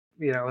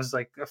 it was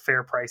like a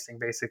fair pricing,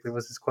 basically,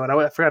 was his quote.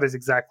 I forgot his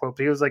exact quote,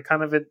 but he was like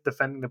kind of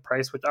defending the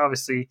price, which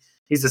obviously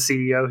he's the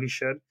CEO, he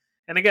should.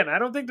 And again, I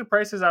don't think the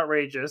price is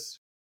outrageous.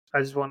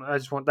 I just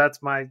want,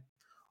 that's my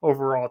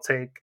overall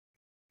take.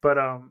 But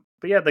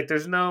yeah, like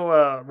there's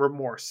no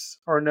remorse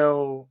or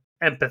no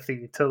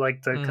empathy to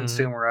like the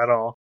consumer at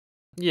all.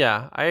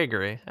 Yeah, I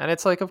agree. And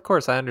it's like, of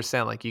course, I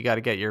understand like you got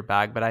to get your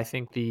bag, but I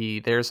think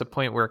there's a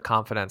point where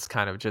confidence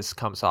kind of just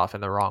comes off in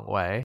the wrong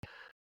way.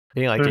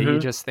 Being like, you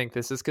just think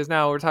this is because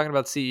now we're talking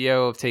about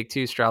CEO of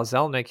Take-Two, Strauss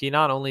Zelnick. He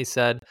not only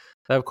said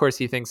that, of course,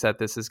 he thinks that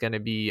this is going to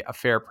be a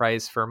fair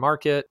price for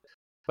market,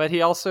 but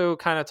he also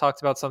kind of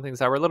talked about some things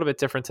that were a little bit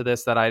different to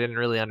this that I didn't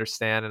really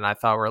understand and I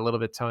thought were a little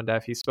bit tone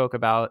deaf. He spoke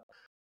about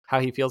how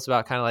he feels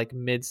about kind of like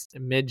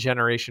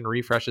mid-generation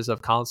refreshes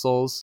of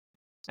consoles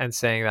and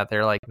saying that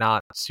they're like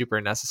not super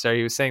necessary.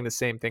 He was saying the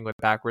same thing with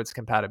backwards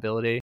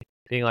compatibility,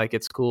 being like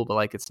it's cool, but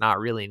like it's not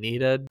really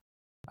needed.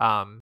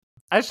 I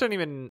just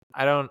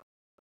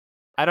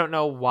I don't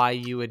know why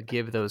you would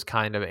give those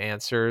kind of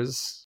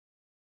answers,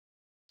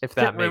 if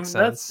that makes sense.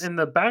 That's in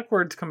the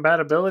backwards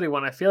compatibility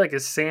one. I feel like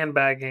is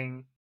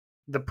sandbagging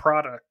the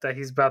product that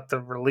he's about to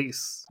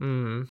release,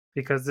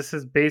 because this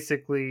is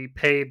basically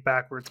paid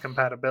backwards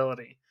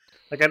compatibility.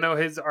 Like I know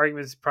his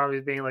argument is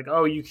probably being like,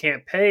 oh, you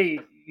can't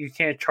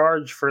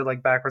charge for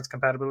like backwards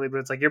compatibility, but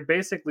it's like you're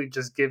basically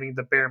just giving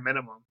the bare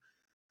minimum.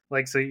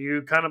 Like, so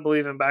you kind of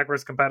believe in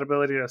backwards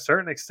compatibility to a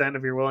certain extent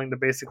if you're willing to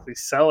basically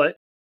sell it.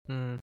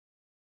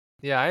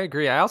 Yeah, I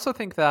agree. I also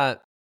think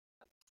that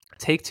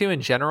Take-Two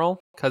in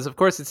general, because of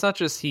course it's not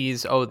just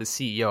he's the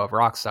CEO of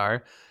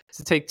Rockstar, it's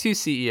a Take-Two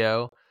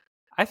CEO.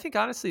 I think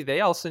honestly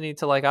they also need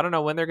to like, I don't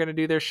know when they're going to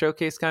do their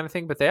showcase kind of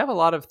thing, but they have a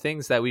lot of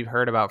things that we've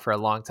heard about for a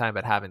long time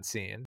but haven't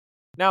seen.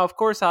 Now, of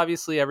course,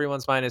 obviously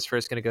everyone's mind is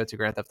first going to go to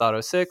Grand Theft Auto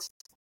 6,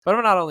 but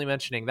I'm not only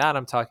mentioning that,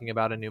 I'm talking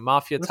about a new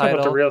Mafia title. Talking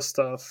about the real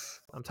stuff.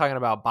 I'm talking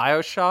about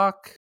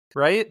BioShock,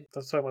 right?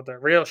 Let's talk about the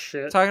real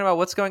shit. I'm talking about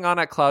what's going on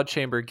at Cloud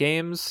Chamber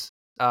Games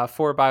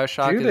for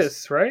BioShock.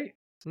 Judas, right?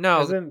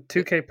 No. Isn't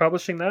 2K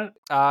publishing that?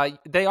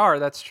 They are,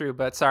 that's true,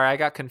 but sorry, I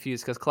got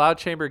confused because Cloud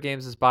Chamber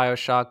Games is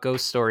BioShock,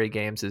 Ghost Story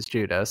Games is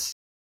Judas.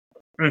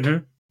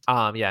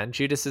 Yeah, and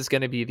Judas is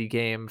going to be the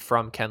game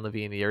from Ken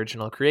Levine, the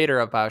original creator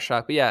of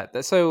BioShock. But yeah,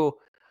 so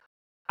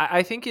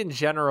I think in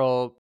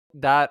general,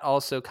 that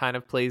also kind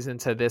of plays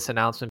into this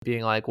announcement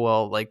being like,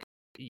 well, like,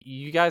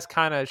 you guys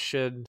kind of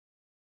should...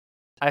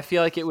 I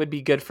feel like it would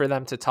be good for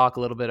them to talk a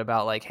little bit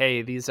about like,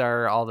 hey, these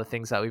are all the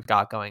things that we've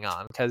got going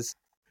on. Because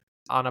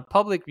on a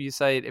public view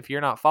site, if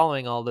you're not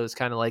following all those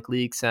kind of like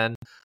leaks and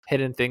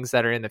hidden things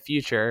that are in the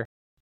future,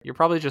 you're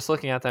probably just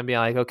looking at them being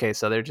like, okay,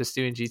 so they're just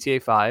doing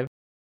GTA 5.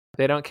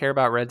 They don't care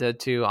about Red Dead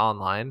 2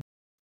 online.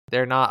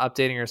 They're not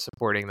updating or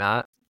supporting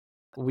that.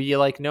 We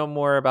like know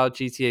more about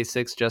GTA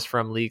 6 just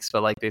from leaks,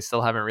 but like they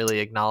still haven't really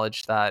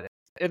acknowledged that.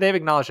 They've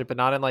acknowledged it, but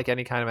not in like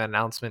any kind of an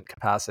announcement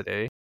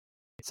capacity.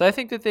 So I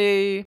think that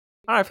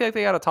I feel like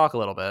they got to talk a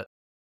little bit.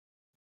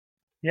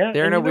 Yeah,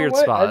 they're in a weird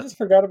spot.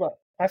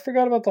 I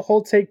forgot about the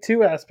whole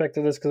Take-Two aspect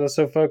of this because I was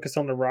so focused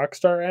on the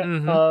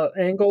Rockstar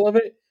angle of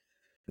it.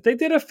 But they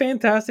did a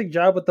fantastic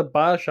job with the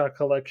BioShock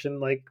collection.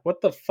 Like,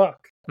 what the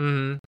fuck?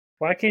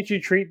 Why can't you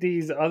treat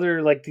these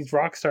other, like, these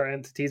Rockstar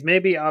entities?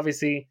 Maybe,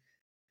 obviously,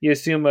 you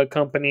assume a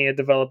company, a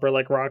developer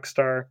like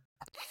Rockstar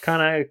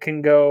kind of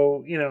can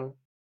go,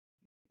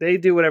 they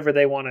do whatever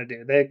they want to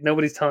do.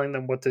 Nobody's telling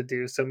them what to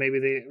do. So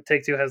maybe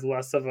Take-Two has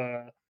less of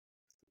a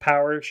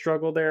power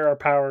struggle there, or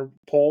power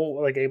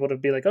pull, like able to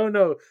be like, oh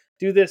no,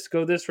 do this,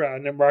 go this route.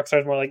 And then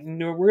Rockstar's more like,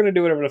 no, we're going to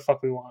do whatever the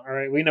fuck we want. All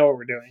right, we know what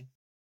we're doing.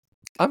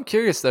 I'm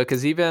curious, though,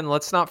 because even,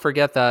 let's not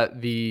forget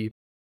that the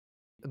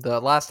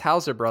last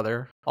Hauser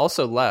brother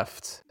also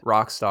left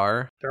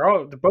Rockstar.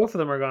 Both of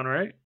them are gone,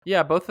 right?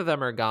 Yeah, both of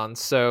them are gone.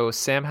 So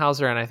Sam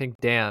Hauser and I think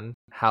Dan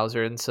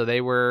Hauser, and so they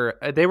were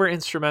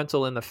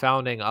instrumental in the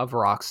founding of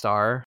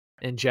Rockstar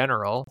in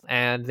general,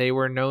 and they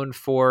were known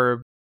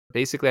for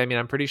basically, I mean,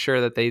 I'm pretty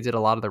sure that they did a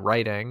lot of the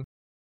writing,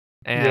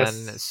 and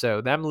so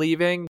them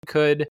leaving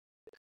could,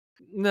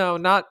 no,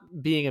 not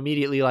being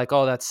immediately like,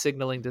 oh, that's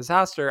signaling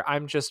disaster.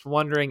 I'm just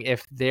wondering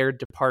if their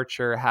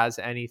departure has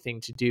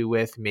anything to do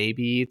with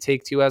maybe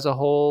Take-Two as a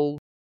whole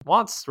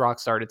wants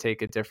Rockstar to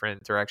take a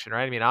different direction,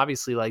 right? I mean,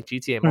 obviously, like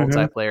GTA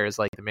multiplayer is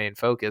like the main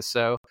focus.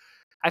 So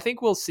I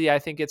think we'll see. I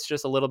think it's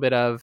just a little bit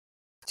of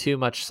too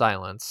much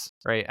silence,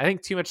 right? I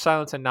think too much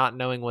silence and not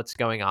knowing what's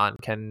going on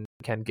can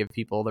give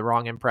people the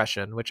wrong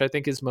impression, which I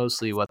think is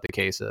mostly what the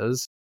case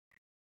is.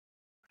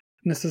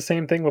 And it's the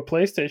same thing with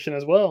PlayStation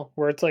as well,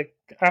 where it's like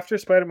after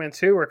Spider-Man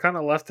 2, we're kind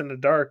of left in the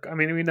dark. I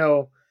mean, we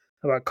know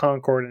about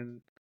Concord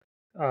and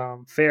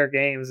fair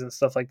games and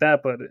stuff like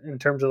that, but in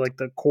terms of like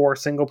the core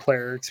single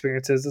player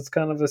experiences, it's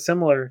kind of a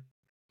similar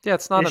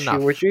it's not issue,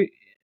 enough.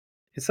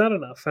 It's not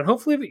enough. And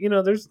hopefully,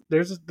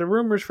 there's the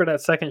rumors for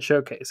that second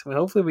showcase. I mean,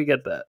 hopefully we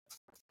get that.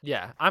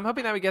 Yeah, I'm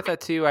hoping that we get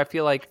that too. I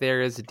feel like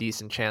there is a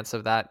decent chance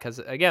of that because,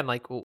 again,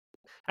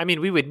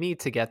 we would need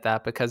to get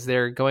that because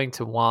they're going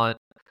to want.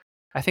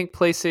 I think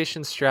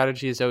PlayStation's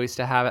strategy is always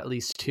to have at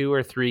least 2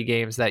 or 3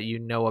 games that you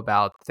know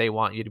about they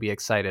want you to be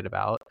excited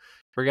about.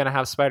 We're going to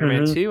have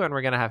Spider-Man 2 and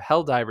we're going to have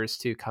Helldivers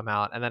 2 come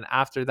out. And then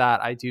after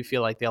that, I do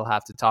feel like they'll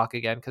have to talk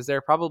again because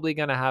they're probably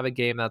going to have a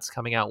game that's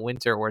coming out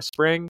winter or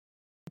spring.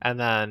 And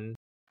then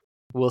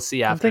we'll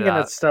see after that. I'm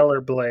thinking it's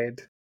Stellar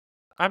Blade.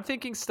 I'm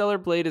thinking Stellar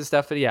Blade is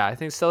definitely, I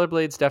think Stellar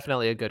Blade's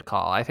definitely a good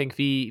call. I think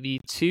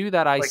the 2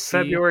 that I see...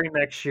 February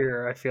next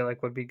year, I feel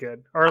like would be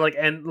good. Or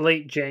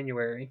late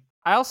January.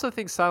 I also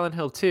think Silent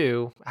Hill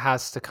 2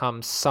 has to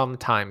come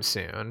sometime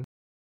soon.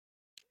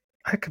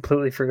 I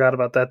completely forgot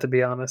about that, to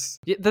be honest.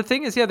 Yeah, the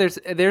thing is, there's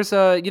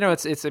a,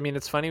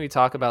 it's funny we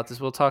talk about this.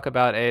 We'll talk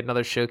about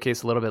another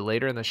showcase a little bit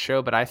later in the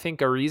show, but I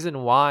think a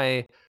reason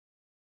why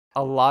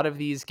a lot of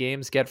these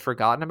games get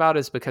forgotten about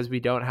is because we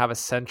don't have a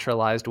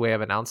centralized way of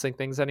announcing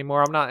things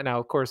anymore. I'm not, now,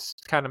 of course,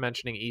 kind of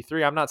mentioning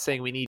E3. I'm not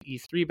saying we need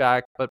E3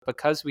 back, but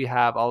because we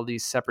have all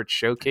these separate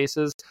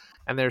showcases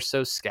and they're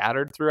so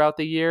scattered throughout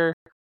the year,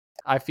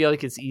 I feel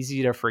like it's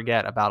easy to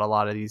forget about a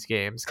lot of these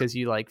games because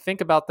you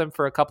think about them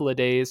for a couple of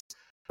days.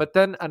 But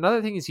then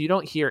another thing is you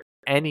don't hear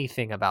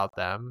anything about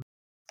them.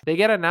 They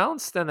get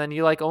announced and then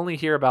you only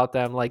hear about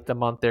them the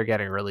month they're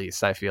getting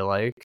released, I feel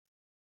like.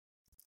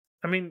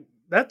 I mean,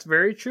 that's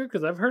very true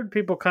because I've heard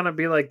people kind of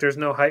be like, there's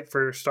no hype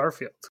for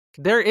Starfield.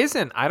 There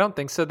isn't. I don't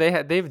think so.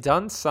 They've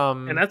done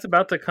some... And that's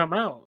about to come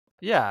out.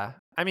 Yeah.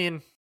 I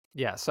mean,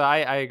 yeah, so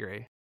I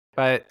agree.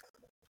 But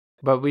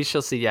we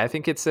shall see. Yeah, I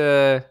think it's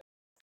a...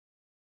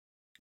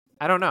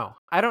 I don't know.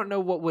 I don't know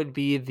what would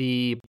be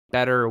the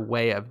better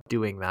way of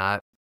doing that.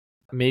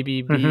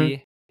 Maybe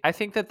be... I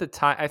think that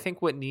I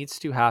think what needs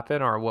to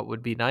happen or what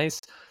would be nice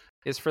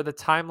is for the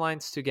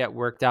timelines to get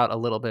worked out a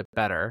little bit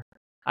better.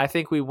 I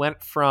think we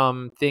went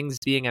from things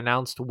being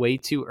announced way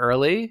too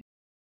early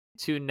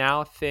to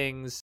now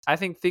I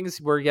think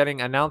things were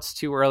getting announced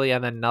too early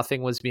and then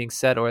nothing was being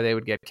said or they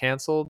would get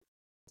canceled.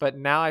 But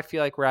now I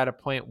feel like we're at a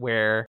point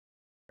where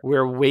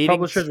we're waiting.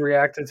 Publishers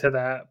reacted to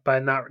that by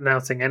not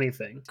announcing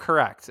anything.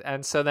 Correct.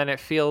 And so then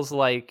it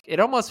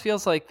almost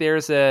feels like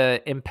there's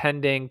a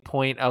impending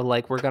point of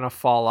we're going to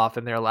fall off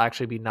and there'll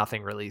actually be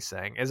nothing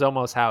releasing is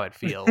almost how it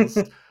feels.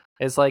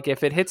 It's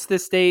if it hits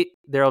this date,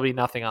 there'll be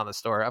nothing on the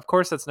store. Of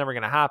course, that's never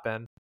going to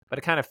happen, but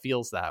it kind of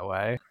feels that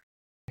way.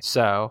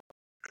 So.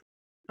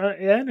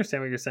 Yeah, I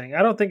understand what you're saying.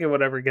 I don't think it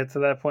would ever get to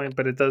that point,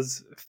 but it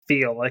does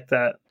feel like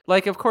that.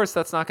 Of course,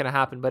 that's not going to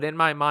happen. But in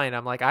my mind,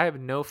 I'm I have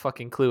no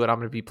fucking clue what I'm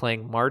going to be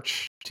playing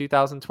March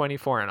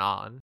 2024 and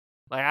on.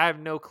 I have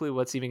no clue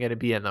what's even going to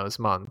be in those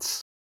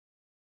months.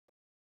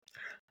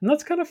 And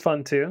that's kind of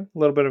fun too. A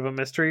little bit of a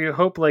mystery. You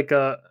hope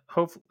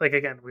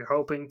again, we're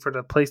hoping for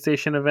the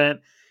PlayStation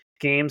event.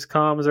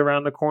 Gamescom's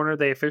around the corner.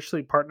 They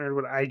officially partnered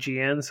with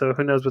IGN, so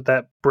who knows what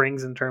that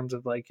brings in terms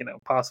of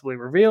possibly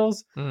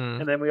reveals.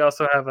 And then we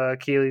also have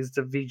Keighley's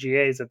the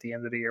VGAs at the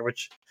end of the year,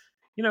 which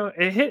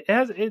it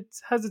has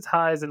its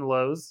highs and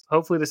lows.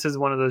 Hopefully this is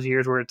one of those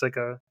years where it's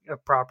a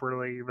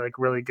properly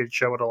really good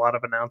show with a lot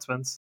of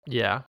announcements.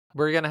 Yeah,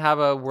 we're gonna have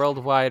a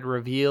worldwide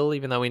reveal,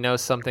 even though we know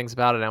some things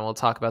about it, and we'll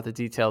talk about the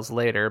details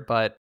later.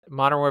 But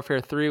Modern Warfare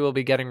 3 will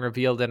be getting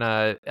revealed in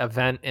a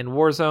event in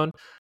Warzone,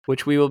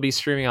 which we will be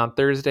streaming on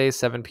Thursday,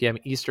 7 p.m.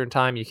 Eastern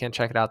Time. You can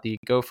check it out, the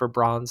Go for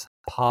Bronze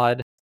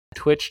Pod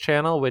Twitch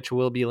channel, which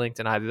will be linked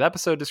in either the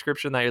episode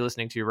description that you're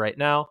listening to right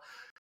now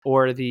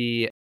or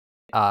the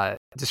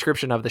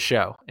description of the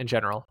show in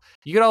general.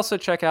 You could also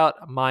check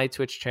out my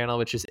Twitch channel,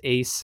 which is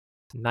Ace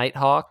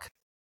Nighthawk.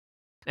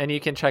 And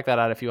you can check that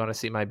out if you want to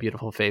see my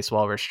beautiful face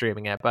while we're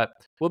streaming it. But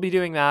we'll be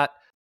doing that.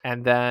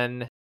 And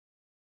then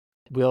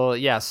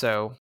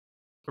so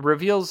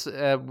reveals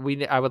I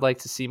would like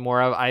to see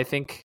more of. I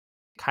think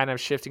kind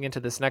of shifting into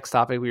this next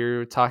topic we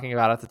were talking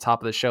about at the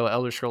top of the show,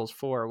 Elder Scrolls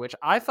 4, which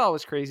I thought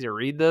was crazy to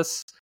read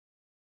this.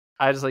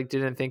 I just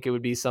didn't think it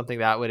would be something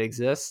that would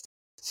exist.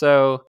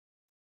 So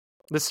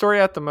the story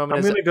at the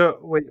moment I'm gonna go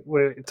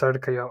wait, sorry to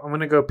cut you off. I'm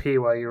gonna go pee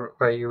while you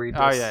read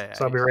this. Oh yeah.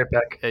 So I'll be right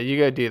back. Yeah, you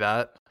go do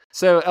that.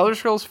 So Elder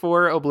Scrolls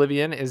 4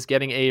 Oblivion is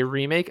getting a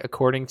remake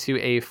according to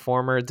a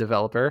former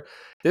developer.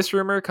 This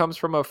rumor comes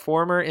from a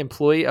former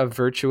employee of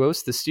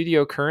Virtuos, the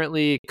studio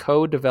currently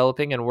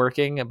co-developing and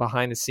working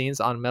behind the scenes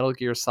on Metal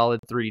Gear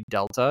Solid 3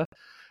 Delta.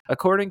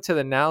 According to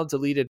the now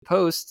deleted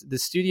post, the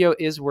studio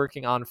is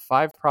working on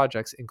 5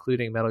 projects,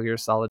 including Metal Gear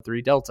Solid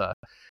 3 Delta.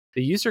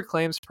 The user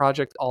claims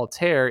Project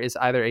Altair is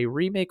either a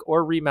remake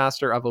or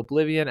remaster of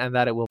Oblivion, and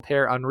that it will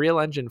pair Unreal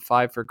Engine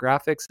 5 for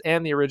graphics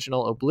and the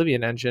original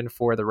Oblivion engine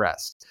for the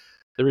rest.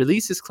 The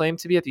release is claimed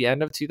to be at the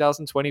end of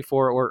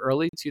 2024 or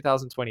early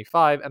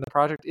 2025, and the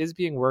project is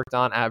being worked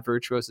on at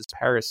Virtuose's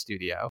Paris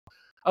studio.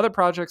 Other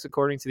projects,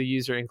 according to the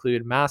user,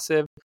 include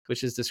Massive,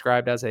 which is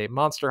described as a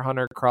Monster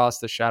Hunter Cross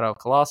the Shadow of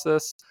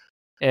Colossus,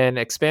 an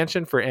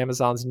expansion for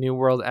Amazon's New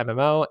World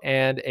MMO,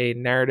 and a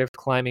narrative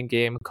climbing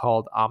game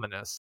called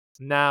Ominous.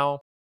 Now,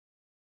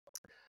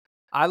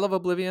 I love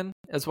Oblivion.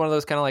 It's one of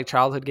those kind of like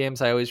childhood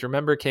games I always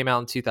remember. Came out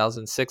in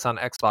 2006 on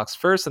Xbox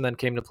first and then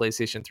came to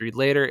PlayStation 3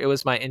 later. It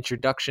was my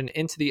introduction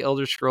into the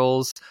Elder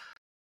Scrolls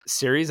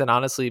series, and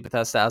honestly,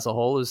 Bethesda as a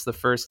whole is the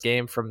first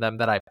game from them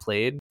that I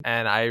played,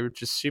 and I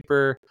just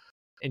super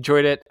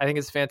enjoyed it. I think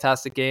it's a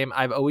fantastic game.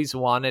 I've always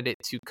wanted it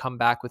to come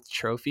back with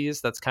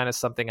trophies. That's kind of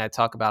something I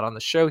talk about on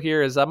the show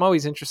here, is I'm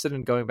always interested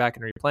in going back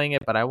and replaying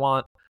it, but I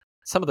want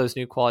some of those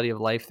new quality of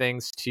life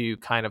things to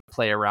kind of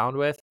play around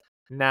with.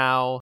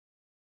 Now,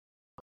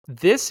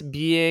 this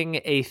being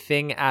a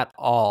thing at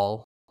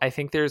all, I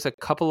think there's a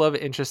couple of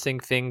interesting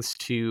things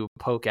to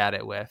poke at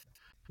it with.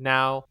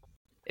 Now,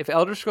 if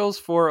Elder Scrolls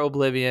 4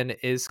 Oblivion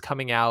is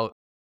coming out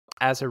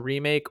as a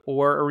remake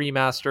or a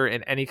remaster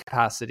in any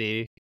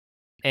capacity,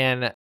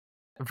 and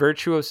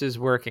Virtuos is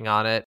working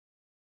on it,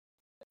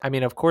 I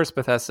mean, of course,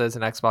 Bethesda is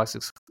an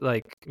Xbox,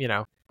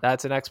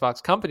 that's an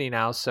Xbox company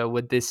now, so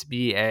would this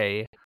be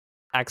a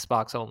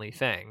Xbox only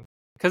thing?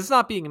 Because it's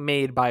not being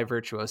made by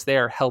Virtuos. They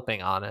are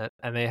helping on it,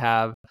 and they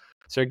have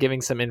sort of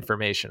giving some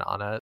information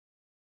on it.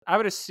 I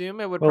would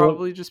assume it would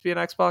probably just be an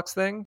Xbox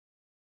thing.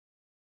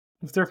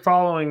 If they're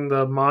following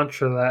the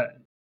mantra that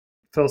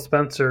Phil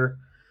Spencer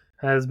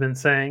has been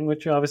saying,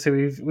 which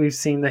obviously we've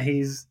seen that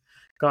he's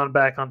gone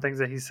back on things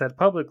that he said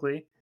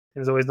publicly.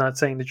 He's always not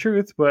saying the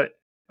truth, but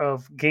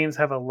if games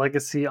have a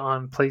legacy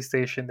on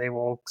PlayStation, they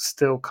will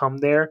still come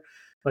there.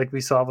 Like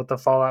we saw with the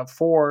Fallout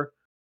 4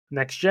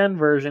 next gen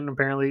version,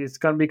 apparently it's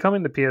going to be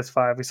coming to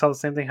PS5. We saw the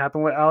same thing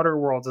happen with Outer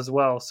Worlds as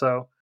well.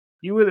 So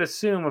you would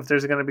assume if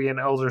there's going to be an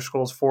Elder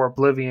Scrolls 4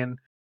 Oblivion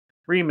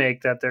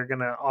remake that they're going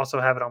to also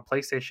have it on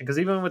PlayStation. Because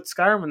even with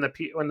Skyrim,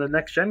 when the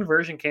next gen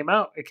version came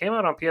out, it came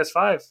out on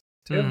PS5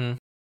 too. Mm-hmm.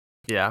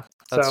 Yeah,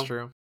 that's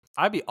true.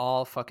 I'd be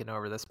all fucking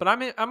over this, but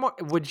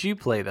would you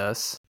play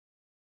this?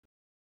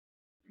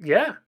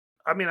 Yeah.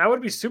 I mean, I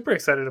would be super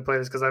excited to play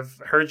this because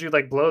I've heard you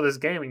like blow this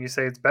game and you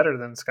say it's better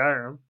than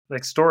Skyrim,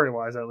 like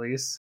story-wise at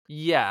least.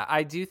 Yeah,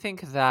 I do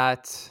think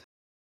that...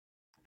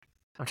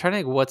 I'm trying to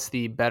think what's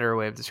the better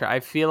way of describing. I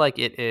feel like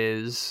it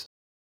is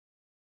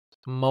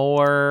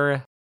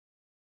more...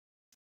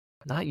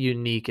 Not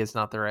unique is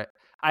not the right...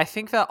 I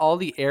think that all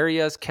the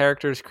areas,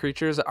 characters,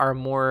 creatures are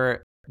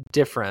more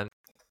different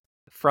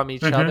from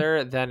each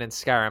other than in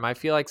Skyrim. I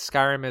feel like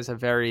Skyrim is a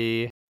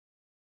very...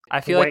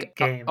 I feel like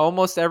game.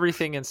 Almost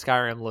everything in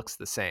Skyrim looks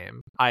the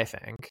same, I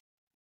think.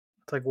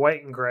 It's like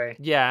white and gray.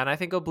 Yeah, and I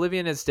think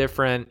Oblivion is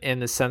different in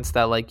the sense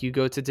that like you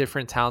go to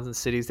different towns and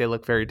cities, they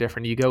look very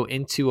different. You go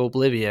into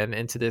Oblivion,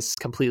 into this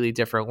completely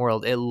different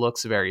world, it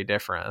looks very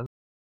different.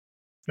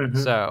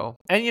 So,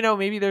 and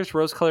maybe there's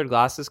rose-colored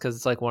glasses because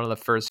it's like one of the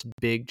first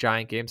big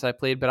giant games I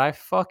played, but I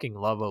fucking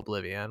love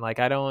Oblivion. Like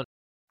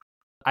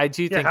I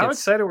do think. How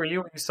excited were you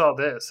when you saw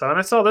this? So when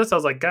I saw this, I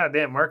was like, "God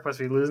damn, Mark must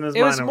be losing his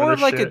mind." It was more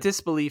of like shit. a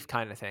disbelief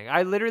kind of thing.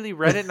 I literally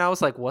read it and I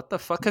was like, "What the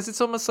fuck?" Because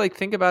it's almost like,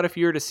 think about if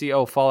you were to see,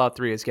 Fallout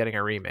 3 is getting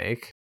a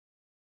remake.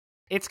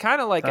 It's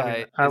kind of like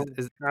I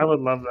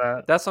would love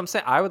that. That's what I'm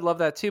saying. I would love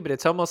that too, but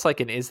it's almost like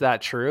an "is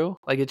that true?"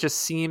 Like it just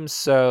seems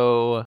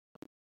so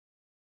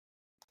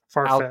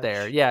far-fetched. Out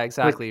there. Yeah,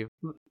 exactly.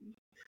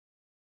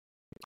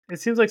 It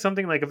seems like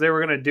something like if they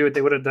were going to do it,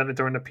 they would have done it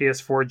during the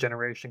PS4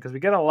 generation because we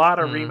get a lot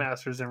of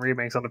remasters and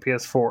remakes on the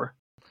PS4.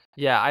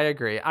 Yeah, I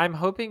agree. I'm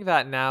hoping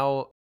that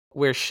now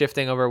we're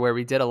shifting over where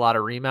we did a lot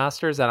of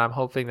remasters, and I'm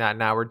hoping that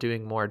now we're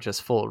doing more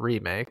just full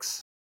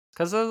remakes.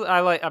 Because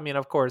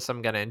of course,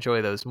 I'm going to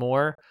enjoy those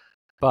more,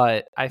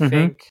 but I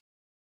think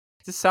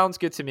this sounds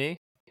good to me.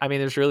 I mean,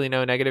 there's really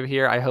no negative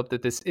here. I hope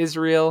that this is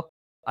real.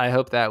 I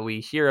hope that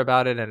we hear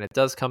about it and it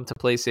does come to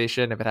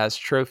PlayStation. If it has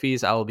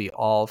trophies, I will be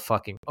all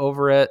fucking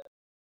over it.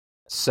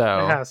 So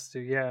it has to,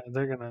 yeah.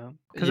 They're gonna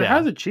because it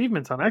has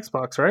achievements on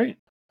Xbox, right?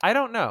 I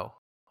don't know.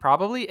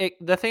 Probably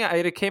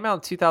it came out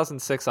in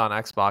 2006 on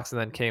Xbox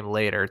and then came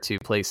later to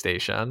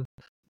PlayStation.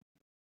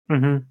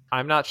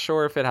 I'm not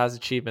sure if it has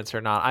achievements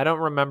or not. I don't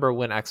remember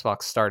when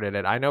Xbox started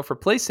it. I know for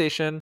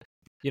PlayStation,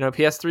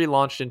 PS3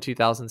 launched in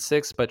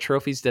 2006, but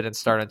trophies didn't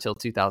start until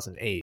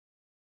 2008.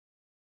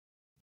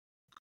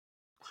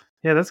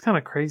 Yeah, that's kind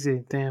of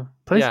crazy. Damn,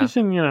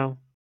 PlayStation,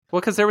 Well,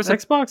 because there was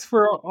Xbox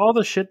for all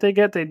the shit they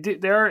get,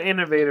 they are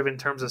innovative in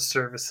terms of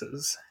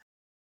services.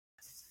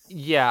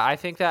 Yeah, I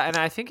think that, and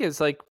I think it's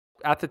like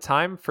at the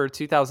time for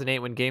 2008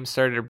 when games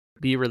started to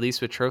be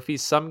released with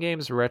trophies, some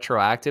games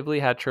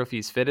retroactively had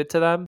trophies fitted to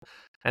them,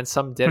 and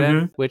some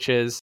didn't, which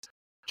is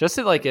just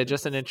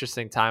an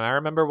interesting time. I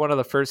remember one of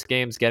the first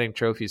games getting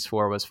trophies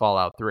for was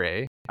Fallout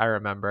 3. I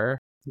remember.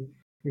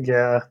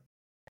 Yeah.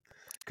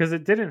 Because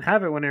it didn't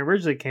have it when it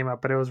originally came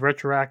out, but it was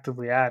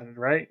retroactively added,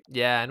 right?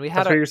 Yeah, and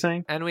That's what you're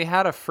saying? And we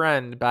had a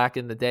friend back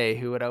in the day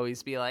who would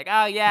always be like,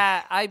 "Oh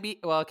yeah, I beat."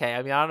 Well, okay,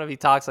 I mean, I don't know if he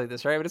talks like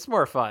this, right? But it's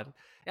more fun.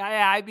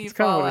 Yeah, I beat It's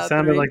kind of what it Fallout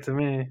sounded 3. like to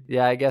me.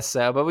 Yeah, I guess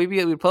so. But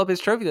we'd pull up his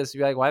trophy list and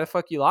be like, "Why the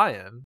fuck you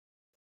lying?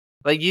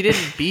 Like you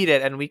didn't beat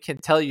it, and we can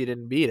tell you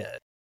didn't beat it."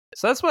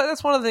 So that's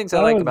one of the things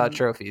I like about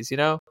trophies.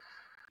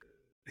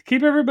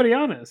 Keep everybody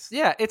honest.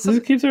 Yeah, it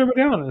keeps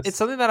everybody honest. It's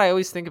something that I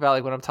always think about,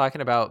 like when I'm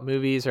talking about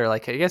movies or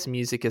like I guess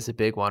music is a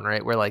big one,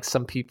 right? Where like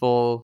some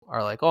people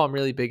are like, "Oh, I'm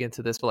really big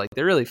into this," but like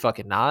they're really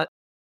fucking not.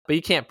 But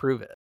you can't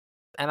prove it.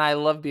 And I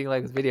love being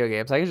like with video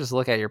games. I can just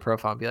look at your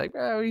profile and be like,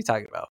 "What are you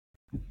talking about?"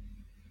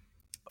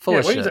 Full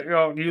of shit.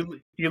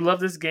 You love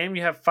this game?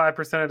 You have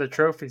 5% of the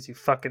trophies. You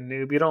fucking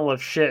noob. You don't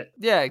love shit.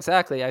 Yeah,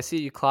 exactly. I see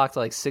you clocked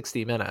like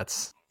 60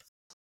 minutes.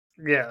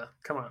 Yeah,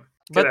 come on.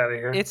 Get out of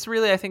here. It's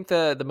really, I think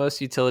the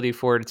most utility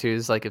for it too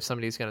is like if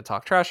somebody's going to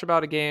talk trash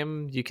about a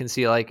game, you can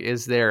see like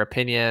is their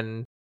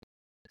opinion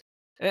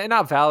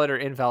not valid or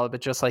invalid,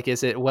 but just like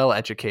is it well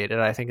educated?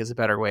 I think is a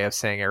better way of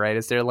saying it, right?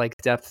 Is there like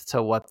depth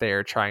to what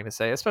they're trying to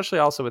say, especially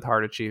also with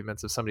hard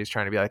achievements? If somebody's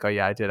trying to be like, oh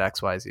yeah, I did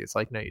XYZ, it's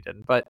like no, you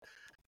didn't. But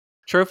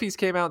trophies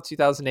came out in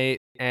 2008,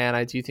 and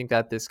I do think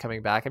that this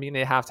coming back. I mean,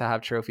 they have to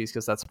have trophies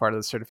because that's part of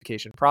the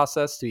certification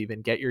process to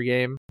even get your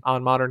game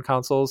on modern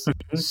consoles.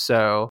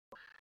 So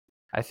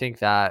I think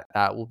that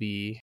will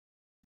be.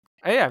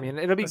 Yeah, I mean,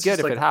 it'll be good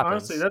if it happens.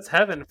 Honestly, that's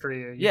heaven for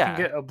you. You can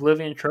get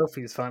Oblivion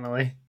trophies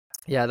finally.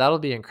 Yeah, that'll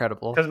be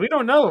incredible. Because we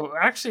don't know.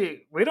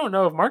 Actually, we don't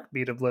know if Mark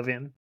beat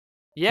Oblivion.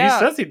 Yeah,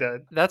 he says he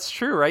did. That's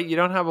true, right? You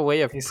don't have a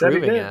way of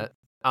proving it.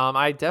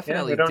 I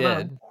definitely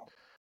did,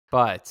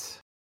 but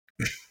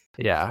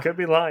yeah, could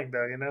be lying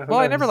though. Well,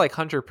 I never like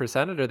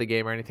 100%ed the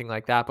game or anything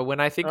like that. But when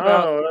I think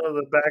about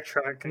the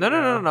backtrack.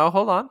 No,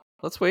 hold on.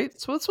 Let's wait.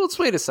 So let's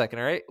wait a second,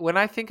 all right? When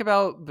I think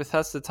about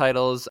Bethesda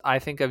titles, I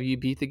think of you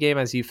beat the game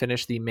as you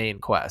finish the main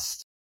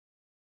quest.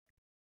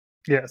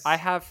 Yes. I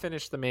have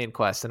finished the main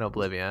quest in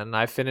Oblivion.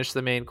 I finished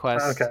the main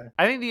quest. Okay.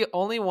 I think the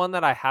only one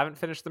that I haven't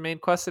finished the main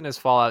quest in is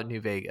Fallout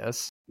New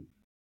Vegas.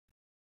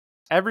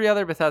 Every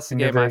other Bethesda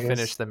game, I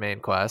finished the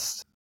main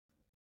quest.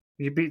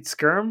 You beat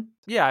Skyrim?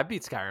 Yeah, I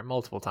beat Skyrim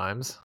multiple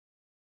times.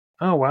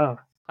 Oh, wow.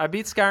 I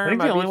beat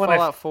Skyrim. I beat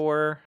Fallout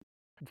 4,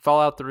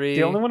 Fallout 3.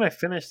 The only one I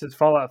finished is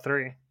Fallout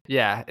 3.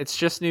 Yeah, it's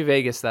just New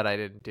Vegas that I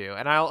didn't do.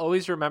 And I'll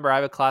always remember, I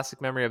have a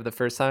classic memory of the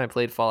first time I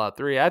played Fallout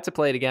 3. I had to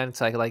play it again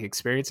so I could like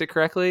experience it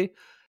correctly.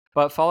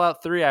 But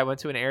Fallout 3, I went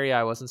to an area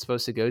I wasn't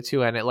supposed to go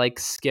to, and it like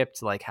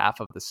skipped like half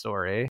of the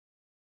story.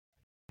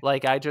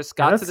 Like I just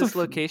got to this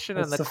location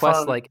and the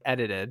quest like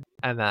edited,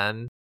 and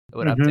then it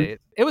would update.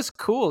 It was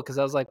cool because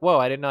I was like, whoa,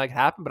 I didn't know it could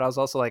happen, but I was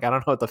also like, I don't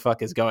know what the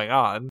fuck is going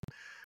on.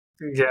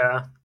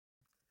 Yeah.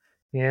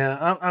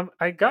 Yeah,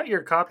 I got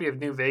your copy of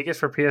New Vegas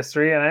for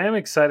PS3, and I am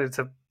excited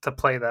to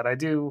play that. I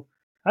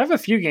have a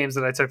few games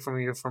that I took from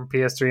you from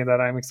PS3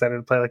 that I'm excited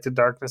to play, like The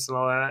Darkness and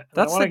all that.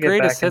 That's the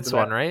greatest hits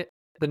one, right?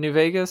 The New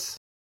Vegas?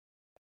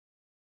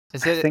 I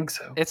think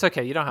so. It's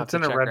okay. You don't have to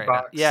check right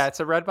now. Yeah, it's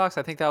a red box.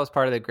 I think that was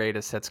part of the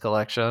greatest hits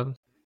collection.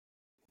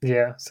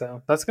 Yeah,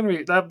 so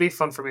that'd be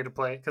fun for me to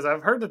play because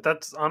I've heard that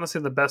that's honestly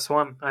the best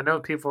one. I know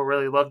people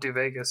really love New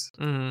Vegas.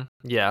 Mm-hmm.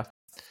 Yeah,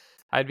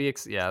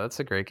 that's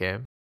a great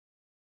game.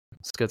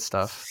 It's good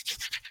stuff.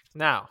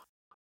 Now,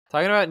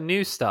 talking about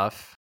new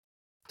stuff,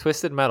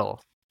 Twisted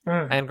Metal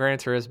and Gran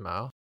Turismo.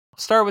 I'll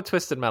start with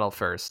Twisted Metal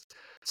first.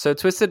 So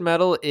Twisted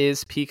Metal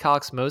is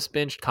Peacock's most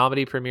binged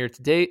comedy premiere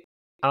to date.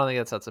 I don't think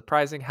that's that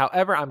surprising.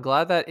 However, I'm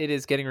glad that it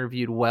is getting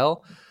reviewed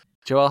well.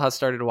 Joel has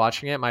started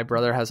watching it. My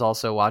brother has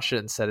also watched it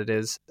and said it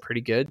is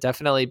pretty good.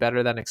 Definitely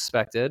better than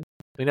expected.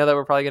 We know that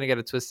we're probably going to get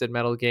a Twisted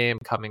Metal game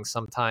coming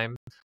sometime.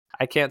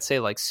 I can't say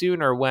like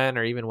soon or when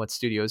or even what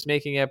studio is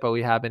making it, but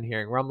we have been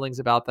hearing rumblings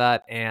about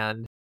that.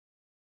 And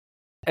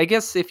I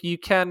guess if you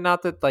can,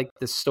 not that like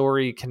the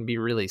story can be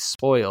really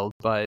spoiled,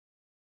 but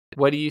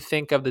what do you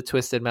think of the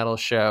Twisted Metal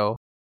show?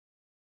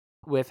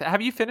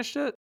 Have you finished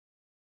it?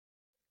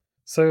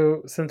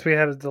 So since we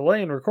had a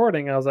delay in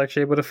recording, I was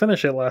actually able to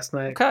finish it last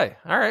night. Okay.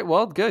 All right.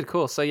 Well, good.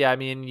 Cool. So yeah, I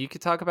mean, you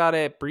could talk about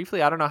it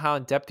briefly. I don't know how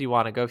in depth you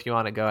want to go if you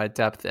want to go at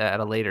depth at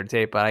a later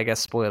date, but I guess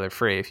spoiler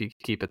free if you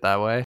keep it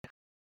that way.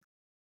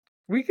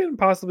 We can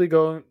possibly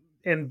go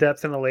in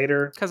depth in a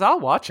later. Because I'll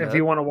watch it. If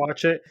you want to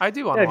watch it. I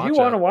do want to watch it. If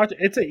you want to watch it,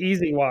 it's an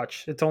easy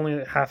watch. It's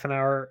only half an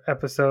hour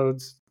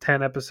episodes,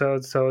 10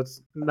 episodes, so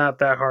it's not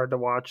that hard to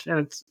watch. And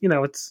it's,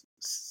 it's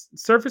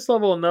surface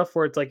level enough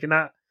where it's like you're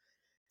not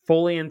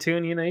fully in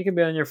tune. You can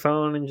be on your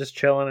phone and just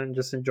chilling and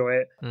just enjoy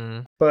it.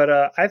 Mm. But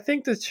I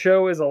think this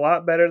show is a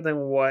lot better than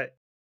what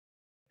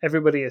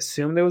everybody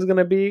assumed it was going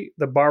to be.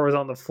 The bar was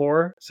on the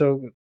floor,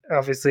 so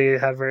obviously it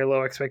had very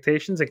low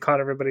expectations. It caught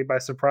everybody by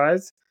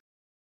surprise.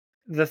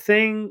 The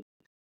thing,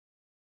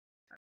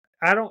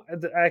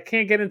 I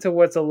can't get into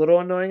what's a little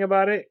annoying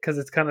about it because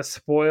it kind of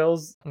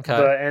spoils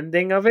the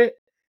ending of it.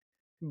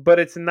 But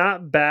it's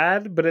not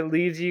bad, but it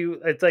leaves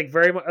you. It's like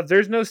very much. If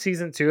there's no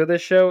season 2 of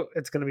this show,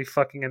 it's gonna be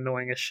fucking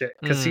annoying as shit.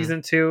 Because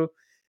season 2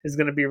 is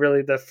gonna be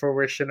really the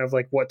fruition of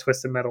like what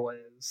Twisted Metal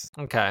is.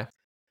 Okay.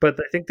 But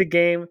I think the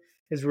game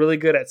is really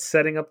good at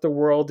setting up the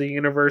world, the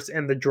universe,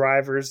 and the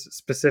drivers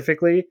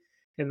specifically.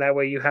 And that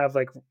way you have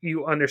like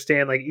you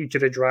understand like each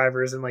of the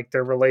drivers and like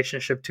their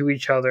relationship to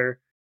each other.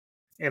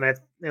 And I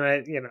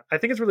I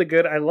think it's really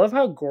good. I love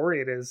how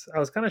gory it is. I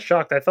was kind of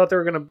shocked. I thought they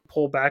were gonna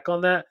pull back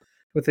on that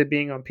with it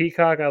being on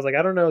Peacock. I was like,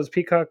 I don't know, is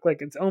Peacock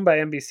like it's owned by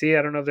NBC?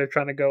 I don't know if they're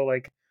trying to go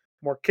like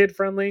more kid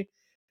friendly,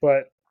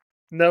 but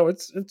no,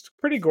 it's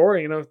pretty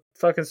gory.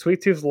 Fucking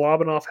Sweet Tooth's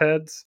lobbing off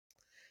heads.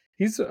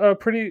 He's a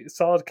pretty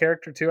solid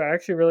character too. I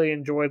actually really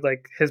enjoyed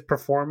like his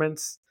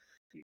performance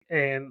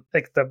and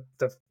like the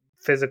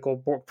physical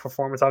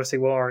performance. Obviously,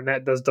 Will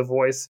Arnett does the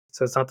voice,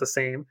 so it's not the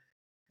same.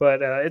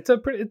 But it's a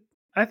pretty.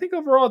 I think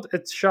overall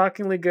it's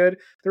shockingly good.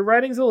 The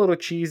writing's a little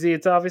cheesy.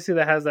 It's obviously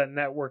that has that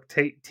network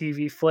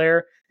TV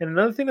flair. And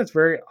another thing that's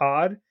very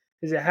odd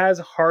is it has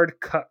hard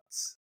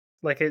cuts,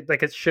 like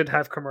it should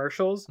have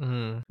commercials,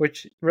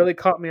 which really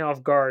caught me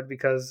off guard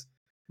because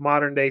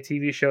modern day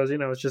TV shows,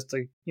 it's just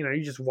like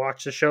you just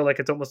watch the show like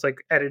it's almost like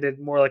edited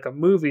more like a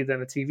movie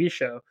than a TV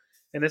show.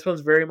 And this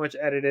one's very much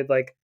edited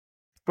like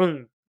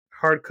boom,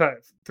 hard cut,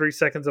 3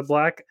 seconds of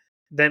black,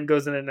 then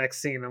goes in the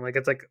next scene. I'm like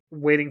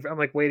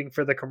waiting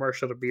for the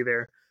commercial to be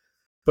there.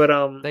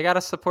 But they got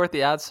to support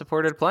the ad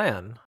supported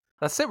plan.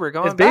 That's it. We're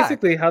going it's back.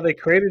 basically how they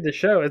created the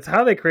show. It's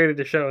how they created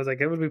the show. It's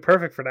like it would be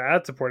perfect for the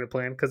ad supported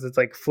plan because it's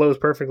like flows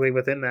perfectly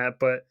within that.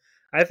 But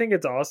I think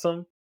it's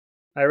awesome.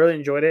 I really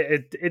enjoyed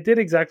it. It did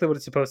exactly what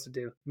it's supposed to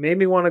do. Made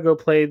me want to go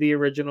play the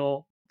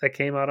original that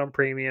came out on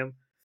premium.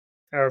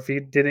 Or if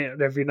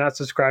you're not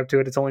subscribed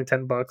to it, it's only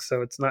 $10,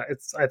 so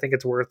I think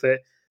it's worth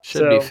it.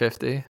 Should be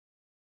 50.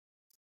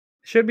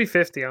 Should be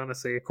 50,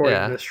 honestly,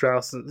 according to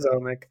Strauss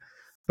Zelnick.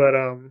 But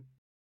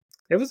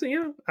it was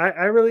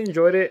I really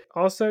enjoyed it.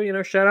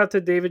 Also, shout out to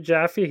David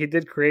Jaffe. He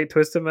did create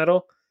Twisted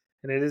Metal,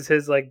 and it is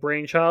his like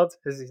brainchild.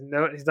 He's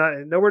not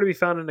nowhere to be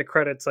found in the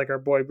credits like our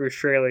boy Bruce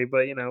Straley.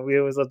 But we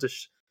always love to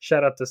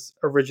shout out the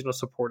original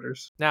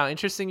supporters. Now,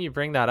 interesting you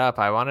bring that up.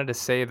 I wanted to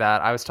say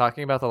that I was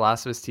talking about the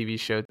Last of Us TV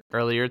show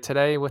earlier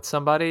today with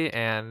somebody,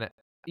 and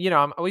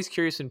I'm always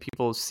curious when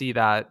people see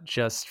that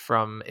just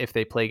from if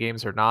they play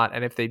games or not,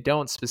 and if they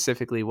don't,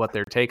 specifically what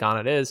their take on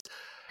it is.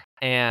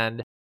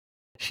 And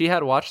she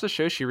had watched the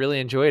show. She really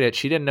enjoyed it.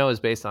 She didn't know it was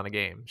based on a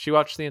game. She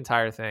watched the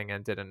entire thing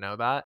and didn't know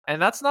that. And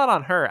that's not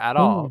on her at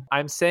all.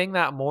 I'm saying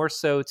that more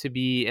so to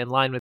be in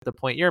line with the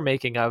point you're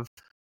making of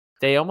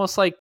they almost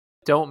like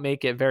don't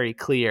make it very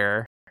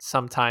clear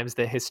sometimes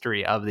the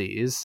history of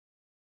these.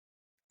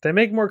 They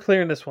make more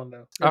clear in this one,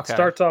 though. It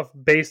starts off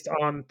based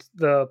on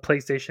the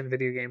PlayStation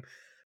video game.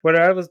 What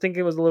I was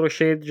thinking was a little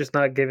shade, just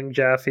not giving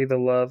Jaffe the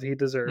love he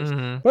deserves.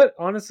 But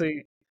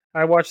honestly,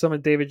 I watched some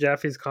of David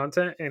Jaffe's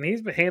content, and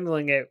he's been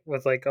handling it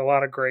with like a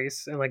lot of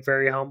grace and like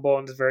very humble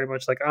and just very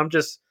much like I'm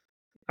just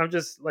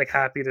like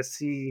happy to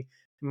see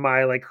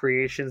my like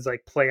creations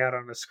like play out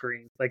on the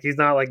screen. Like he's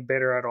not like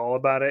bitter at all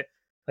about it.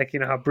 Like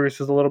how Bruce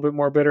was a little bit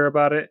more bitter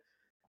about it.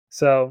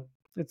 So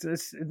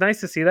it's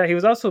nice to see that. He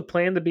was also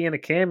planned to be in a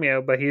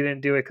cameo, but he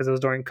didn't do it because it was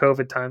during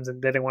COVID times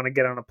and didn't want to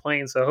get on a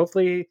plane. So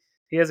hopefully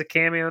he has a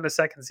cameo in the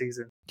second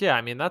season. Yeah,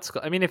 I mean that's.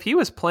 I mean, if he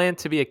was planned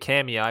to be a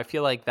cameo, I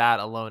feel like that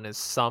alone is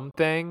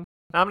something.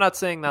 I'm not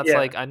saying that's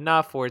like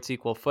enough or it's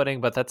equal footing,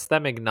 but that's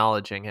them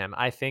acknowledging him.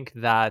 I think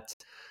that.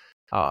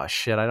 Oh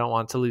shit! I don't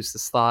want to lose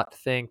this thought.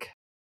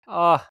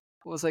 What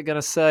was I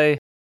gonna say?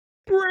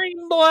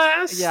 Brain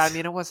blast. Yeah, I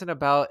mean, it wasn't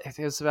about. It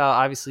was about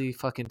obviously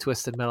fucking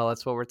Twisted Metal.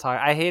 That's what we're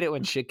talking. I hate it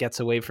when shit gets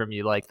away from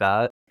you like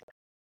that.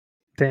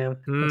 Damn,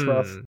 that's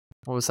rough.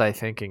 What was I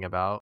thinking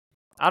about?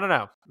 I don't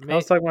know. I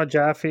was talking about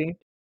Jaffe.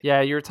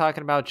 Yeah, you were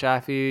talking about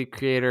Jaffe,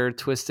 creator,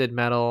 Twisted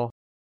Metal.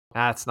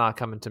 That's not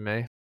coming to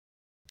me.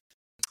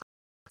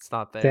 It's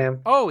not there.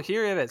 Damn. Oh,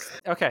 here it is.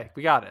 Okay,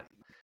 we got it.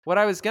 What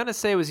I was going to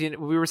say was we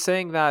were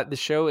saying that the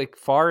show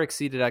far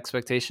exceeded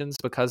expectations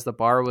because the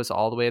bar was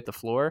all the way at the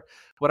floor.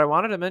 What I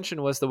wanted to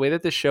mention was the way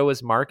that the show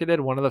was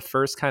marketed. One of the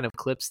first kind of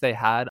clips they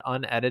had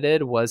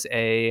unedited was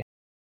a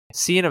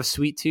scene of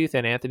Sweet Tooth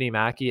and Anthony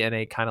Mackie in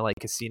a kind of like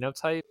casino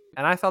type.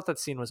 And I thought that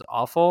scene was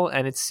awful.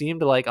 And it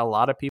seemed like a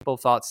lot of people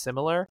thought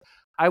similar.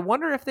 I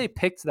wonder if they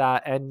picked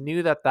that and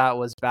knew that that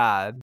was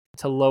bad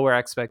to lower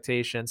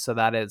expectations so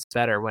that it's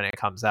better when it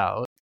comes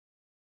out.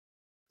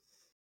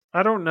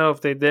 I don't know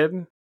if they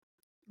did.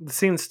 The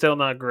scene's still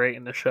not great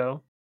in the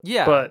show.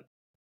 Yeah. But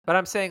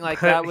I'm saying like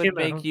that would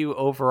make you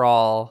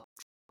overall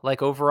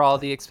like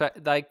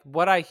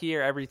what I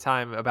hear every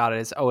time about it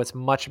is, oh, it's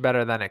much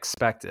better than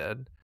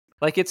expected.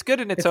 Like it's good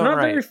in its own right. It's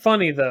not very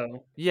funny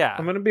though. Yeah.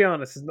 I'm going to be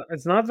honest.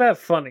 It's not that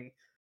funny,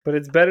 but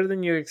it's better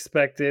than you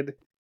expected.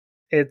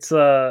 It's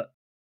a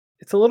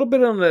little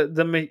bit on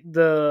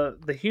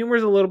the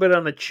humor's a little bit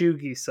on the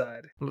chuggy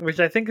side,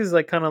 which I think is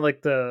like kind of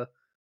like the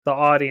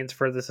audience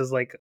for this is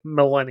like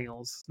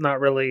millennials, not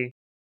really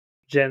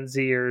Gen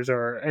Zers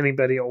or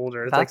anybody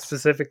older. It's like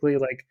specifically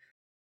like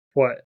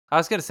what? I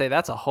was going to say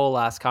that's a whole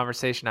last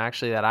conversation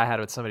actually that I had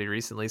with somebody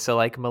recently. So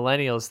like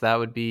millennials, that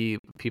would be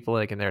people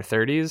like in their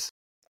 30s.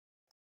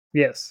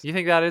 Yes. You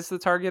think that is the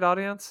target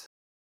audience?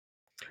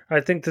 I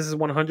think this is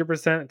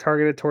 100%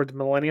 targeted towards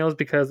millennials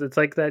because it's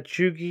like that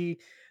chuggy,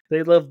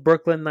 They love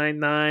Brooklyn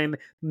Nine-Nine,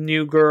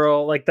 New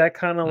Girl, like that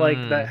kind of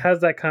like that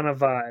has that kind of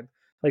vibe,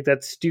 like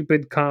that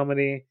stupid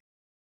comedy.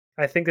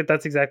 I think that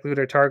that's exactly who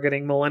they're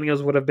targeting.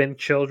 Millennials would have been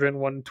children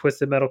when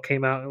Twisted Metal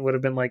came out and would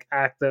have been like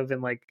active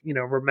and like, you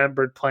know,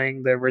 remembered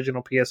playing the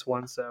original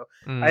PS1. So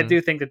I do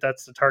think that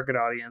that's the target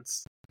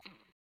audience.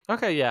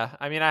 Okay, yeah.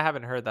 I mean, I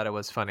haven't heard that it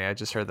was funny. I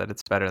just heard that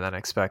it's better than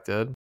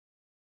expected.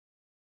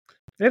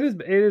 It is.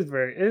 It is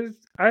very. It is.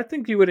 I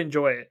think you would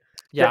enjoy it.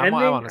 Yeah, The I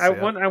ending. want to see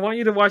it. I want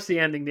you to watch the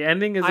ending. The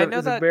ending is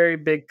a very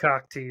big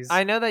cock tease.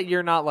 I know that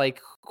you're not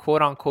like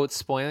quote unquote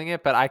spoiling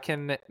it, but I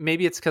can.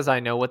 Maybe it's because I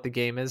know what the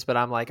game is, but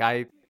I'm like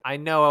I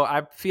know.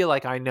 I feel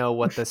like I know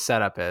what the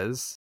setup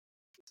is.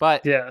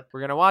 But yeah,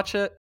 we're gonna watch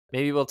it.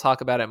 Maybe we'll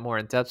talk about it more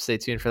in depth. Stay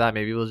tuned for that.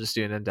 Maybe we'll just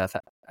do an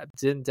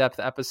in-depth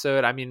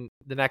episode. I mean,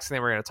 the next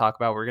thing we're gonna talk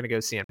about, we're gonna go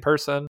see in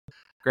person,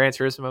 Gran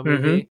Turismo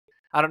movie.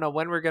 I don't know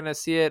when we're gonna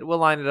see it. We'll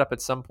line it up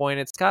at some point.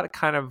 It's got a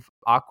kind of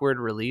awkward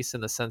release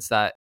in the sense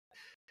that,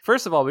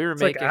 first of all,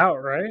 it's like out,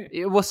 right?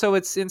 So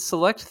it's in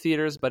select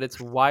theaters, but its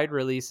wide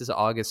release is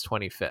August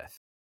 25th.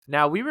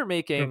 Now we were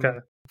making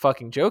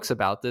fucking jokes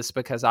about this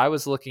because I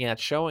was looking at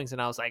showings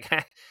and I was like,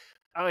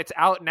 oh, it's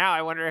out now.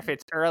 I wonder if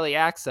it's early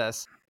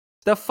access.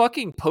 The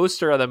fucking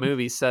poster of the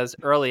movie says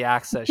early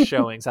access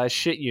showings. I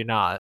shit you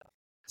not.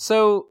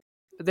 So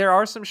there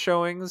are some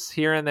showings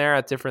here and there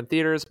at different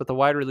theaters, but the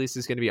wide release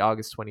is going to be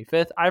August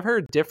 25th. I've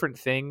heard different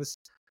things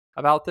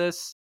about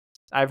this.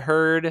 I've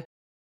heard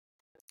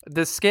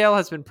the scale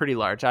has been pretty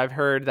large. I've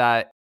heard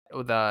that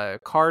the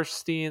car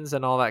scenes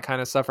and all that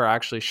kind of stuff are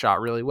actually shot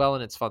really well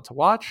and it's fun to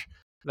watch.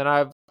 Then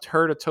I've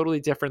heard a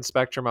totally different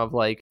spectrum of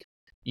like,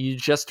 you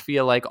just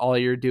feel like all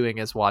you're doing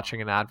is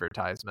watching an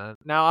advertisement.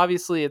 Now,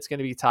 obviously, it's going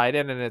to be tied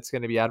in and it's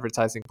going to be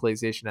advertising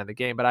PlayStation and the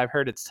game, but I've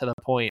heard it's to the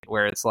point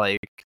where it's like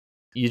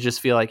you just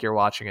feel like you're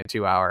watching a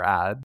 2-hour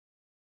ad.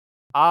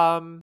 I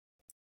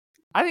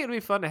think it'd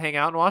be fun to hang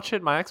out and watch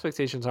it. My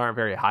expectations aren't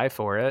very high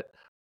for it.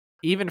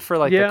 Even for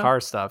like the car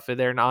stuff,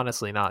 they're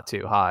honestly not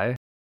too high.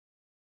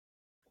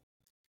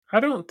 I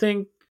do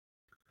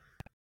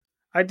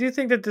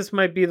think that this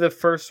might be the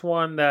first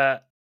one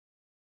that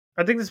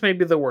I think this may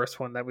be the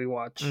worst one that we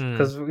watch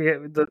because we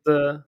get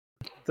the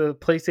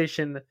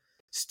PlayStation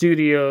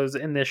Studios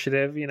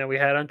initiative. You know, we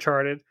had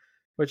Uncharted,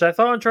 which I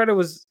thought Uncharted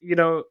was, you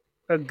know,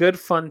 a good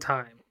fun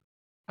time.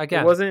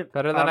 Again, it wasn't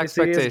better than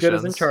obviously expectations. as good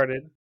as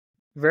Uncharted.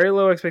 Very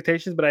low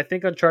expectations, but I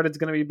think Uncharted's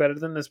going to be better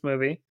than this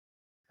movie.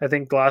 I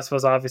think Last of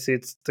Us, obviously,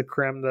 it's the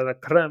creme de la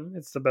creme.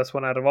 It's the best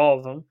one out of all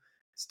of them.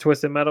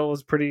 Twisted Metal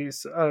was pretty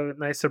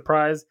nice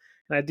surprise.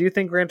 And I do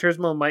think Gran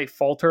Turismo might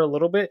falter a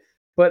little bit,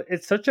 but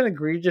it's such an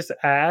egregious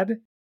ad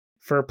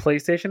for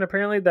PlayStation,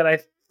 apparently, that I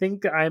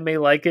think I may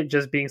like it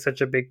just being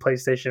such a big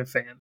PlayStation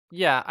fan.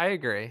 Yeah, I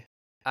agree.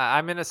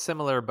 I'm in a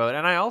similar boat.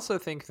 And I also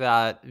think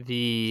that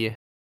the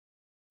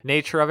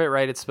nature of it,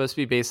 right? It's supposed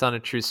to be based on a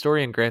true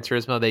story. In Gran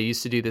Turismo, they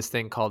used to do this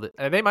thing called,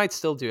 and they might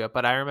still do it,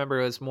 but I remember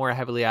it was more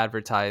heavily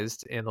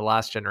advertised in the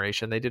last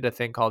generation. They did a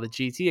thing called the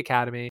GT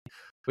Academy,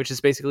 which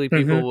is basically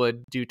people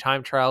would do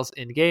time trials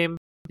in game.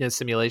 You know,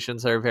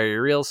 simulations are very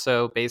real.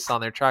 So based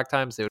on their track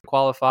times, they would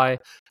qualify.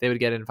 They would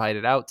get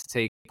invited out to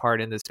take part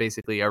in this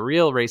basically a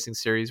real racing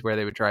series where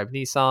they would drive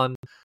Nissan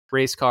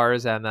race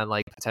cars and then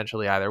like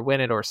potentially either win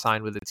it or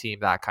sign with a team,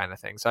 that kind of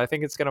thing. So I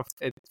think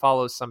it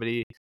follows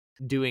somebody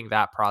doing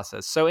that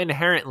process. So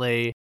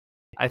inherently,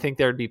 I think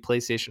there would be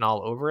PlayStation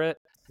all over it.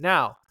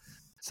 Now,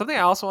 something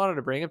I also wanted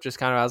to bring up just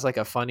kind of as like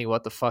a funny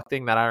what the fuck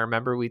thing that I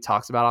remember we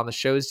talked about on the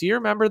shows. Do you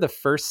remember the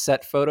first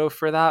set photo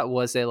for that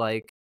was a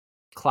like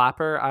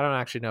clapper? I don't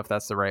actually know if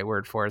that's the right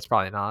word for it. It's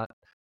probably not.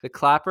 The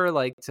clapper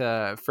like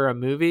for a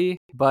movie,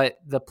 but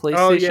the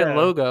PlayStation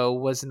logo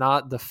was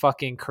not the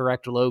fucking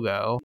correct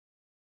logo.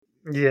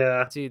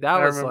 Yeah. Dude, that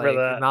was like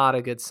not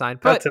a good sign.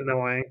 But that's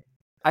annoying.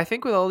 I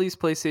think with all these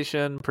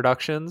PlayStation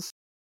productions,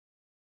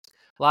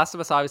 Last of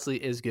Us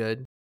obviously is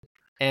good,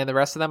 and the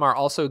rest of them are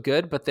also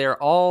good, but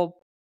they're all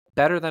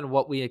better than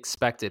what we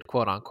expected,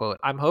 quote unquote.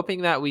 I'm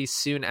hoping that we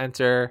soon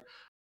enter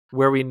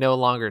where we no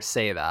longer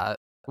say that,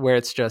 where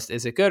it's just,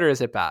 is it good or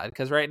is it bad?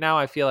 Because right now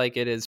I feel like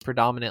it is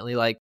predominantly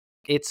like,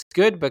 it's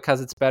good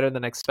because it's better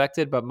than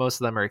expected, but most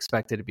of them are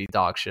expected to be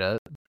dog shit.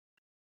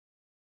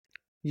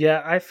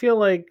 Yeah, I feel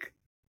like,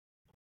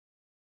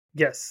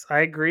 yes,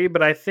 I agree,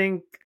 but I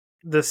think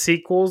the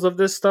sequels of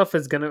this stuff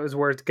is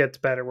where it gets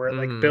better, where it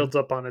like builds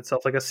up on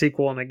itself, like a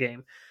sequel in a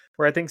game.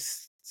 Where I think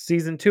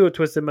season 2 of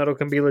Twisted Metal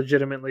can be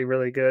legitimately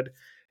really good.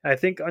 I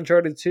think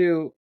Uncharted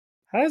 2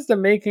 has the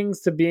makings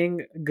to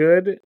being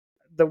good.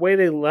 The way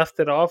they left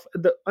it off,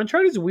 the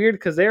Uncharted's weird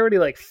because they already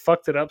like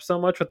fucked it up so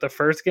much with the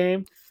first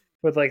game,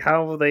 with like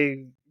how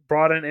they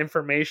brought in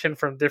information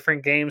from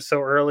different games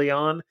so early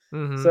on.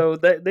 So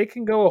that they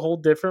can go a whole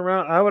different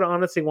route. I would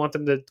honestly want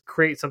them to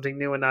create something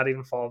new and not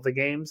even follow the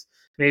games.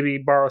 Maybe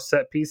borrow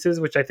set pieces,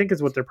 which I think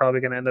is what they're probably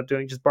going to end up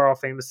doing. Just borrow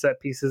famous set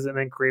pieces and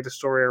then create a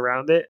story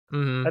around it.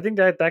 I think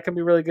that can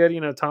be really good.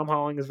 You know, Tom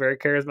Holland is very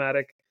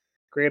charismatic,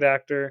 great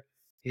actor.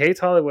 He hates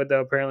Hollywood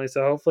though, apparently.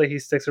 So hopefully he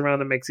sticks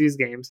around and makes these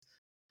games.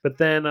 But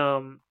then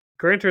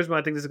Gran Turismo,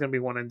 I think this is going to be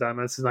one and done.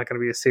 This is not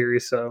going to be a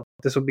series, so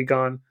this will be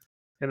gone.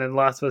 And then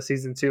Last of Us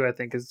Season 2, I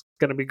think, is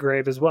going to be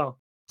great as well.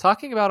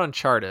 Talking about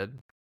Uncharted,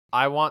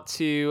 I want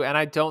to, and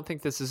I don't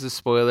think this is a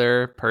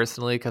spoiler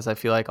personally, because I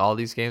feel like all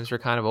these games are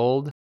kind of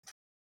old.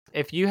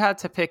 If you had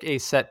to pick a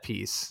set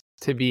piece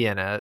to be in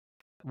it,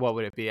 what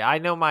would it be? I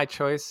know my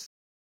choice,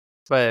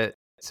 but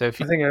so if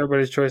you... I think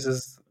everybody's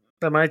choices,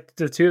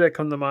 the two that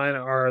come to mind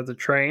are the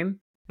train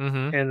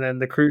and then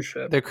the cruise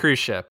ship. The cruise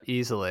ship,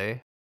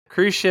 easily.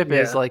 Cruise ship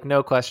is like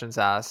no questions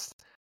asked.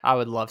 I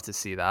would love to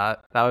see that.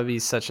 That would be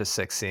such a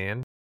sick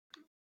scene.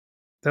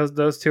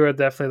 Those two are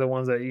definitely the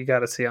ones that you got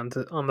to see on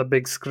the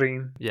big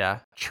screen. Yeah,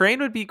 train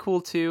would be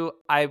cool too.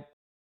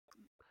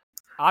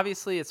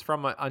 Obviously it's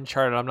from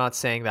Uncharted. I'm not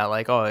saying that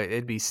like, oh,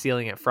 it'd be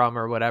stealing it from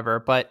or whatever,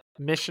 but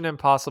Mission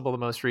Impossible, the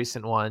most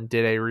recent one,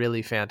 did a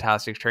really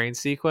fantastic train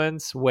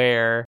sequence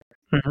where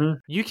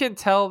you can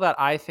tell that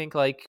I think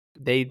like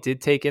they did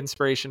take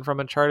inspiration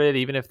from Uncharted,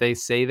 even if they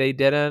say they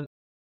didn't.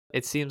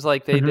 It seems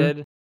like they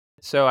did.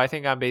 So I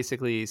think I'm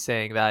basically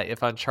saying that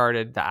if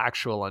Uncharted, the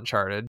actual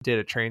Uncharted, did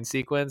a train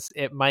sequence,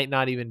 it might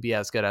not even be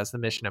as good as the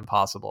Mission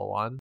Impossible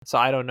one. So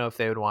I don't know if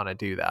they would want to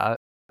do that.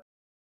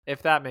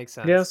 If that makes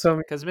sense. Yeah, so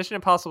because Mission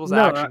Impossible's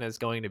action is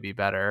going to be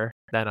better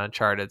than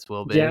Uncharted's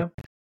will be. Yeah.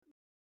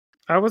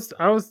 I was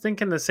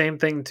thinking the same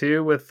thing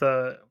too with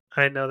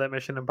I know that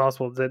Mission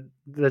Impossible did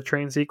the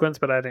train sequence,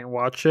 but I didn't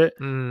watch it.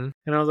 And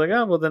I was like,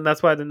 oh, well, then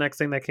that's why the next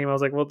thing that came, I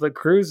was like, well, the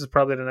cruise is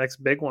probably the next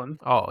big one.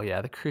 Oh,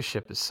 yeah, the cruise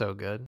ship is so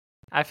good.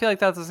 I feel like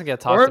that doesn't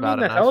get talked about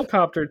enough. Or the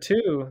helicopter,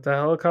 too. The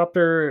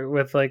helicopter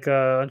with, like,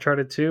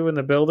 Uncharted 2 and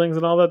the buildings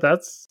and all that,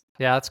 that's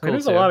cool,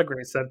 there's a lot of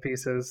great set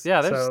pieces.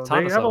 Yeah, there's tons of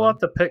them. They have a lot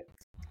to pick.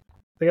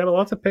 They got a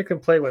lot to pick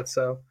and play with,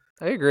 so...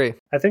 I agree.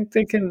 I think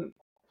they can...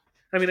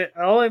 I mean,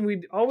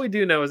 all we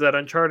do know is that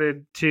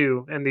Uncharted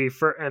 2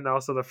 and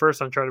also the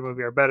first Uncharted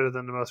movie are better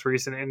than the most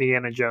recent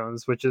Indiana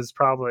Jones, which is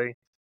probably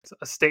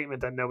a statement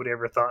that nobody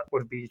ever thought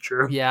would be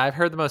true. Yeah, I've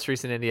heard the most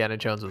recent Indiana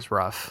Jones was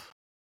rough.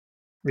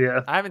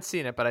 Yeah. I haven't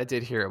seen it, but I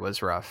did hear it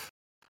was rough.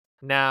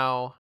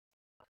 Now,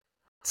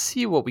 let's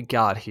see what we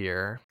got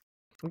here.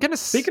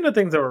 Speaking of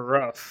things that were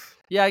rough.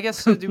 Yeah, I guess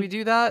so. Do we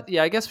do that?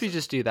 Yeah, I guess we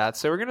just do that.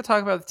 So we're going to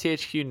talk about the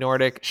THQ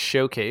Nordic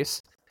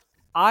Showcase.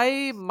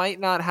 I might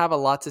not have a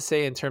lot to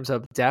say in terms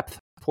of depth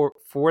for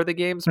the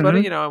games, but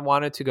I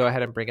wanted to go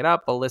ahead and bring it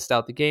up. I'll list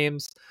out the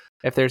games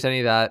if there's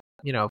any that,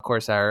 of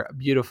course, our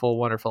beautiful,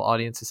 wonderful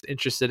audience is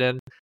interested in.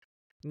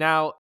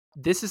 Now,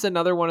 this is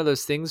another one of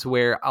those things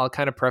where I'll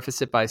kind of preface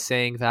it by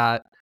saying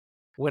that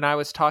when I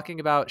was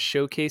talking about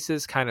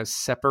showcases kind of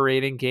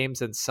separating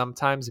games and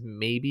sometimes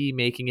maybe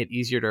making it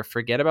easier to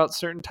forget about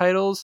certain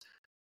titles,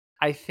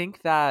 I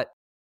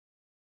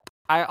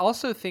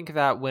also think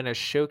that when a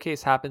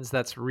showcase happens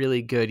that's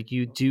really good,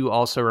 you do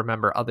also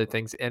remember other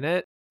things in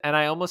it. And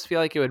I almost feel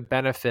like it would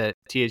benefit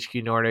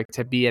THQ Nordic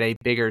to be at a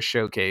bigger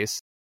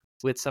showcase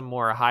with some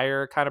more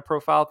higher kind of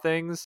profile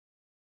things.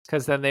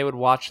 Because then they would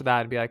watch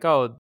that and be like,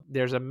 oh,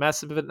 there's a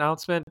massive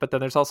announcement, but then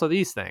there's also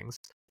these things.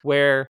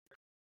 Where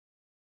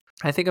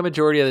I think a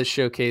majority of the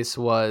showcase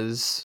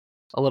was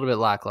a little bit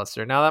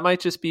lackluster. Now, that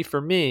might just be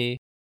for me,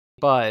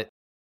 but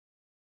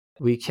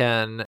we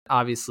can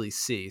obviously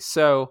see.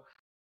 So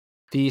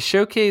the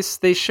showcase,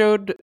 they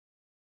showed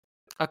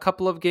a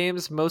couple of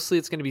games. Mostly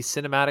it's going to be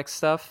cinematic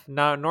stuff.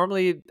 Now,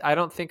 normally, I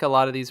don't think a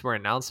lot of these were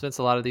announcements.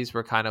 A lot of these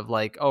were kind of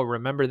like, oh,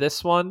 remember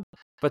this one?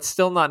 But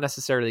still not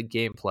necessarily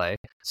gameplay.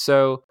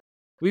 So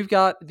we've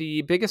got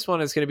the biggest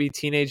one is going to be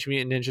Teenage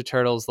Mutant Ninja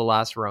Turtles: The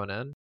Last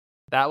Ronin.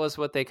 That was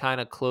what they kind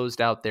of closed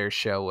out their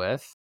show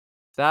with.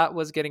 That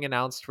was getting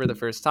announced for the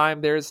first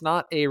time. There is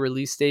not a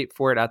release date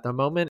for it at the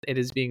moment. It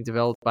is being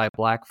developed by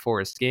Black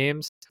Forest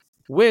Games,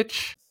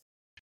 which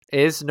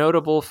is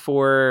notable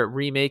for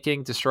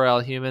remaking Destroy All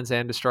Humans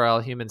and Destroy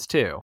All Humans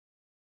 2.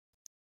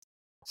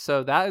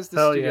 So that is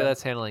the studio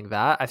that's handling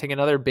that. I think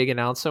another big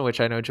announcement,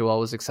 which I know Joel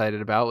was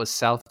excited about, was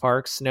South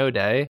Park Snow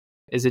Day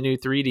is a new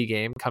 3D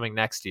game coming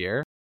next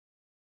year.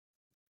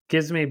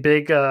 Gives me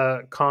big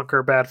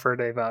Conquer Bad Fur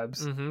Day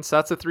vibes. So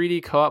that's a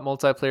 3D co-op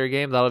multiplayer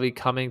game that'll be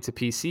coming to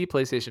PC,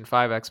 PlayStation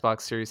 5,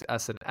 Xbox Series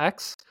S and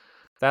X.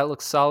 That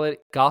looks solid.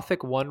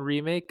 Gothic 1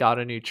 Remake got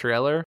a new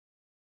trailer.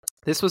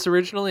 This was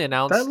originally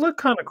announced... That looked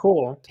kind of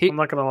cool. I'm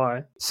not going to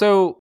lie.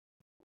 So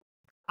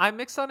I'm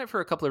mixed on it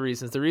for a couple of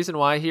reasons. The reason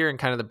why here and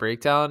kind of the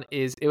breakdown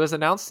is it was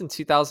announced in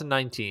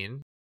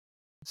 2019.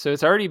 So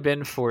it's already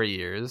been 4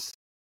 years.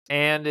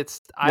 And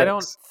I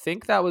don't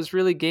think that was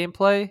really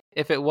gameplay.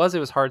 If it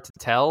was hard to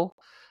tell.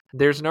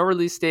 There's no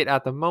release date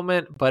at the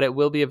moment, but it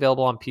will be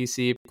available on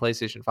PC,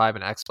 PlayStation 5,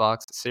 and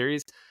Xbox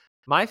Series.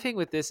 My thing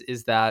with this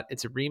is that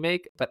it's a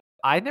remake, but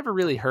I never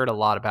really heard a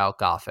lot about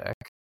Gothic.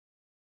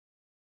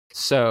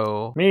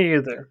 So me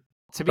either.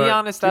 To be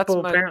honest, that's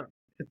my...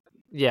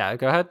 Yeah,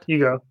 go ahead. You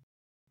go.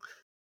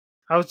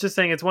 I was just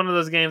saying it's one of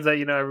those games that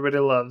everybody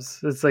loves.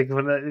 It's like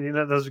when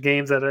those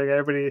games that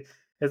everybody...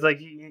 It's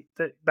like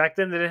back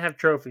then they didn't have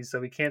trophies,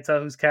 so we can't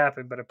tell who's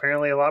capping. But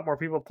apparently, a lot more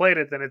people played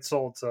it than it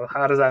sold. So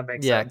how does that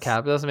make sense? Yeah,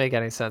 cap doesn't make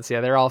any sense.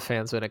 Yeah, they're all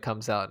fans when it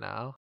comes out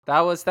now.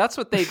 That's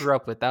what they grew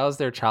up with. That was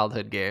their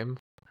childhood game.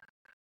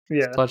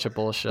 It's a Yeah. bunch of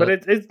bullshit. But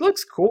it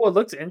looks cool. It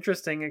looks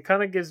interesting. It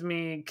kind of gives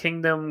me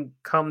Kingdom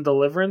Come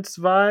Deliverance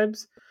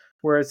vibes,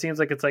 where it seems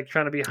like it's like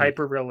trying to be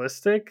hyper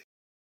realistic.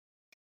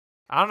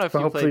 I don't know if But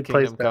you hopefully played it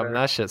plays Kingdom Come. better.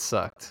 That shit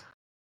sucked.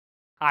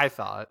 I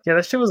thought. Yeah,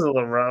 that shit was a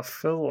little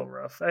rough. It was a little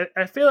rough.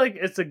 I feel like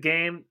it's a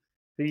game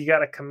that you got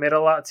to commit a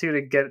lot to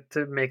get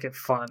to make it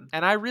fun.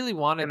 And I really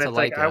wanted And to it's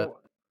like like it.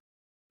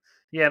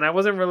 yeah, and I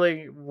wasn't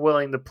really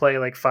willing to play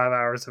like 5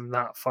 hours of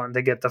not fun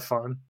to get the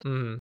fun.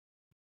 Mm.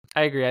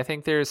 I agree. I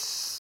think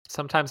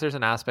sometimes there's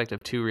an aspect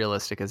of too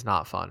realistic is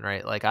not fun,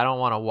 right? Like I don't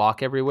want to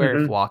walk everywhere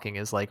if walking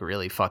is like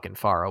really fucking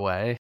far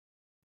away.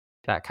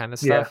 That kind of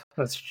stuff. Yeah,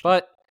 that's true.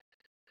 But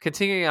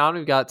continuing on,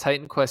 we've got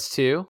Titan Quest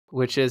 2,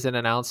 which is an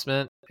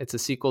announcement. It's a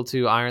sequel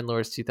to Iron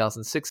Lord's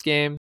 2006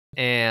 game,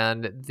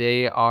 and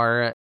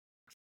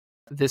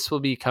this will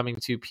be coming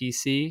to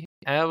PC,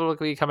 and it will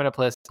be coming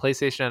to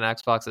PlayStation and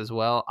Xbox as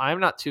well. I'm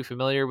not too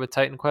familiar with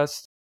Titan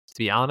Quest, to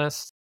be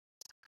honest.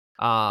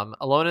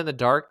 Alone in the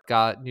Dark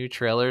got new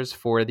trailers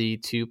for the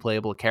 2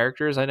 playable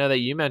characters. I know that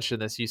you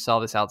mentioned this. You saw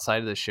this outside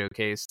of the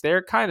showcase.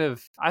 I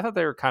thought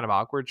they were kind of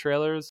awkward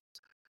trailers.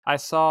 I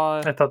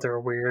thought they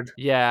were weird.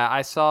 Yeah,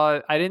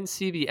 I didn't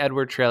see the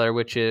Edward trailer,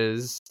 which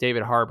is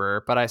David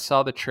Harbour, but I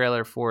saw the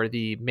trailer for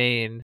the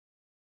main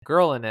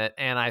girl in it,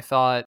 and I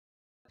thought,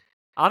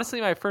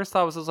 honestly, my first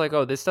thought was like,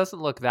 oh, this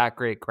doesn't look that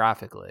great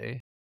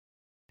graphically.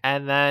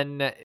 And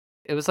then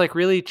it was like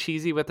really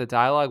cheesy with the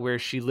dialogue where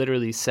she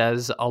literally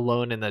says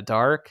alone in the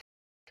dark.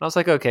 And I was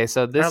like, okay,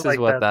 so this is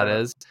what that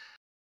is.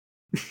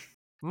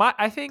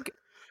 I think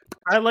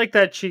I like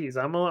that cheese.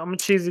 I'm a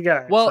cheesy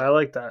guy, so I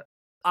like that.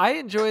 I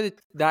enjoy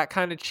that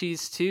kind of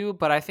cheese too,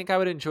 but I think I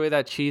would enjoy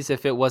that cheese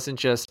if it wasn't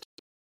just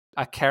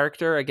a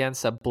character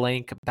against a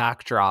blank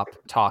backdrop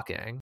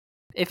talking.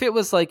 If it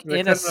was like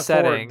in a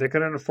setting, they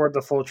couldn't afford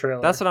the full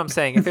trailer. That's what I'm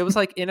saying. If it was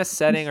like in a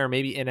setting or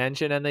maybe in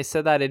engine and they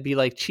said that, it'd be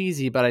like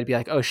cheesy, but I'd be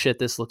like, oh shit,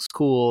 this looks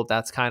cool.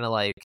 That's kind of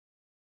like,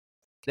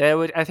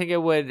 I think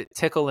it would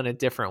tickle in a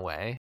different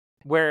way.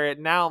 Where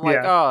now I'm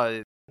like,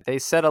 oh, they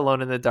said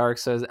Alone in the Dark,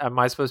 so am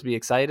I supposed to be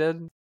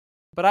excited?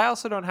 But I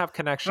also don't have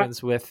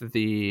connections with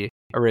the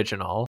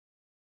original.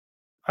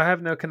 I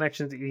have no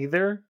connections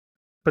either,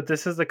 but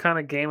this is the kind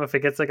of game, if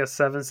it gets like a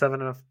 7,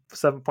 7, and a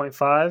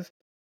 7.5,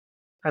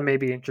 I may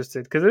be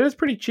interested because it is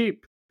pretty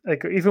cheap.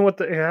 Like even with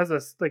it has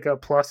a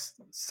plus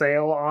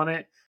sale on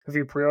it if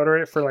you pre-order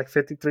it for like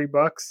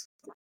 $53.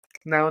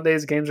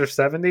 Nowadays games are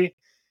 70.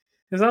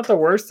 It's not the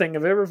worst thing.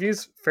 If it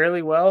reviews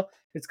fairly well,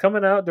 it's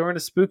coming out during the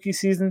spooky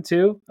season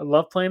too. I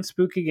love playing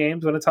spooky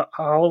games when it's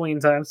Halloween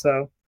time.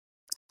 So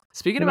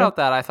speaking about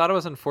that, I thought it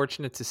was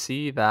unfortunate to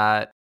see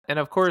that. And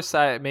of course,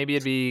 maybe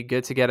it'd be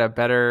good to get a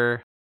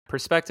better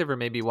perspective or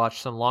maybe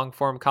watch some long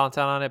form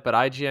content on it. But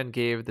IGN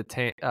gave the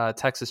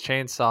Texas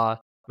Chainsaw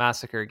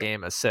Massacre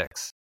game a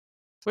 6,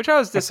 which I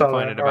was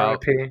disappointed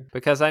about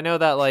because I know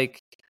that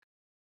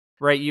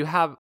you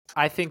have.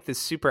 I think the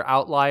super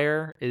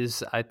outlier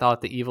is I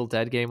thought the Evil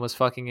Dead game was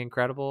fucking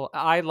incredible.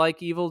 I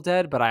like Evil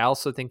Dead, but I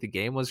also think the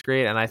game was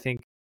great, and I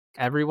think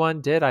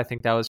everyone did. I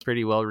think that was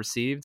pretty well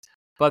received.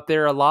 But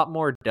there are a lot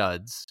more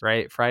duds,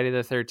 right? Friday the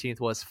 13th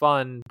was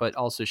fun, but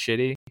also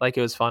shitty. Like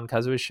it was fun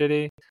because it was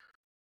shitty.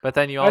 But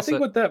then you also... I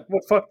think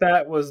what fucked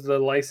that was the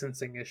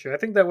licensing issue. I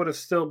think that would have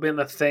still been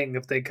a thing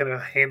if they could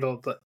have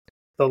handled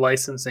the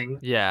licensing.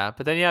 Yeah,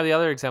 but then you have the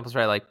other examples,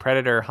 right? Like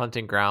Predator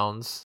Hunting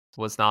Grounds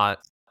was not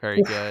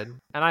very good.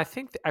 And I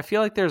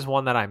feel like there's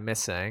one that I'm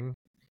missing.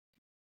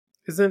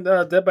 Isn't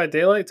Dead by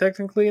Daylight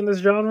technically in this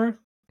genre?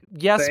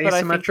 Yes, but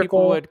I think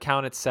people would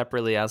count it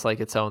separately as like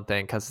its own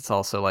thing because it's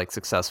also like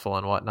successful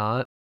and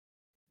whatnot.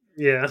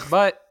 Yeah.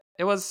 But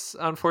it was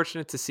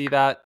unfortunate to see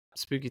that.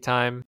 Spooky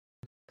time,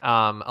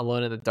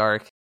 Alone in the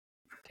Dark.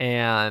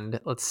 And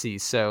let's see.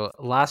 So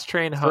Last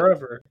Train Home.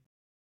 Forever.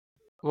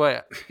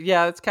 What?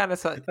 Yeah, it's kind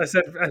of... I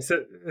said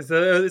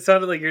it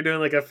sounded like you're doing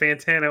like a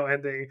Fantano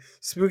ending.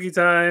 Spooky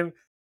time,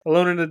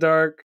 Alone in the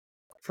Dark,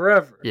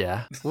 forever.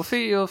 Yeah, we'll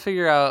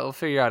figure out a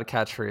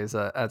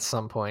catchphrase at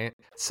some point.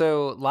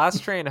 So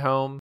Last Train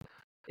Home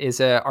is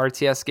a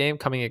RTS game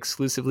coming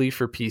exclusively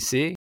for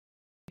PC.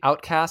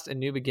 Outcast: A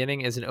New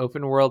Beginning is an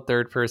open world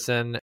third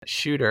person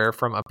shooter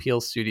from Appeal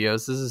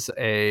Studios. This is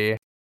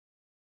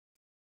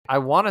I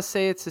want to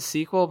say it's a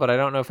sequel, but I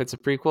don't know if it's a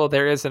prequel.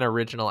 There is an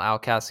original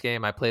Outcast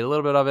game. I played a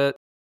little bit of it.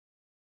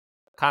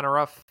 Kind of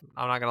rough.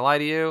 I'm not going to lie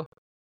to you,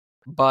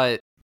 but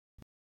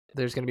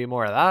there's going to be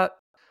more of that.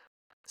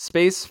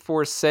 Space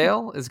for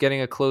Sale is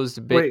getting a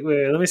closed beta.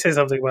 Wait. Let me say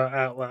something about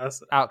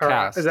Outlast.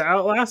 Outcast. Is it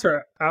Outlast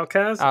or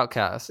Outcast?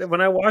 Outcast.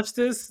 When I watched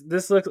this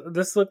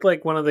looked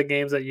like one of the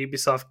games that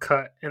Ubisoft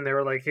cut, and they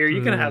were like, "Here,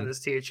 you can have this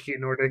THQ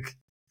Nordic."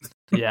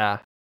 Yeah.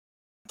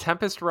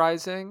 Tempest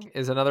Rising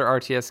is another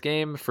RTS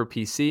game for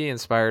PC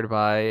inspired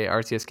by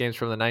RTS games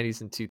from the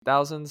 90s and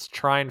 2000s.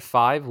 Trine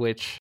 5,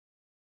 which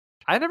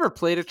I never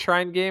played a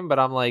Trine game, but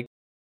I'm like,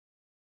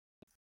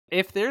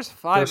 if there's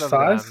five of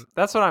them,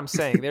 that's what I'm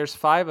saying. There's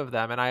 5 of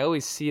them, and I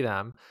always see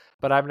them,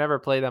 but I've never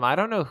played them. I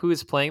don't know who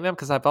is playing them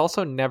because I've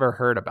also never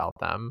heard about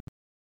them.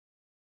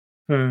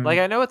 Like,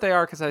 I know what they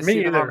are because I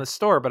see them on the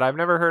store, but I've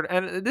never heard.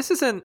 And this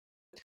isn't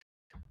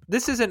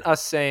this isn't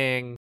us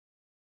saying,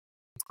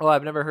 oh,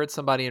 I've never heard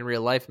somebody in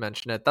real life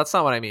mention it. That's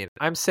not what I mean.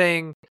 I'm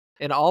saying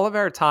in all of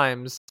our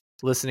times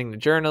listening to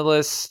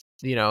journalists,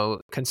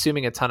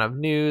 consuming a ton of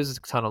news,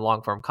 a ton of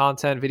long form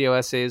content, video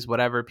essays,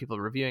 whatever, people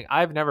reviewing,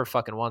 I've never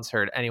fucking once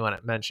heard anyone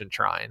mention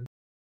Trine.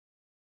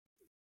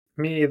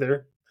 Me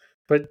either.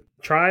 But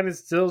Trine is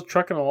still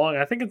trucking along.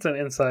 I think it's an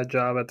inside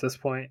job at this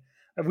point.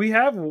 We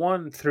have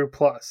one through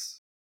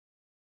Plus.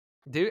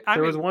 Dude,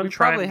 was one we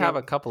probably have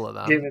a couple of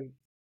them.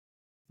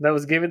 That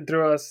was given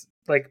through us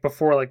like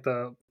before like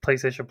the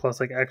PlayStation Plus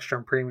like extra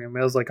and premium.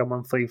 It was like a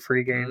monthly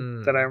free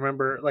game that I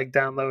remember like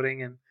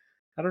downloading, and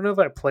I don't know if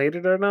I played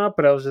it or not,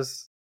 but I was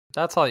just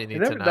that's all you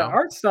need to know. The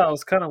art style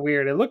is kind of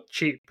weird. It looked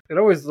cheap. It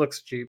always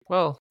looks cheap.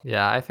 Well,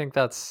 yeah, I think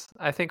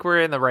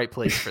we're in the right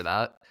place for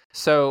that.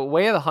 So,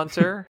 Way of the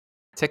Hunter,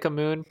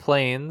 Tickamoon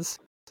Plains,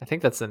 I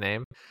think that's the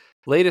name.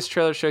 Latest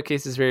trailer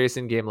showcases various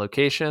in-game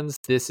locations.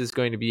 This is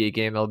going to be a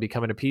game that will be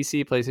coming to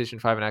PC,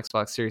 PlayStation 5, and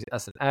Xbox Series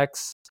S and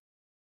X.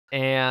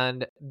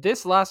 And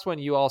this last one,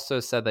 you also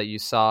said that you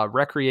saw,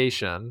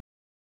 Recreation,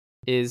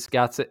 it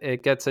gets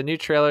a new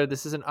trailer.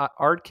 This is an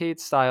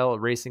arcade-style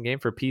racing game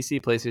for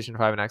PC, PlayStation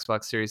 5, and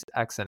Xbox Series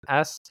X and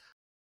S.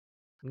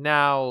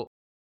 Now,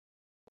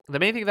 the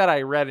main thing that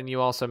I read and you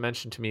also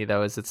mentioned to me,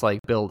 though, is it's like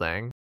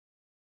building.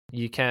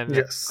 You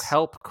can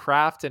help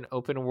craft an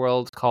open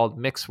world called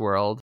Mix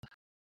World.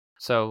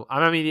 So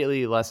I'm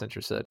immediately less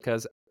interested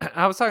because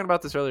I was talking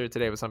about this earlier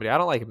today with somebody. I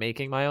don't like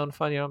making my own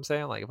fun. You know what I'm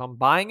saying? Like if I'm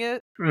buying it,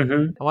 I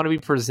want to be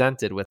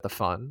presented with the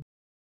fun.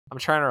 I'm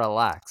trying to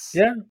relax.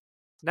 Yeah.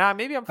 Now,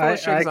 maybe I'm full of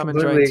shit because I'm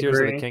enjoying Tears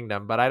of the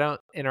Kingdom, but I don't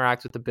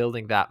interact with the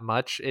building that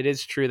much. It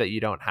is true that you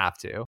don't have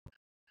to.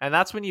 And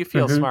that's when you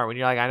feel smart. When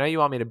you're like, I know you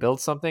want me to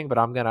build something, but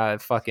I'm going to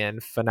fucking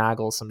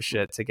finagle some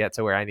shit to get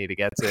to where I need to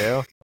get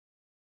to.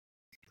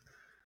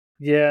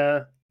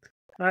 Yeah.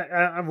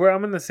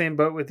 I'm in the same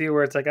boat with you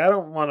where it's like I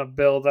don't want to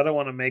build, I don't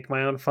want to make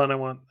my own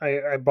fun.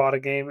 I bought a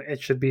game, it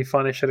should be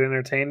fun, it should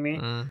entertain me.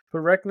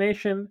 But Rec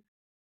Nation,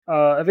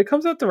 if it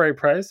comes at the right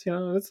price,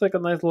 it's like a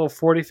nice little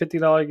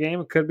 $40-$50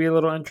 game. It could be a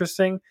little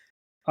interesting.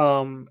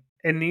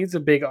 It needs a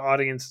big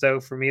audience though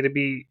for me to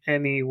be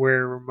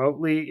anywhere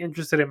remotely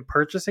interested in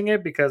purchasing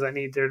it because I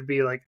need there to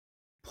be like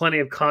plenty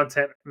of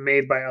content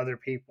made by other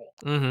people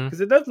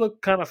because it does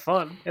look kind of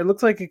fun. It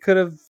looks like it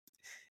could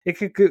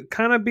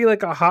kind of be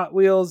like a Hot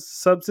Wheels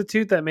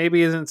substitute that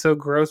maybe isn't so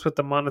gross with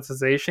the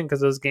monetization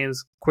because those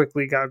games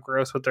quickly got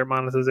gross with their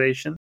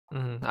monetization.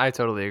 I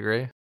totally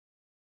agree.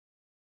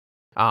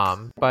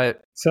 But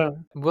so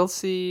we'll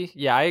see.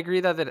 Yeah, I agree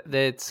that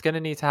it's going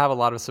to need to have a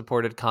lot of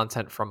supported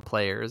content from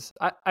players.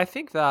 I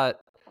think that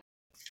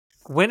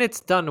when it's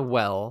done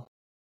well,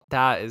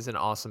 that is an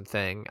awesome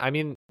thing. I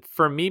mean,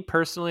 for me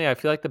personally, I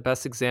feel like the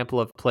best example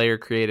of player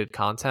created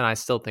content, I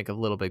still think of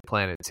Little Big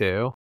Planet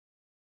 2.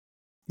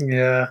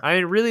 Yeah. I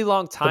mean, really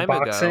long time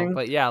ago,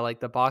 but yeah,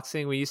 like the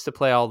boxing, we used to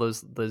play all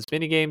those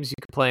mini games. You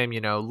could play them,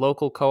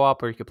 local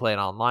co-op, or you could play it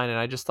online, and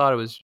I just thought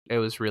it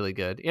was really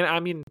good. I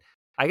mean,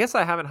 I guess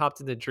I haven't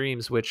hopped into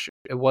Dreams, which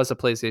it was a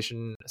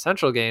PlayStation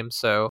Essential game,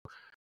 so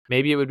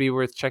maybe it would be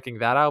worth checking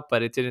that out,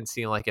 but it didn't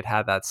seem like it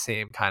had that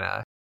same kind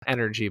of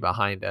energy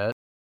behind it.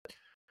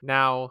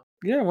 Now,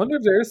 yeah, I wonder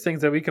if there's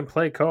things that we can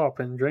play co-op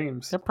in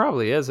Dreams. There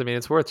probably is. I mean,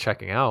 it's worth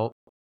checking out.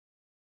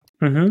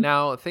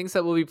 Now, things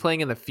that we'll be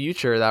playing in the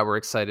future that we're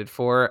excited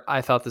for,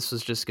 I thought this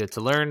was just good to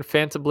learn.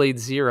 Phantom Blade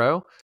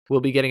Zero will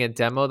be getting a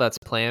demo that's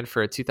planned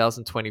for a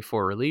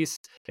 2024 release.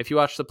 If you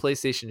watched the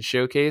PlayStation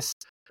Showcase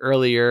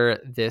earlier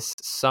this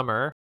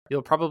summer,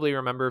 you'll probably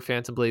remember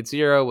Phantom Blade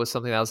Zero was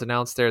something that was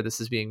announced there. This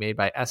is being made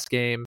by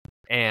S-Game,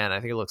 and I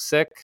think it looks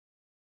sick.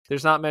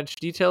 There's not much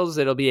details.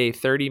 It'll be a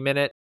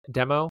 30-minute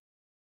demo,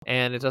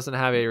 and it doesn't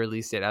have a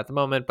release date at the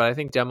moment, but I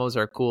think demos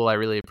are cool. I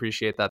really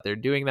appreciate that they're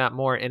doing that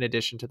more in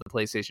addition to the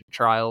PlayStation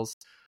trials.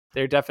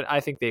 I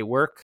think they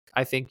work.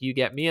 I think you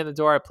get me in the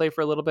door, I play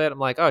for a little bit, I'm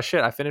like, oh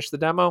shit, I finished the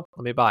demo,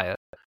 let me buy it.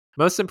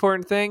 Most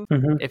important thing,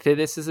 if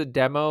this is a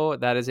demo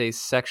that is a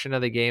section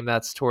of the game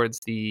that's towards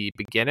the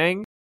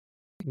beginning,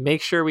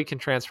 make sure we can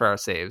transfer our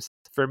saves.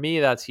 For me,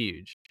 that's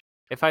huge.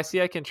 If I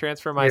see I can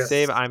transfer my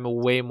save, I'm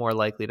way more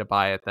likely to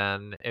buy it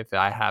than if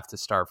I have to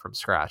start from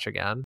scratch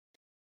again.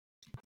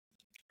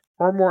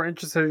 Or more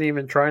interested in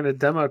even trying to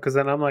demo because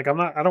then I'm like,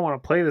 I don't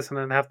want to play this and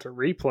then have to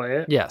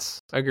replay it. Yes,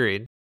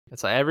 agreed.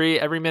 It's like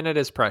every minute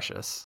is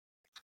precious.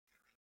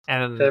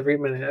 And every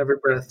minute, every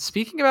breath.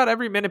 Speaking about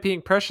every minute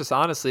being precious,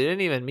 honestly, I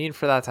didn't even mean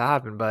for that to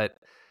happen, but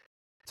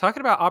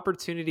talking about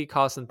opportunity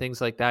costs and things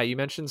like that, you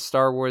mentioned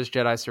Star Wars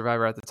Jedi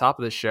Survivor at the top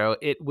of the show.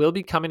 It will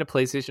be coming to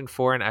PlayStation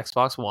 4 and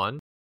Xbox One.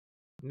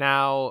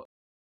 Now,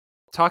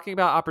 talking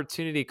about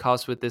opportunity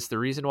costs with this, the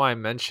reason why I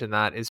mention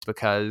that is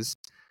because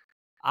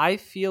I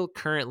feel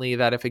currently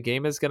that if a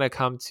game is going to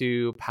come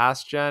to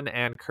past gen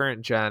and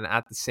current gen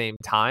at the same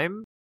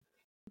time,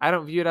 I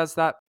don't view it as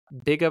that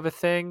big of a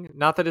thing.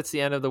 Not that it's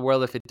the end of the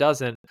world if it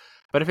doesn't,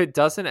 but if it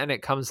doesn't and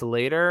it comes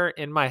later,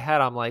 in my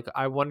head, I'm like,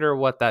 I wonder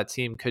what that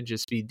team could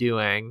just be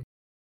doing,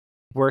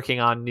 working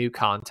on new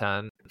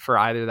content for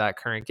either that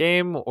current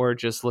game or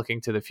just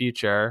looking to the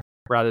future.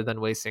 rather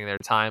than wasting their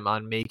time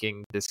on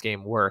making this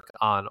game work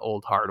on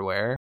old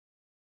hardware.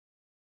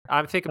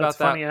 I'm thinking about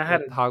funny. that I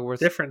had with a Hogwarts.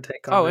 different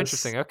take on Oh, this.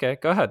 interesting. Okay,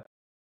 go ahead.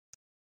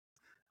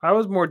 I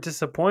was more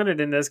disappointed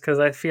in this because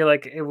I feel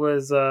like it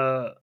was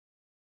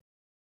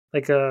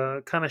like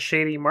a kind of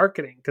shady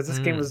marketing, because this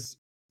game was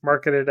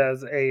marketed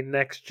as a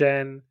next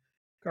gen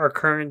or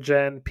current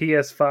gen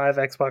PS5,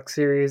 Xbox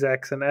Series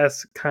X and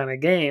S kind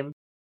of game,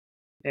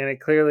 and it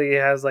clearly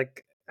has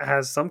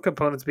some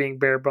components being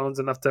bare bones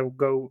enough to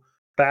go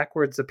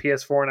backwards to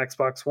PS4 and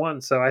Xbox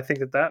One. So I think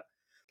that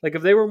like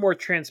if they were more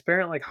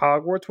transparent like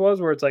Hogwarts was,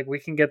 where it's like we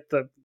can get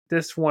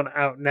this one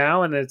out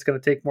now and it's going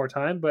to take more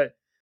time, but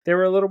they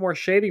were a little more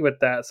shady with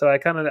that. So I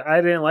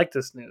didn't like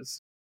this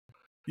news.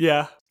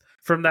 Yeah.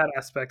 From that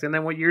aspect. And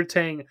then what you're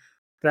saying,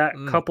 that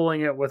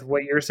coupling it with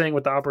what you're saying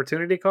with the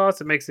opportunity cost,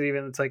 it makes it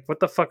even, it's like, what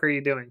the fuck are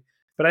you doing?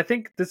 But I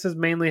think this is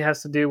mainly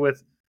has to do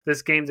with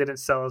this game didn't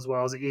sell as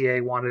well as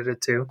EA wanted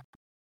it to.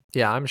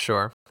 Yeah, I'm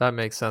sure. That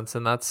makes sense.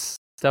 And that's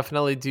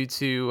definitely due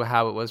to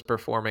how it was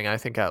performing, I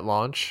think, at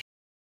launch.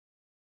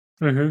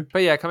 Mm-hmm.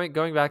 But yeah,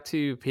 going back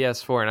to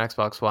PS4 and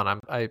Xbox One,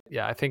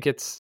 I think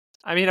it's,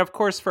 I mean, of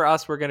course, for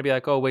us, we're going to be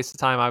like, oh, waste of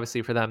time.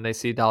 Obviously, for them, they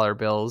see dollar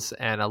bills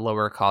and a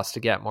lower cost to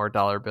get more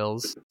dollar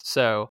bills.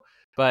 So,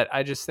 but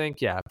I just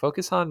think, yeah,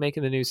 focus on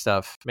making the new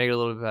stuff, make it a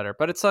little bit better.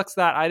 But it sucks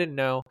that I didn't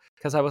know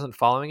because I wasn't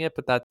following it,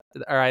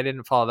 or I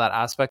didn't follow that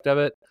aspect of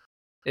it.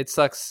 It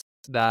sucks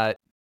that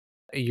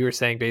you were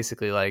saying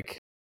basically like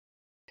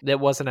it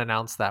wasn't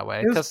announced that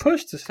way. It was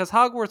pushed. Because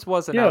Hogwarts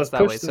was Yeah, it was announced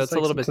that way, pushed so it's a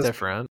little bit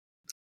different.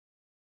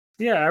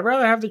 Yeah, I'd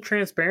rather have the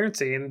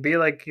transparency and be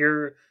like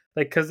you're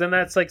like, because then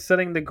that's like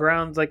setting the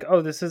grounds like,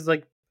 oh, this is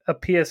like a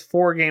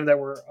PS4 game that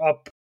we're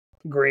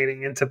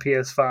upgrading into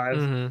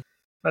PS5,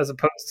 as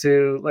opposed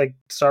to like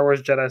Star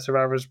Wars Jedi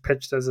Survivors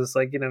pitched as this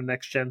like,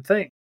 next gen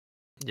thing.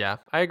 Yeah,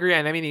 I agree.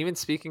 And I mean, even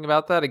speaking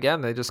about that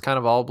again, they just kind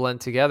of all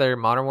blend together.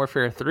 Modern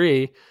Warfare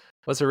 3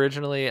 was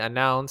originally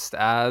announced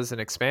as an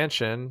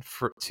expansion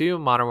to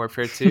Modern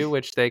Warfare 2,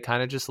 which they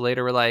kind of just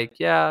later were like,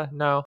 yeah,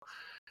 no,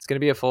 it's going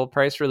to be a full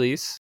price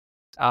release.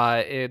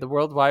 The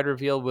worldwide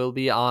reveal will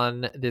be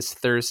on this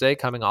Thursday,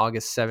 coming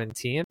August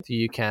 17th.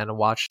 You can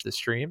watch the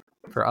stream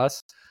for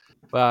us,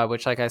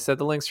 which, like I said,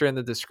 the links are in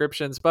the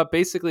descriptions. But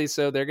basically,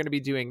 so they're going to be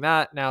doing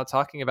that. Now,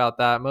 talking about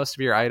that, most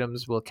of your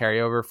items will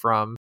carry over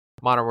from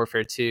Modern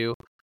Warfare 2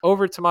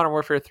 over to Modern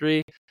Warfare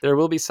 3. There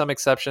will be some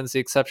exceptions. The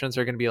exceptions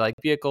are going to be like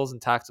vehicles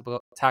and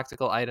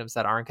tactical items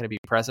that aren't going to be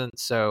present.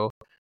 So,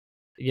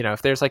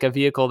 if there's like a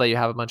vehicle that you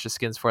have a bunch of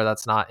skins for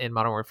that's not in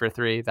Modern Warfare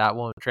 3, that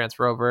won't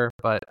transfer over.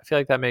 But I feel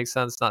like that makes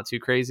sense. Not too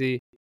crazy.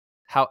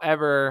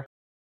 However,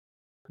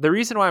 the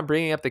reason why I'm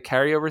bringing up the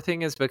carryover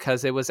thing is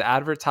because it was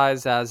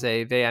advertised as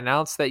they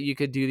announced that you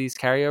could do these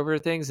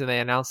carryover things, and they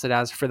announced it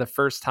as for the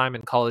first time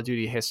in Call of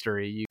Duty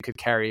history, you could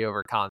carry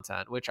over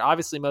content, which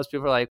obviously most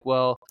people are like,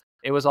 well,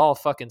 it was all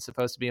fucking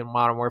supposed to be in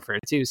Modern Warfare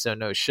 2, so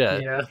no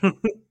shit. Yeah.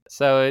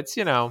 So it's,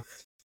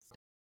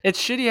 it's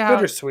shitty how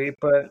bittersweet,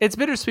 but it's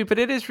bittersweet, but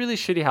it is really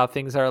shitty how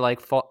things are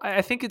like,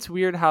 I think it's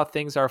weird how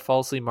things are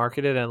falsely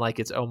marketed and like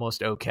it's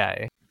almost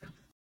okay.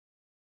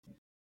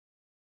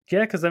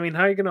 Yeah, because I mean,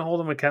 how are you going to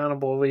hold them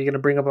accountable? Are you going to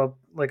bring up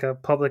a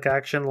public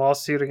action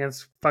lawsuit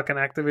against fucking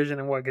Activision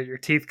and get your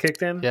teeth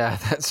kicked in? Yeah,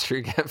 that's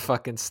true. Get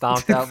fucking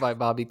stomped out by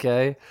Bobby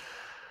K.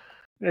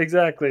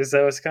 Exactly.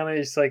 So it's kind of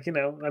just like,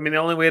 I mean, the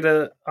only way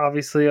to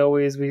obviously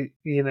always be,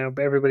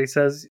 everybody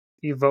says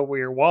you vote with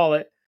your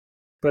wallet,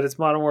 but it's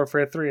Modern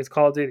Warfare 3. It's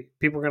Call of Duty.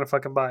 People are going to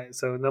fucking buy it.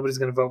 So nobody's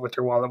going to vote with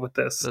their wallet with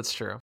this. That's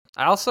true.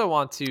 I also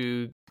want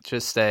to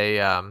just say,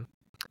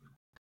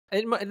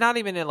 not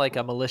even in like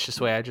a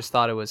malicious way. I just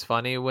thought it was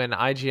funny when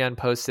IGN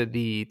posted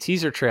the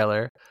teaser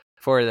trailer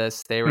for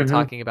this. They were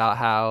talking about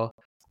how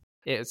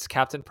it's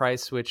Captain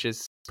Price, which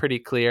is pretty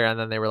clear, and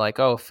then they were like,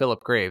 "Oh,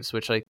 Philip Graves,"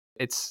 which like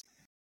it's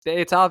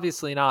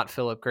obviously not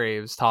Philip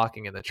Graves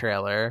talking in the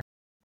trailer,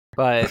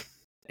 but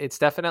it's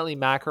definitely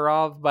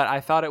Makarov. But I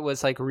thought it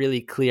was like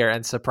really clear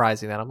and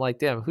surprising that I'm like,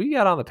 damn, who you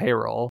got on the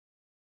payroll?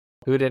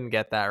 Who didn't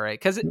get that right?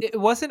 Because it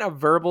wasn't a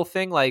verbal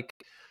thing. Like,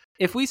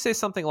 if we say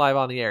something live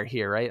on the air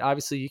here, right?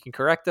 Obviously, you can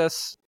correct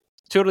us.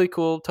 Totally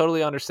cool,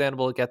 totally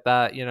understandable to get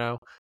that,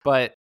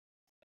 But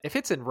if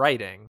it's in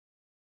writing,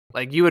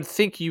 like you would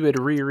think you would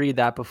reread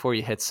that before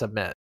you hit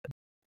submit.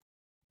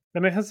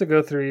 And it has to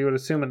go through, you would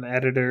assume, an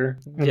editor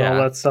and all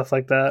that stuff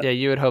like that. Yeah,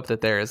 you would hope that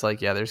there is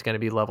there's going to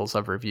be levels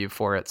of review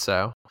for it.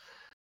 So,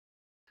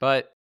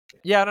 but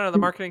yeah, I don't know. The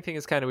marketing thing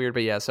is kind of weird,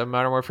 but yeah. So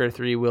Modern Warfare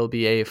 3 will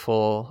be a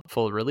full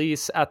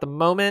release. At the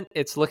moment,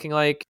 it's looking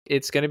like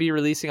it's going to be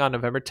releasing on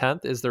November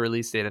 10th. Is the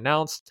release date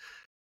announced?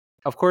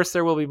 Of course,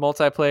 there will be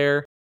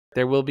multiplayer.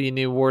 There will be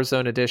new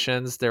Warzone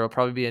editions. There will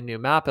probably be a new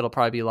map. It'll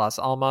probably be Las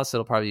Almas.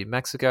 It'll probably be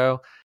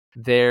Mexico.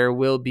 There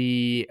will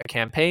be a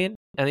campaign.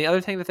 And the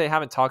other thing that they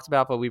haven't talked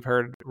about, but we've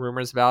heard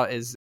rumors about,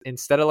 is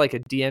instead of like a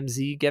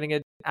DMZ getting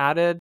it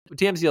added,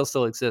 DMZ will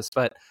still exist,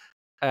 but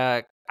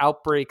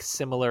Outbreak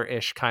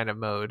similar-ish kind of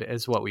mode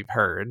is what we've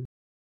heard.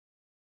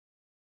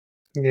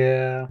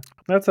 Yeah,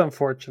 that's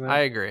unfortunate. I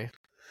agree.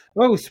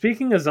 Oh,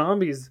 speaking of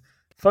zombies,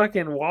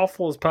 fucking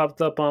Waffles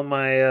popped up on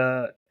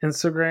my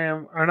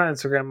Instagram, or not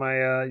Instagram, my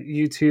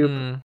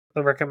YouTube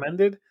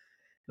recommended.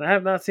 And I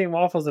have not seen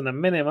Waffles in a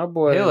minute. My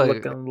boy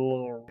looking a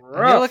little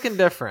rough. He's looking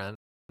different.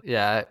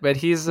 Yeah, but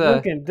he's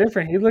looking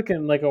different. He's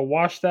looking like a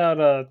washed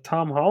out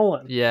Tom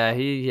Holland. Yeah,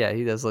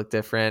 he does look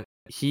different.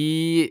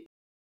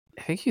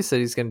 I think he said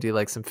he's going to do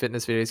like some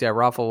fitness videos. Yeah,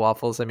 Raffle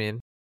Waffles. I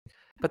mean,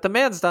 but the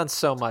man's done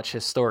so much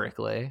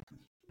historically.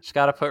 Just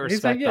got to put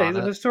respect on it. He's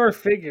a historic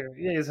figure.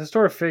 Yeah, he's a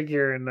historic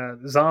figure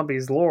in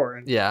zombies lore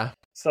and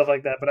stuff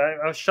like that. But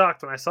I was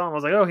shocked when I saw him. I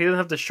was like, oh, he doesn't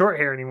have the short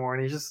hair anymore,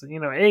 and he's just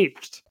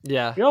aged.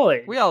 Yeah, we all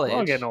age. We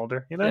all getting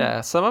older.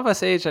 Yeah, some of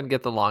us age and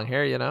get the long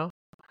hair.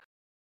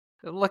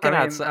 I'm looking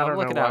at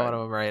one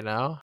of them right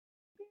now.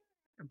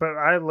 But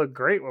I look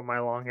great with my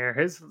long hair.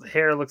 His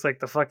hair looks like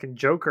the fucking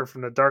Joker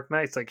from the Dark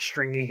Knight. It's like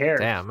stringy hair.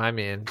 Damn, I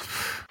mean,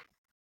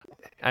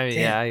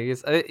 yeah.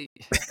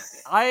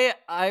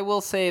 I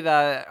will say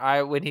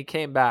that when he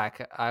came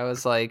back, I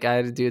was like, I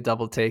had to do a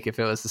double take if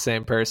it was the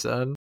same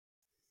person.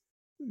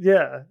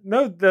 Yeah,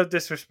 no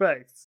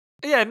disrespect.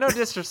 Yeah, no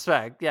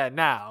disrespect. Yeah,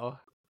 now.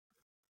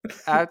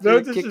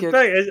 No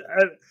disrespect.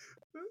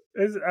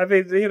 I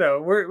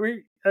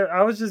mean,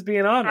 I was just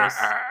being honest.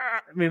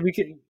 I mean, we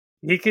can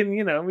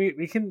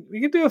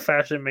do a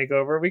fashion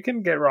makeover. We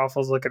can get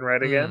Raffles looking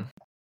right again.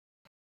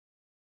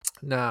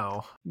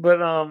 No. But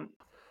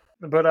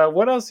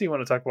what else do you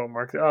want to talk about,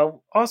 Mark?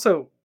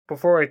 Also,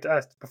 before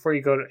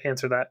you go to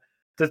answer that,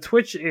 the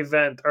Twitch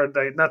event, or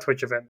not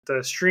Twitch event,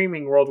 the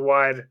streaming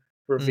worldwide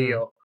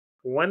reveal.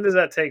 When does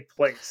that take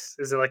place?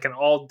 Is it like an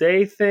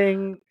all-day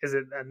thing? Is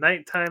it a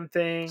nighttime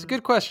thing? It's a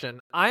good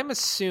question. I'm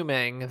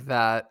assuming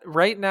that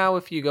right now,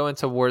 if you go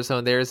into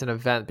Warzone, there is an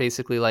event,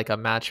 basically like a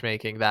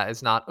matchmaking, that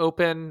is not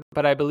open,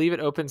 but I believe it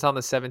opens on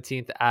the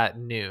 17th at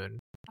noon,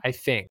 I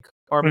think,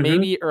 or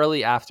maybe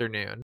early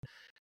afternoon.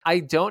 I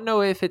don't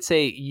know if it's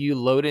you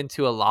load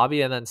into a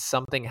lobby and then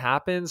something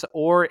happens,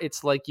 or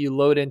it's like you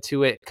load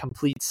into it,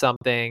 complete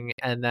something,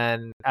 and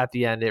then at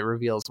the end it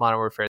reveals Modern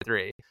Warfare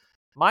 3.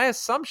 My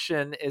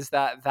assumption is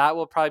that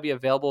will probably be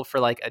available for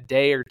like a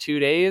day or 2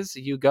 days.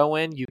 You go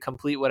in, you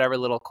complete whatever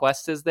little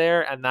quest is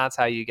there, and that's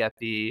how you get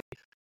the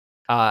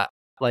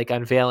like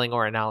unveiling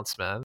or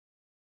announcement.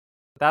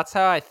 That's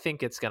how I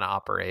think it's going to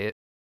operate.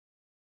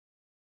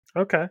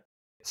 Okay.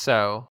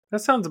 So that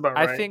sounds about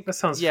right. I think that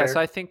sounds fair. So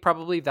I think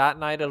probably that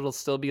night it'll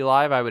still be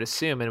live, I would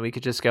assume, and we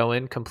could just go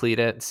in, complete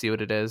it, and see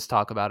what it is,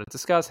 talk about it,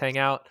 discuss, hang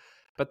out.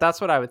 But that's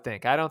what I would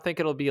think. I don't think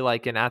it'll be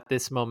like at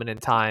this moment in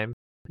time,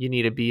 you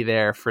need to be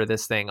there for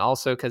this thing.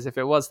 Also, because if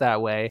it was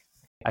that way,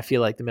 I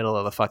feel like the middle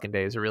of the fucking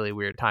day is a really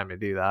weird time to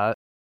do that.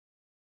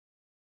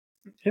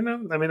 I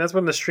mean, that's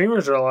when the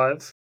streamers are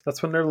alive.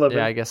 That's when they're living.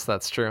 Yeah, I guess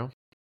that's true.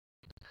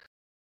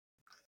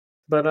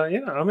 But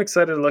I'm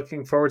excited,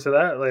 looking forward to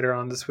that later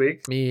on this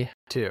week. Me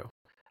too.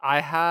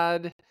 I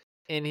had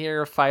in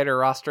here fighter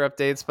roster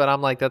updates, but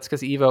I'm like, that's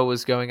because Evo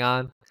was going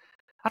on.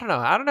 I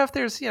don't know if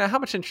there's, how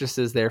much interest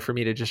is there for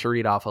me to just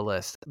read off a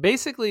list?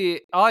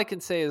 Basically, all I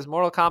can say is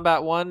Mortal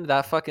Kombat 1,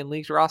 that fucking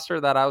leaked roster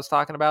that I was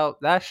talking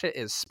about, that shit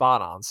is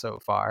spot on so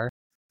far.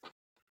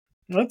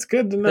 That's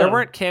good to know. There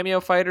weren't cameo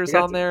fighters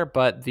on there,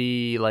 but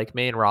the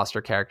main roster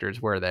characters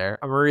were there.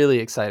 I'm really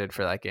excited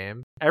for that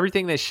game.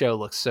 Everything they show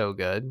looks so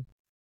good.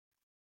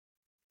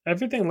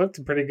 Everything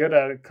looked pretty good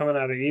at it coming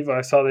out of EVO.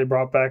 I saw they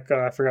brought back,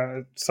 I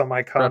forgot, some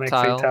iconic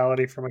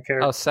fatality from a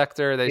character. Oh,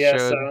 Sector, they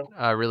showed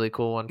a really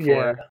cool one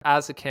for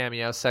as a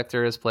cameo.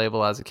 Sector is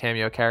playable as a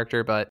cameo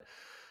character, but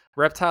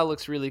Reptile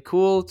looks really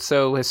cool.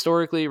 So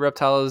historically,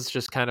 Reptile has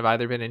just kind of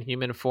either been in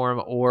human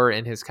form or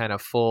in his kind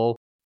of full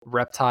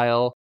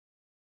reptile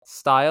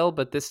style,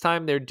 but this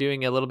time they're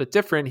doing it a little bit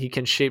different. He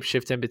can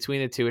shapeshift in between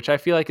the two, which I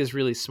feel like is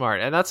really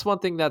smart. And that's one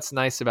thing that's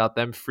nice about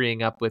them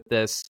freeing up with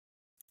this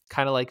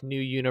kind of like new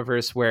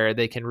universe where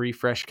they can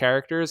refresh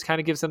characters.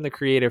 Kind of gives them the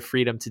creative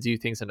freedom to do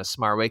things in a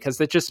smart way,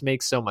 because it just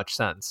makes so much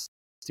sense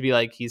to be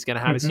like, he's going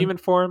to have his human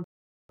form,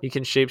 he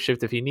can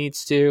shapeshift if he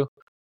needs to,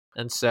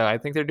 and so I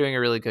think they're doing a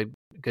really good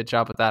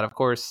job with that. Of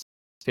course,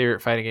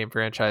 favorite fighting game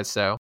franchise,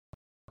 so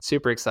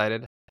super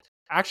excited.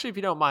 Actually, if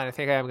you don't mind, I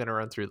think I am going to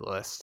run through the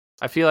list.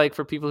 I feel like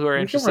for people who are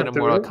interested in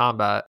Mortal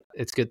Kombat,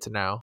 it's good to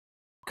know.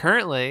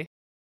 Currently,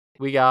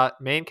 we got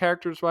main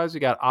characters wise,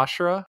 we got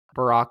Ashura,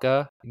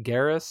 Baraka,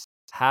 Garrus,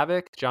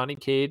 Havoc, Johnny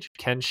Cage,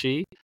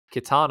 Kenshi,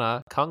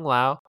 Kitana, Kung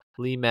Lao,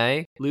 Li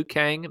Mei, Liu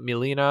Kang,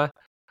 Mileena,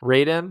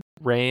 Raiden,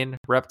 Rain,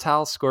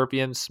 Reptile,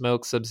 Scorpion,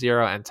 Smoke,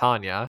 Sub-Zero, and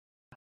Tanya.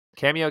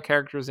 Cameo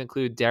characters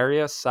include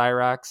Darius,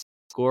 Cyrax,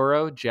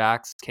 Goro,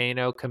 Jax,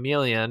 Kano,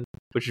 Chameleon,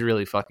 which is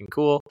really fucking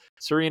cool,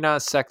 Serena,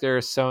 Sector,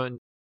 Sonja.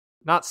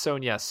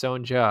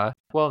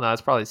 Well, no,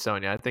 it's probably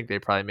Sonya. I think they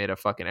probably made a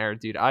fucking error.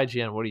 Dude,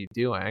 IGN, what are you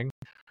doing?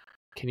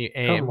 Can you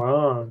aim? Come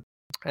on.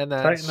 And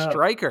then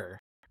Striker.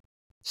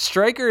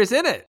 Striker is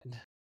in it.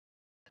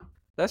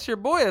 That's your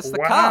boy. That's the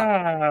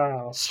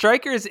cop.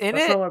 Striker's in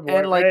it. Not my boy.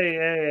 And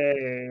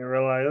hey,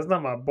 relax. That's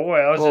not my boy.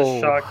 I was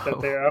just shocked that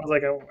I was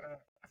like, I'm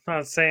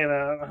not saying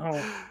that.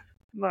 I'm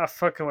not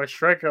fucking with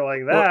Striker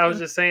like that. I was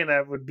just saying that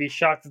I would be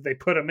shocked if they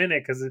put him in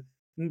it, because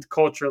it's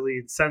culturally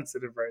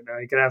insensitive right now.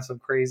 You could have some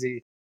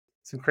crazy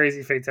some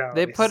crazy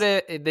fatalities.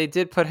 They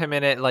did put him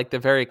in it like the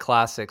very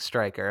classic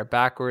striker, a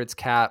backwards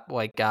cap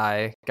white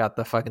guy, got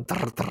the fucking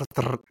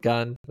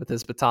gun with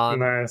his baton.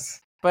 Nice.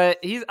 But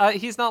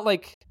he's not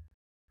like,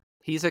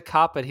 he's a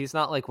cop, but he's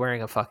not like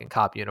wearing a fucking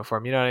cop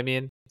uniform. You know what I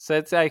mean?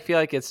 So I feel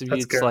like it's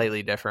viewed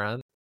slightly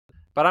different.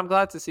 But I'm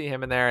glad to see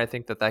him in there. I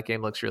think that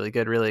game looks really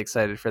good. Really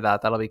excited for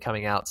that. That'll be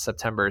coming out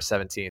September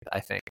 17th, I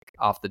think,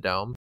 off the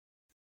dome.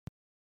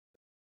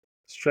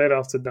 Straight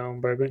off the dome,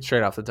 baby.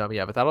 Straight off the dome,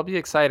 yeah. But that'll be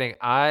exciting.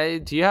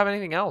 Do you have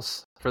anything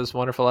else for this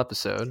wonderful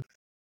episode?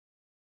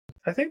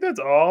 I think that's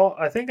all.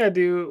 I think I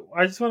do.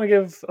 I just want to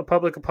give a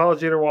public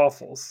apology to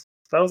Waffles.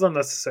 That was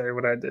unnecessary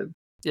what I did.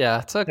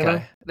 Yeah, it's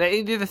okay.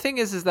 You know? The thing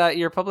is that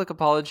your public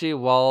apology,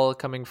 while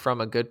coming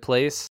from a good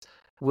place,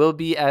 will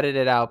be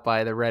edited out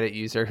by the Reddit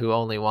user who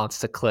only wants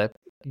to clip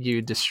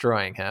you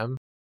destroying him.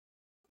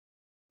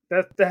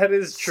 That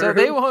is true. So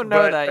they won't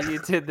know that you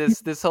did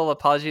this whole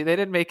apology. They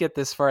didn't make it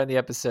this far in the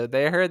episode.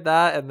 They heard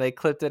that and they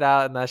clipped it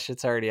out, and that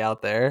shit's already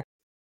out there.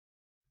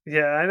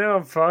 Yeah, I know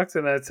I'm fucked,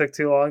 and that took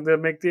too long to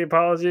make the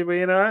apology.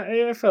 But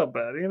I felt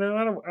bad.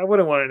 I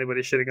wouldn't want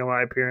anybody shitting on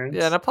my appearance.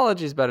 Yeah, an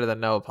apology is better than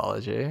no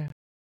apology.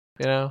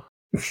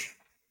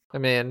 I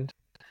mean,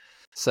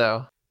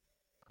 so,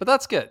 but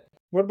that's good.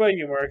 What about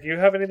you, Mark? You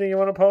have anything you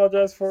want to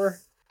apologize for?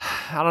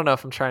 I don't know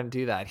if I'm trying to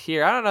do that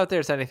here. I don't know if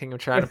there's anything I'm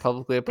trying to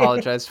publicly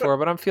apologize for,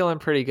 but I'm feeling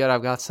pretty good.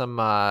 I've got some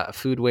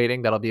food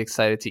waiting that I'll be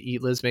excited to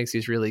eat. Liz makes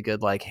these really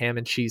good like ham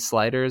and cheese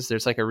sliders.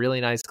 There's like a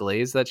really nice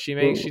glaze that she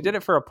makes. Ooh. She did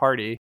it for a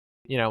party.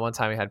 One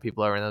time we had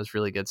people over and that was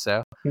really good.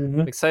 So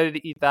I'm excited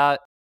to eat that.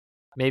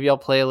 Maybe I'll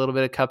play a little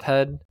bit of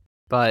Cuphead,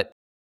 but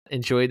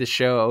enjoy the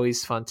show.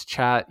 Always fun to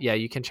chat. Yeah,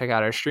 you can check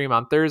out our stream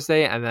on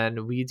Thursday, and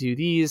then we do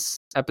these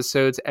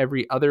episodes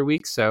every other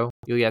week. So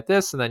you'll get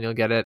this, and then you'll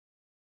get it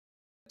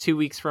 2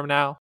 weeks from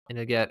now, and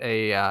you'll get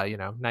a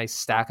nice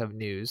stack of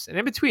news. And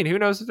in between, who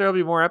knows if there'll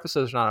be more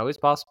episodes or not? Always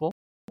possible.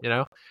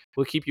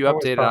 We'll keep you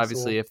updated,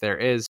 obviously, if there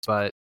is,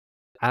 but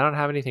I don't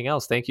have anything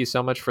else. Thank you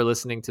so much for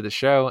listening to the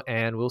show,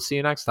 and we'll see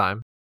you next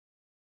time.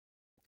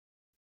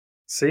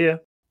 See ya.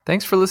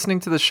 Thanks for listening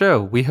to the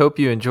show. We hope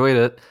you enjoyed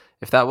it.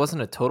 If that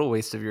wasn't a total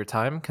waste of your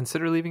time,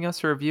 consider leaving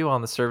us a review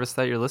on the service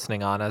that you're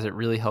listening on, as it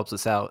really helps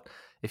us out.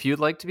 If you'd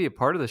like to be a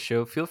part of the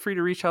show, feel free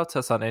to reach out to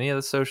us on any of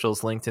the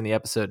socials linked in the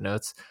episode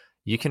notes.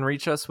 You can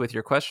reach us with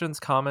your questions,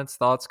 comments,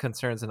 thoughts,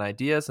 concerns, and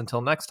ideas.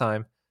 Until next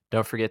time,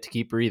 don't forget to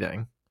keep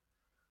breathing.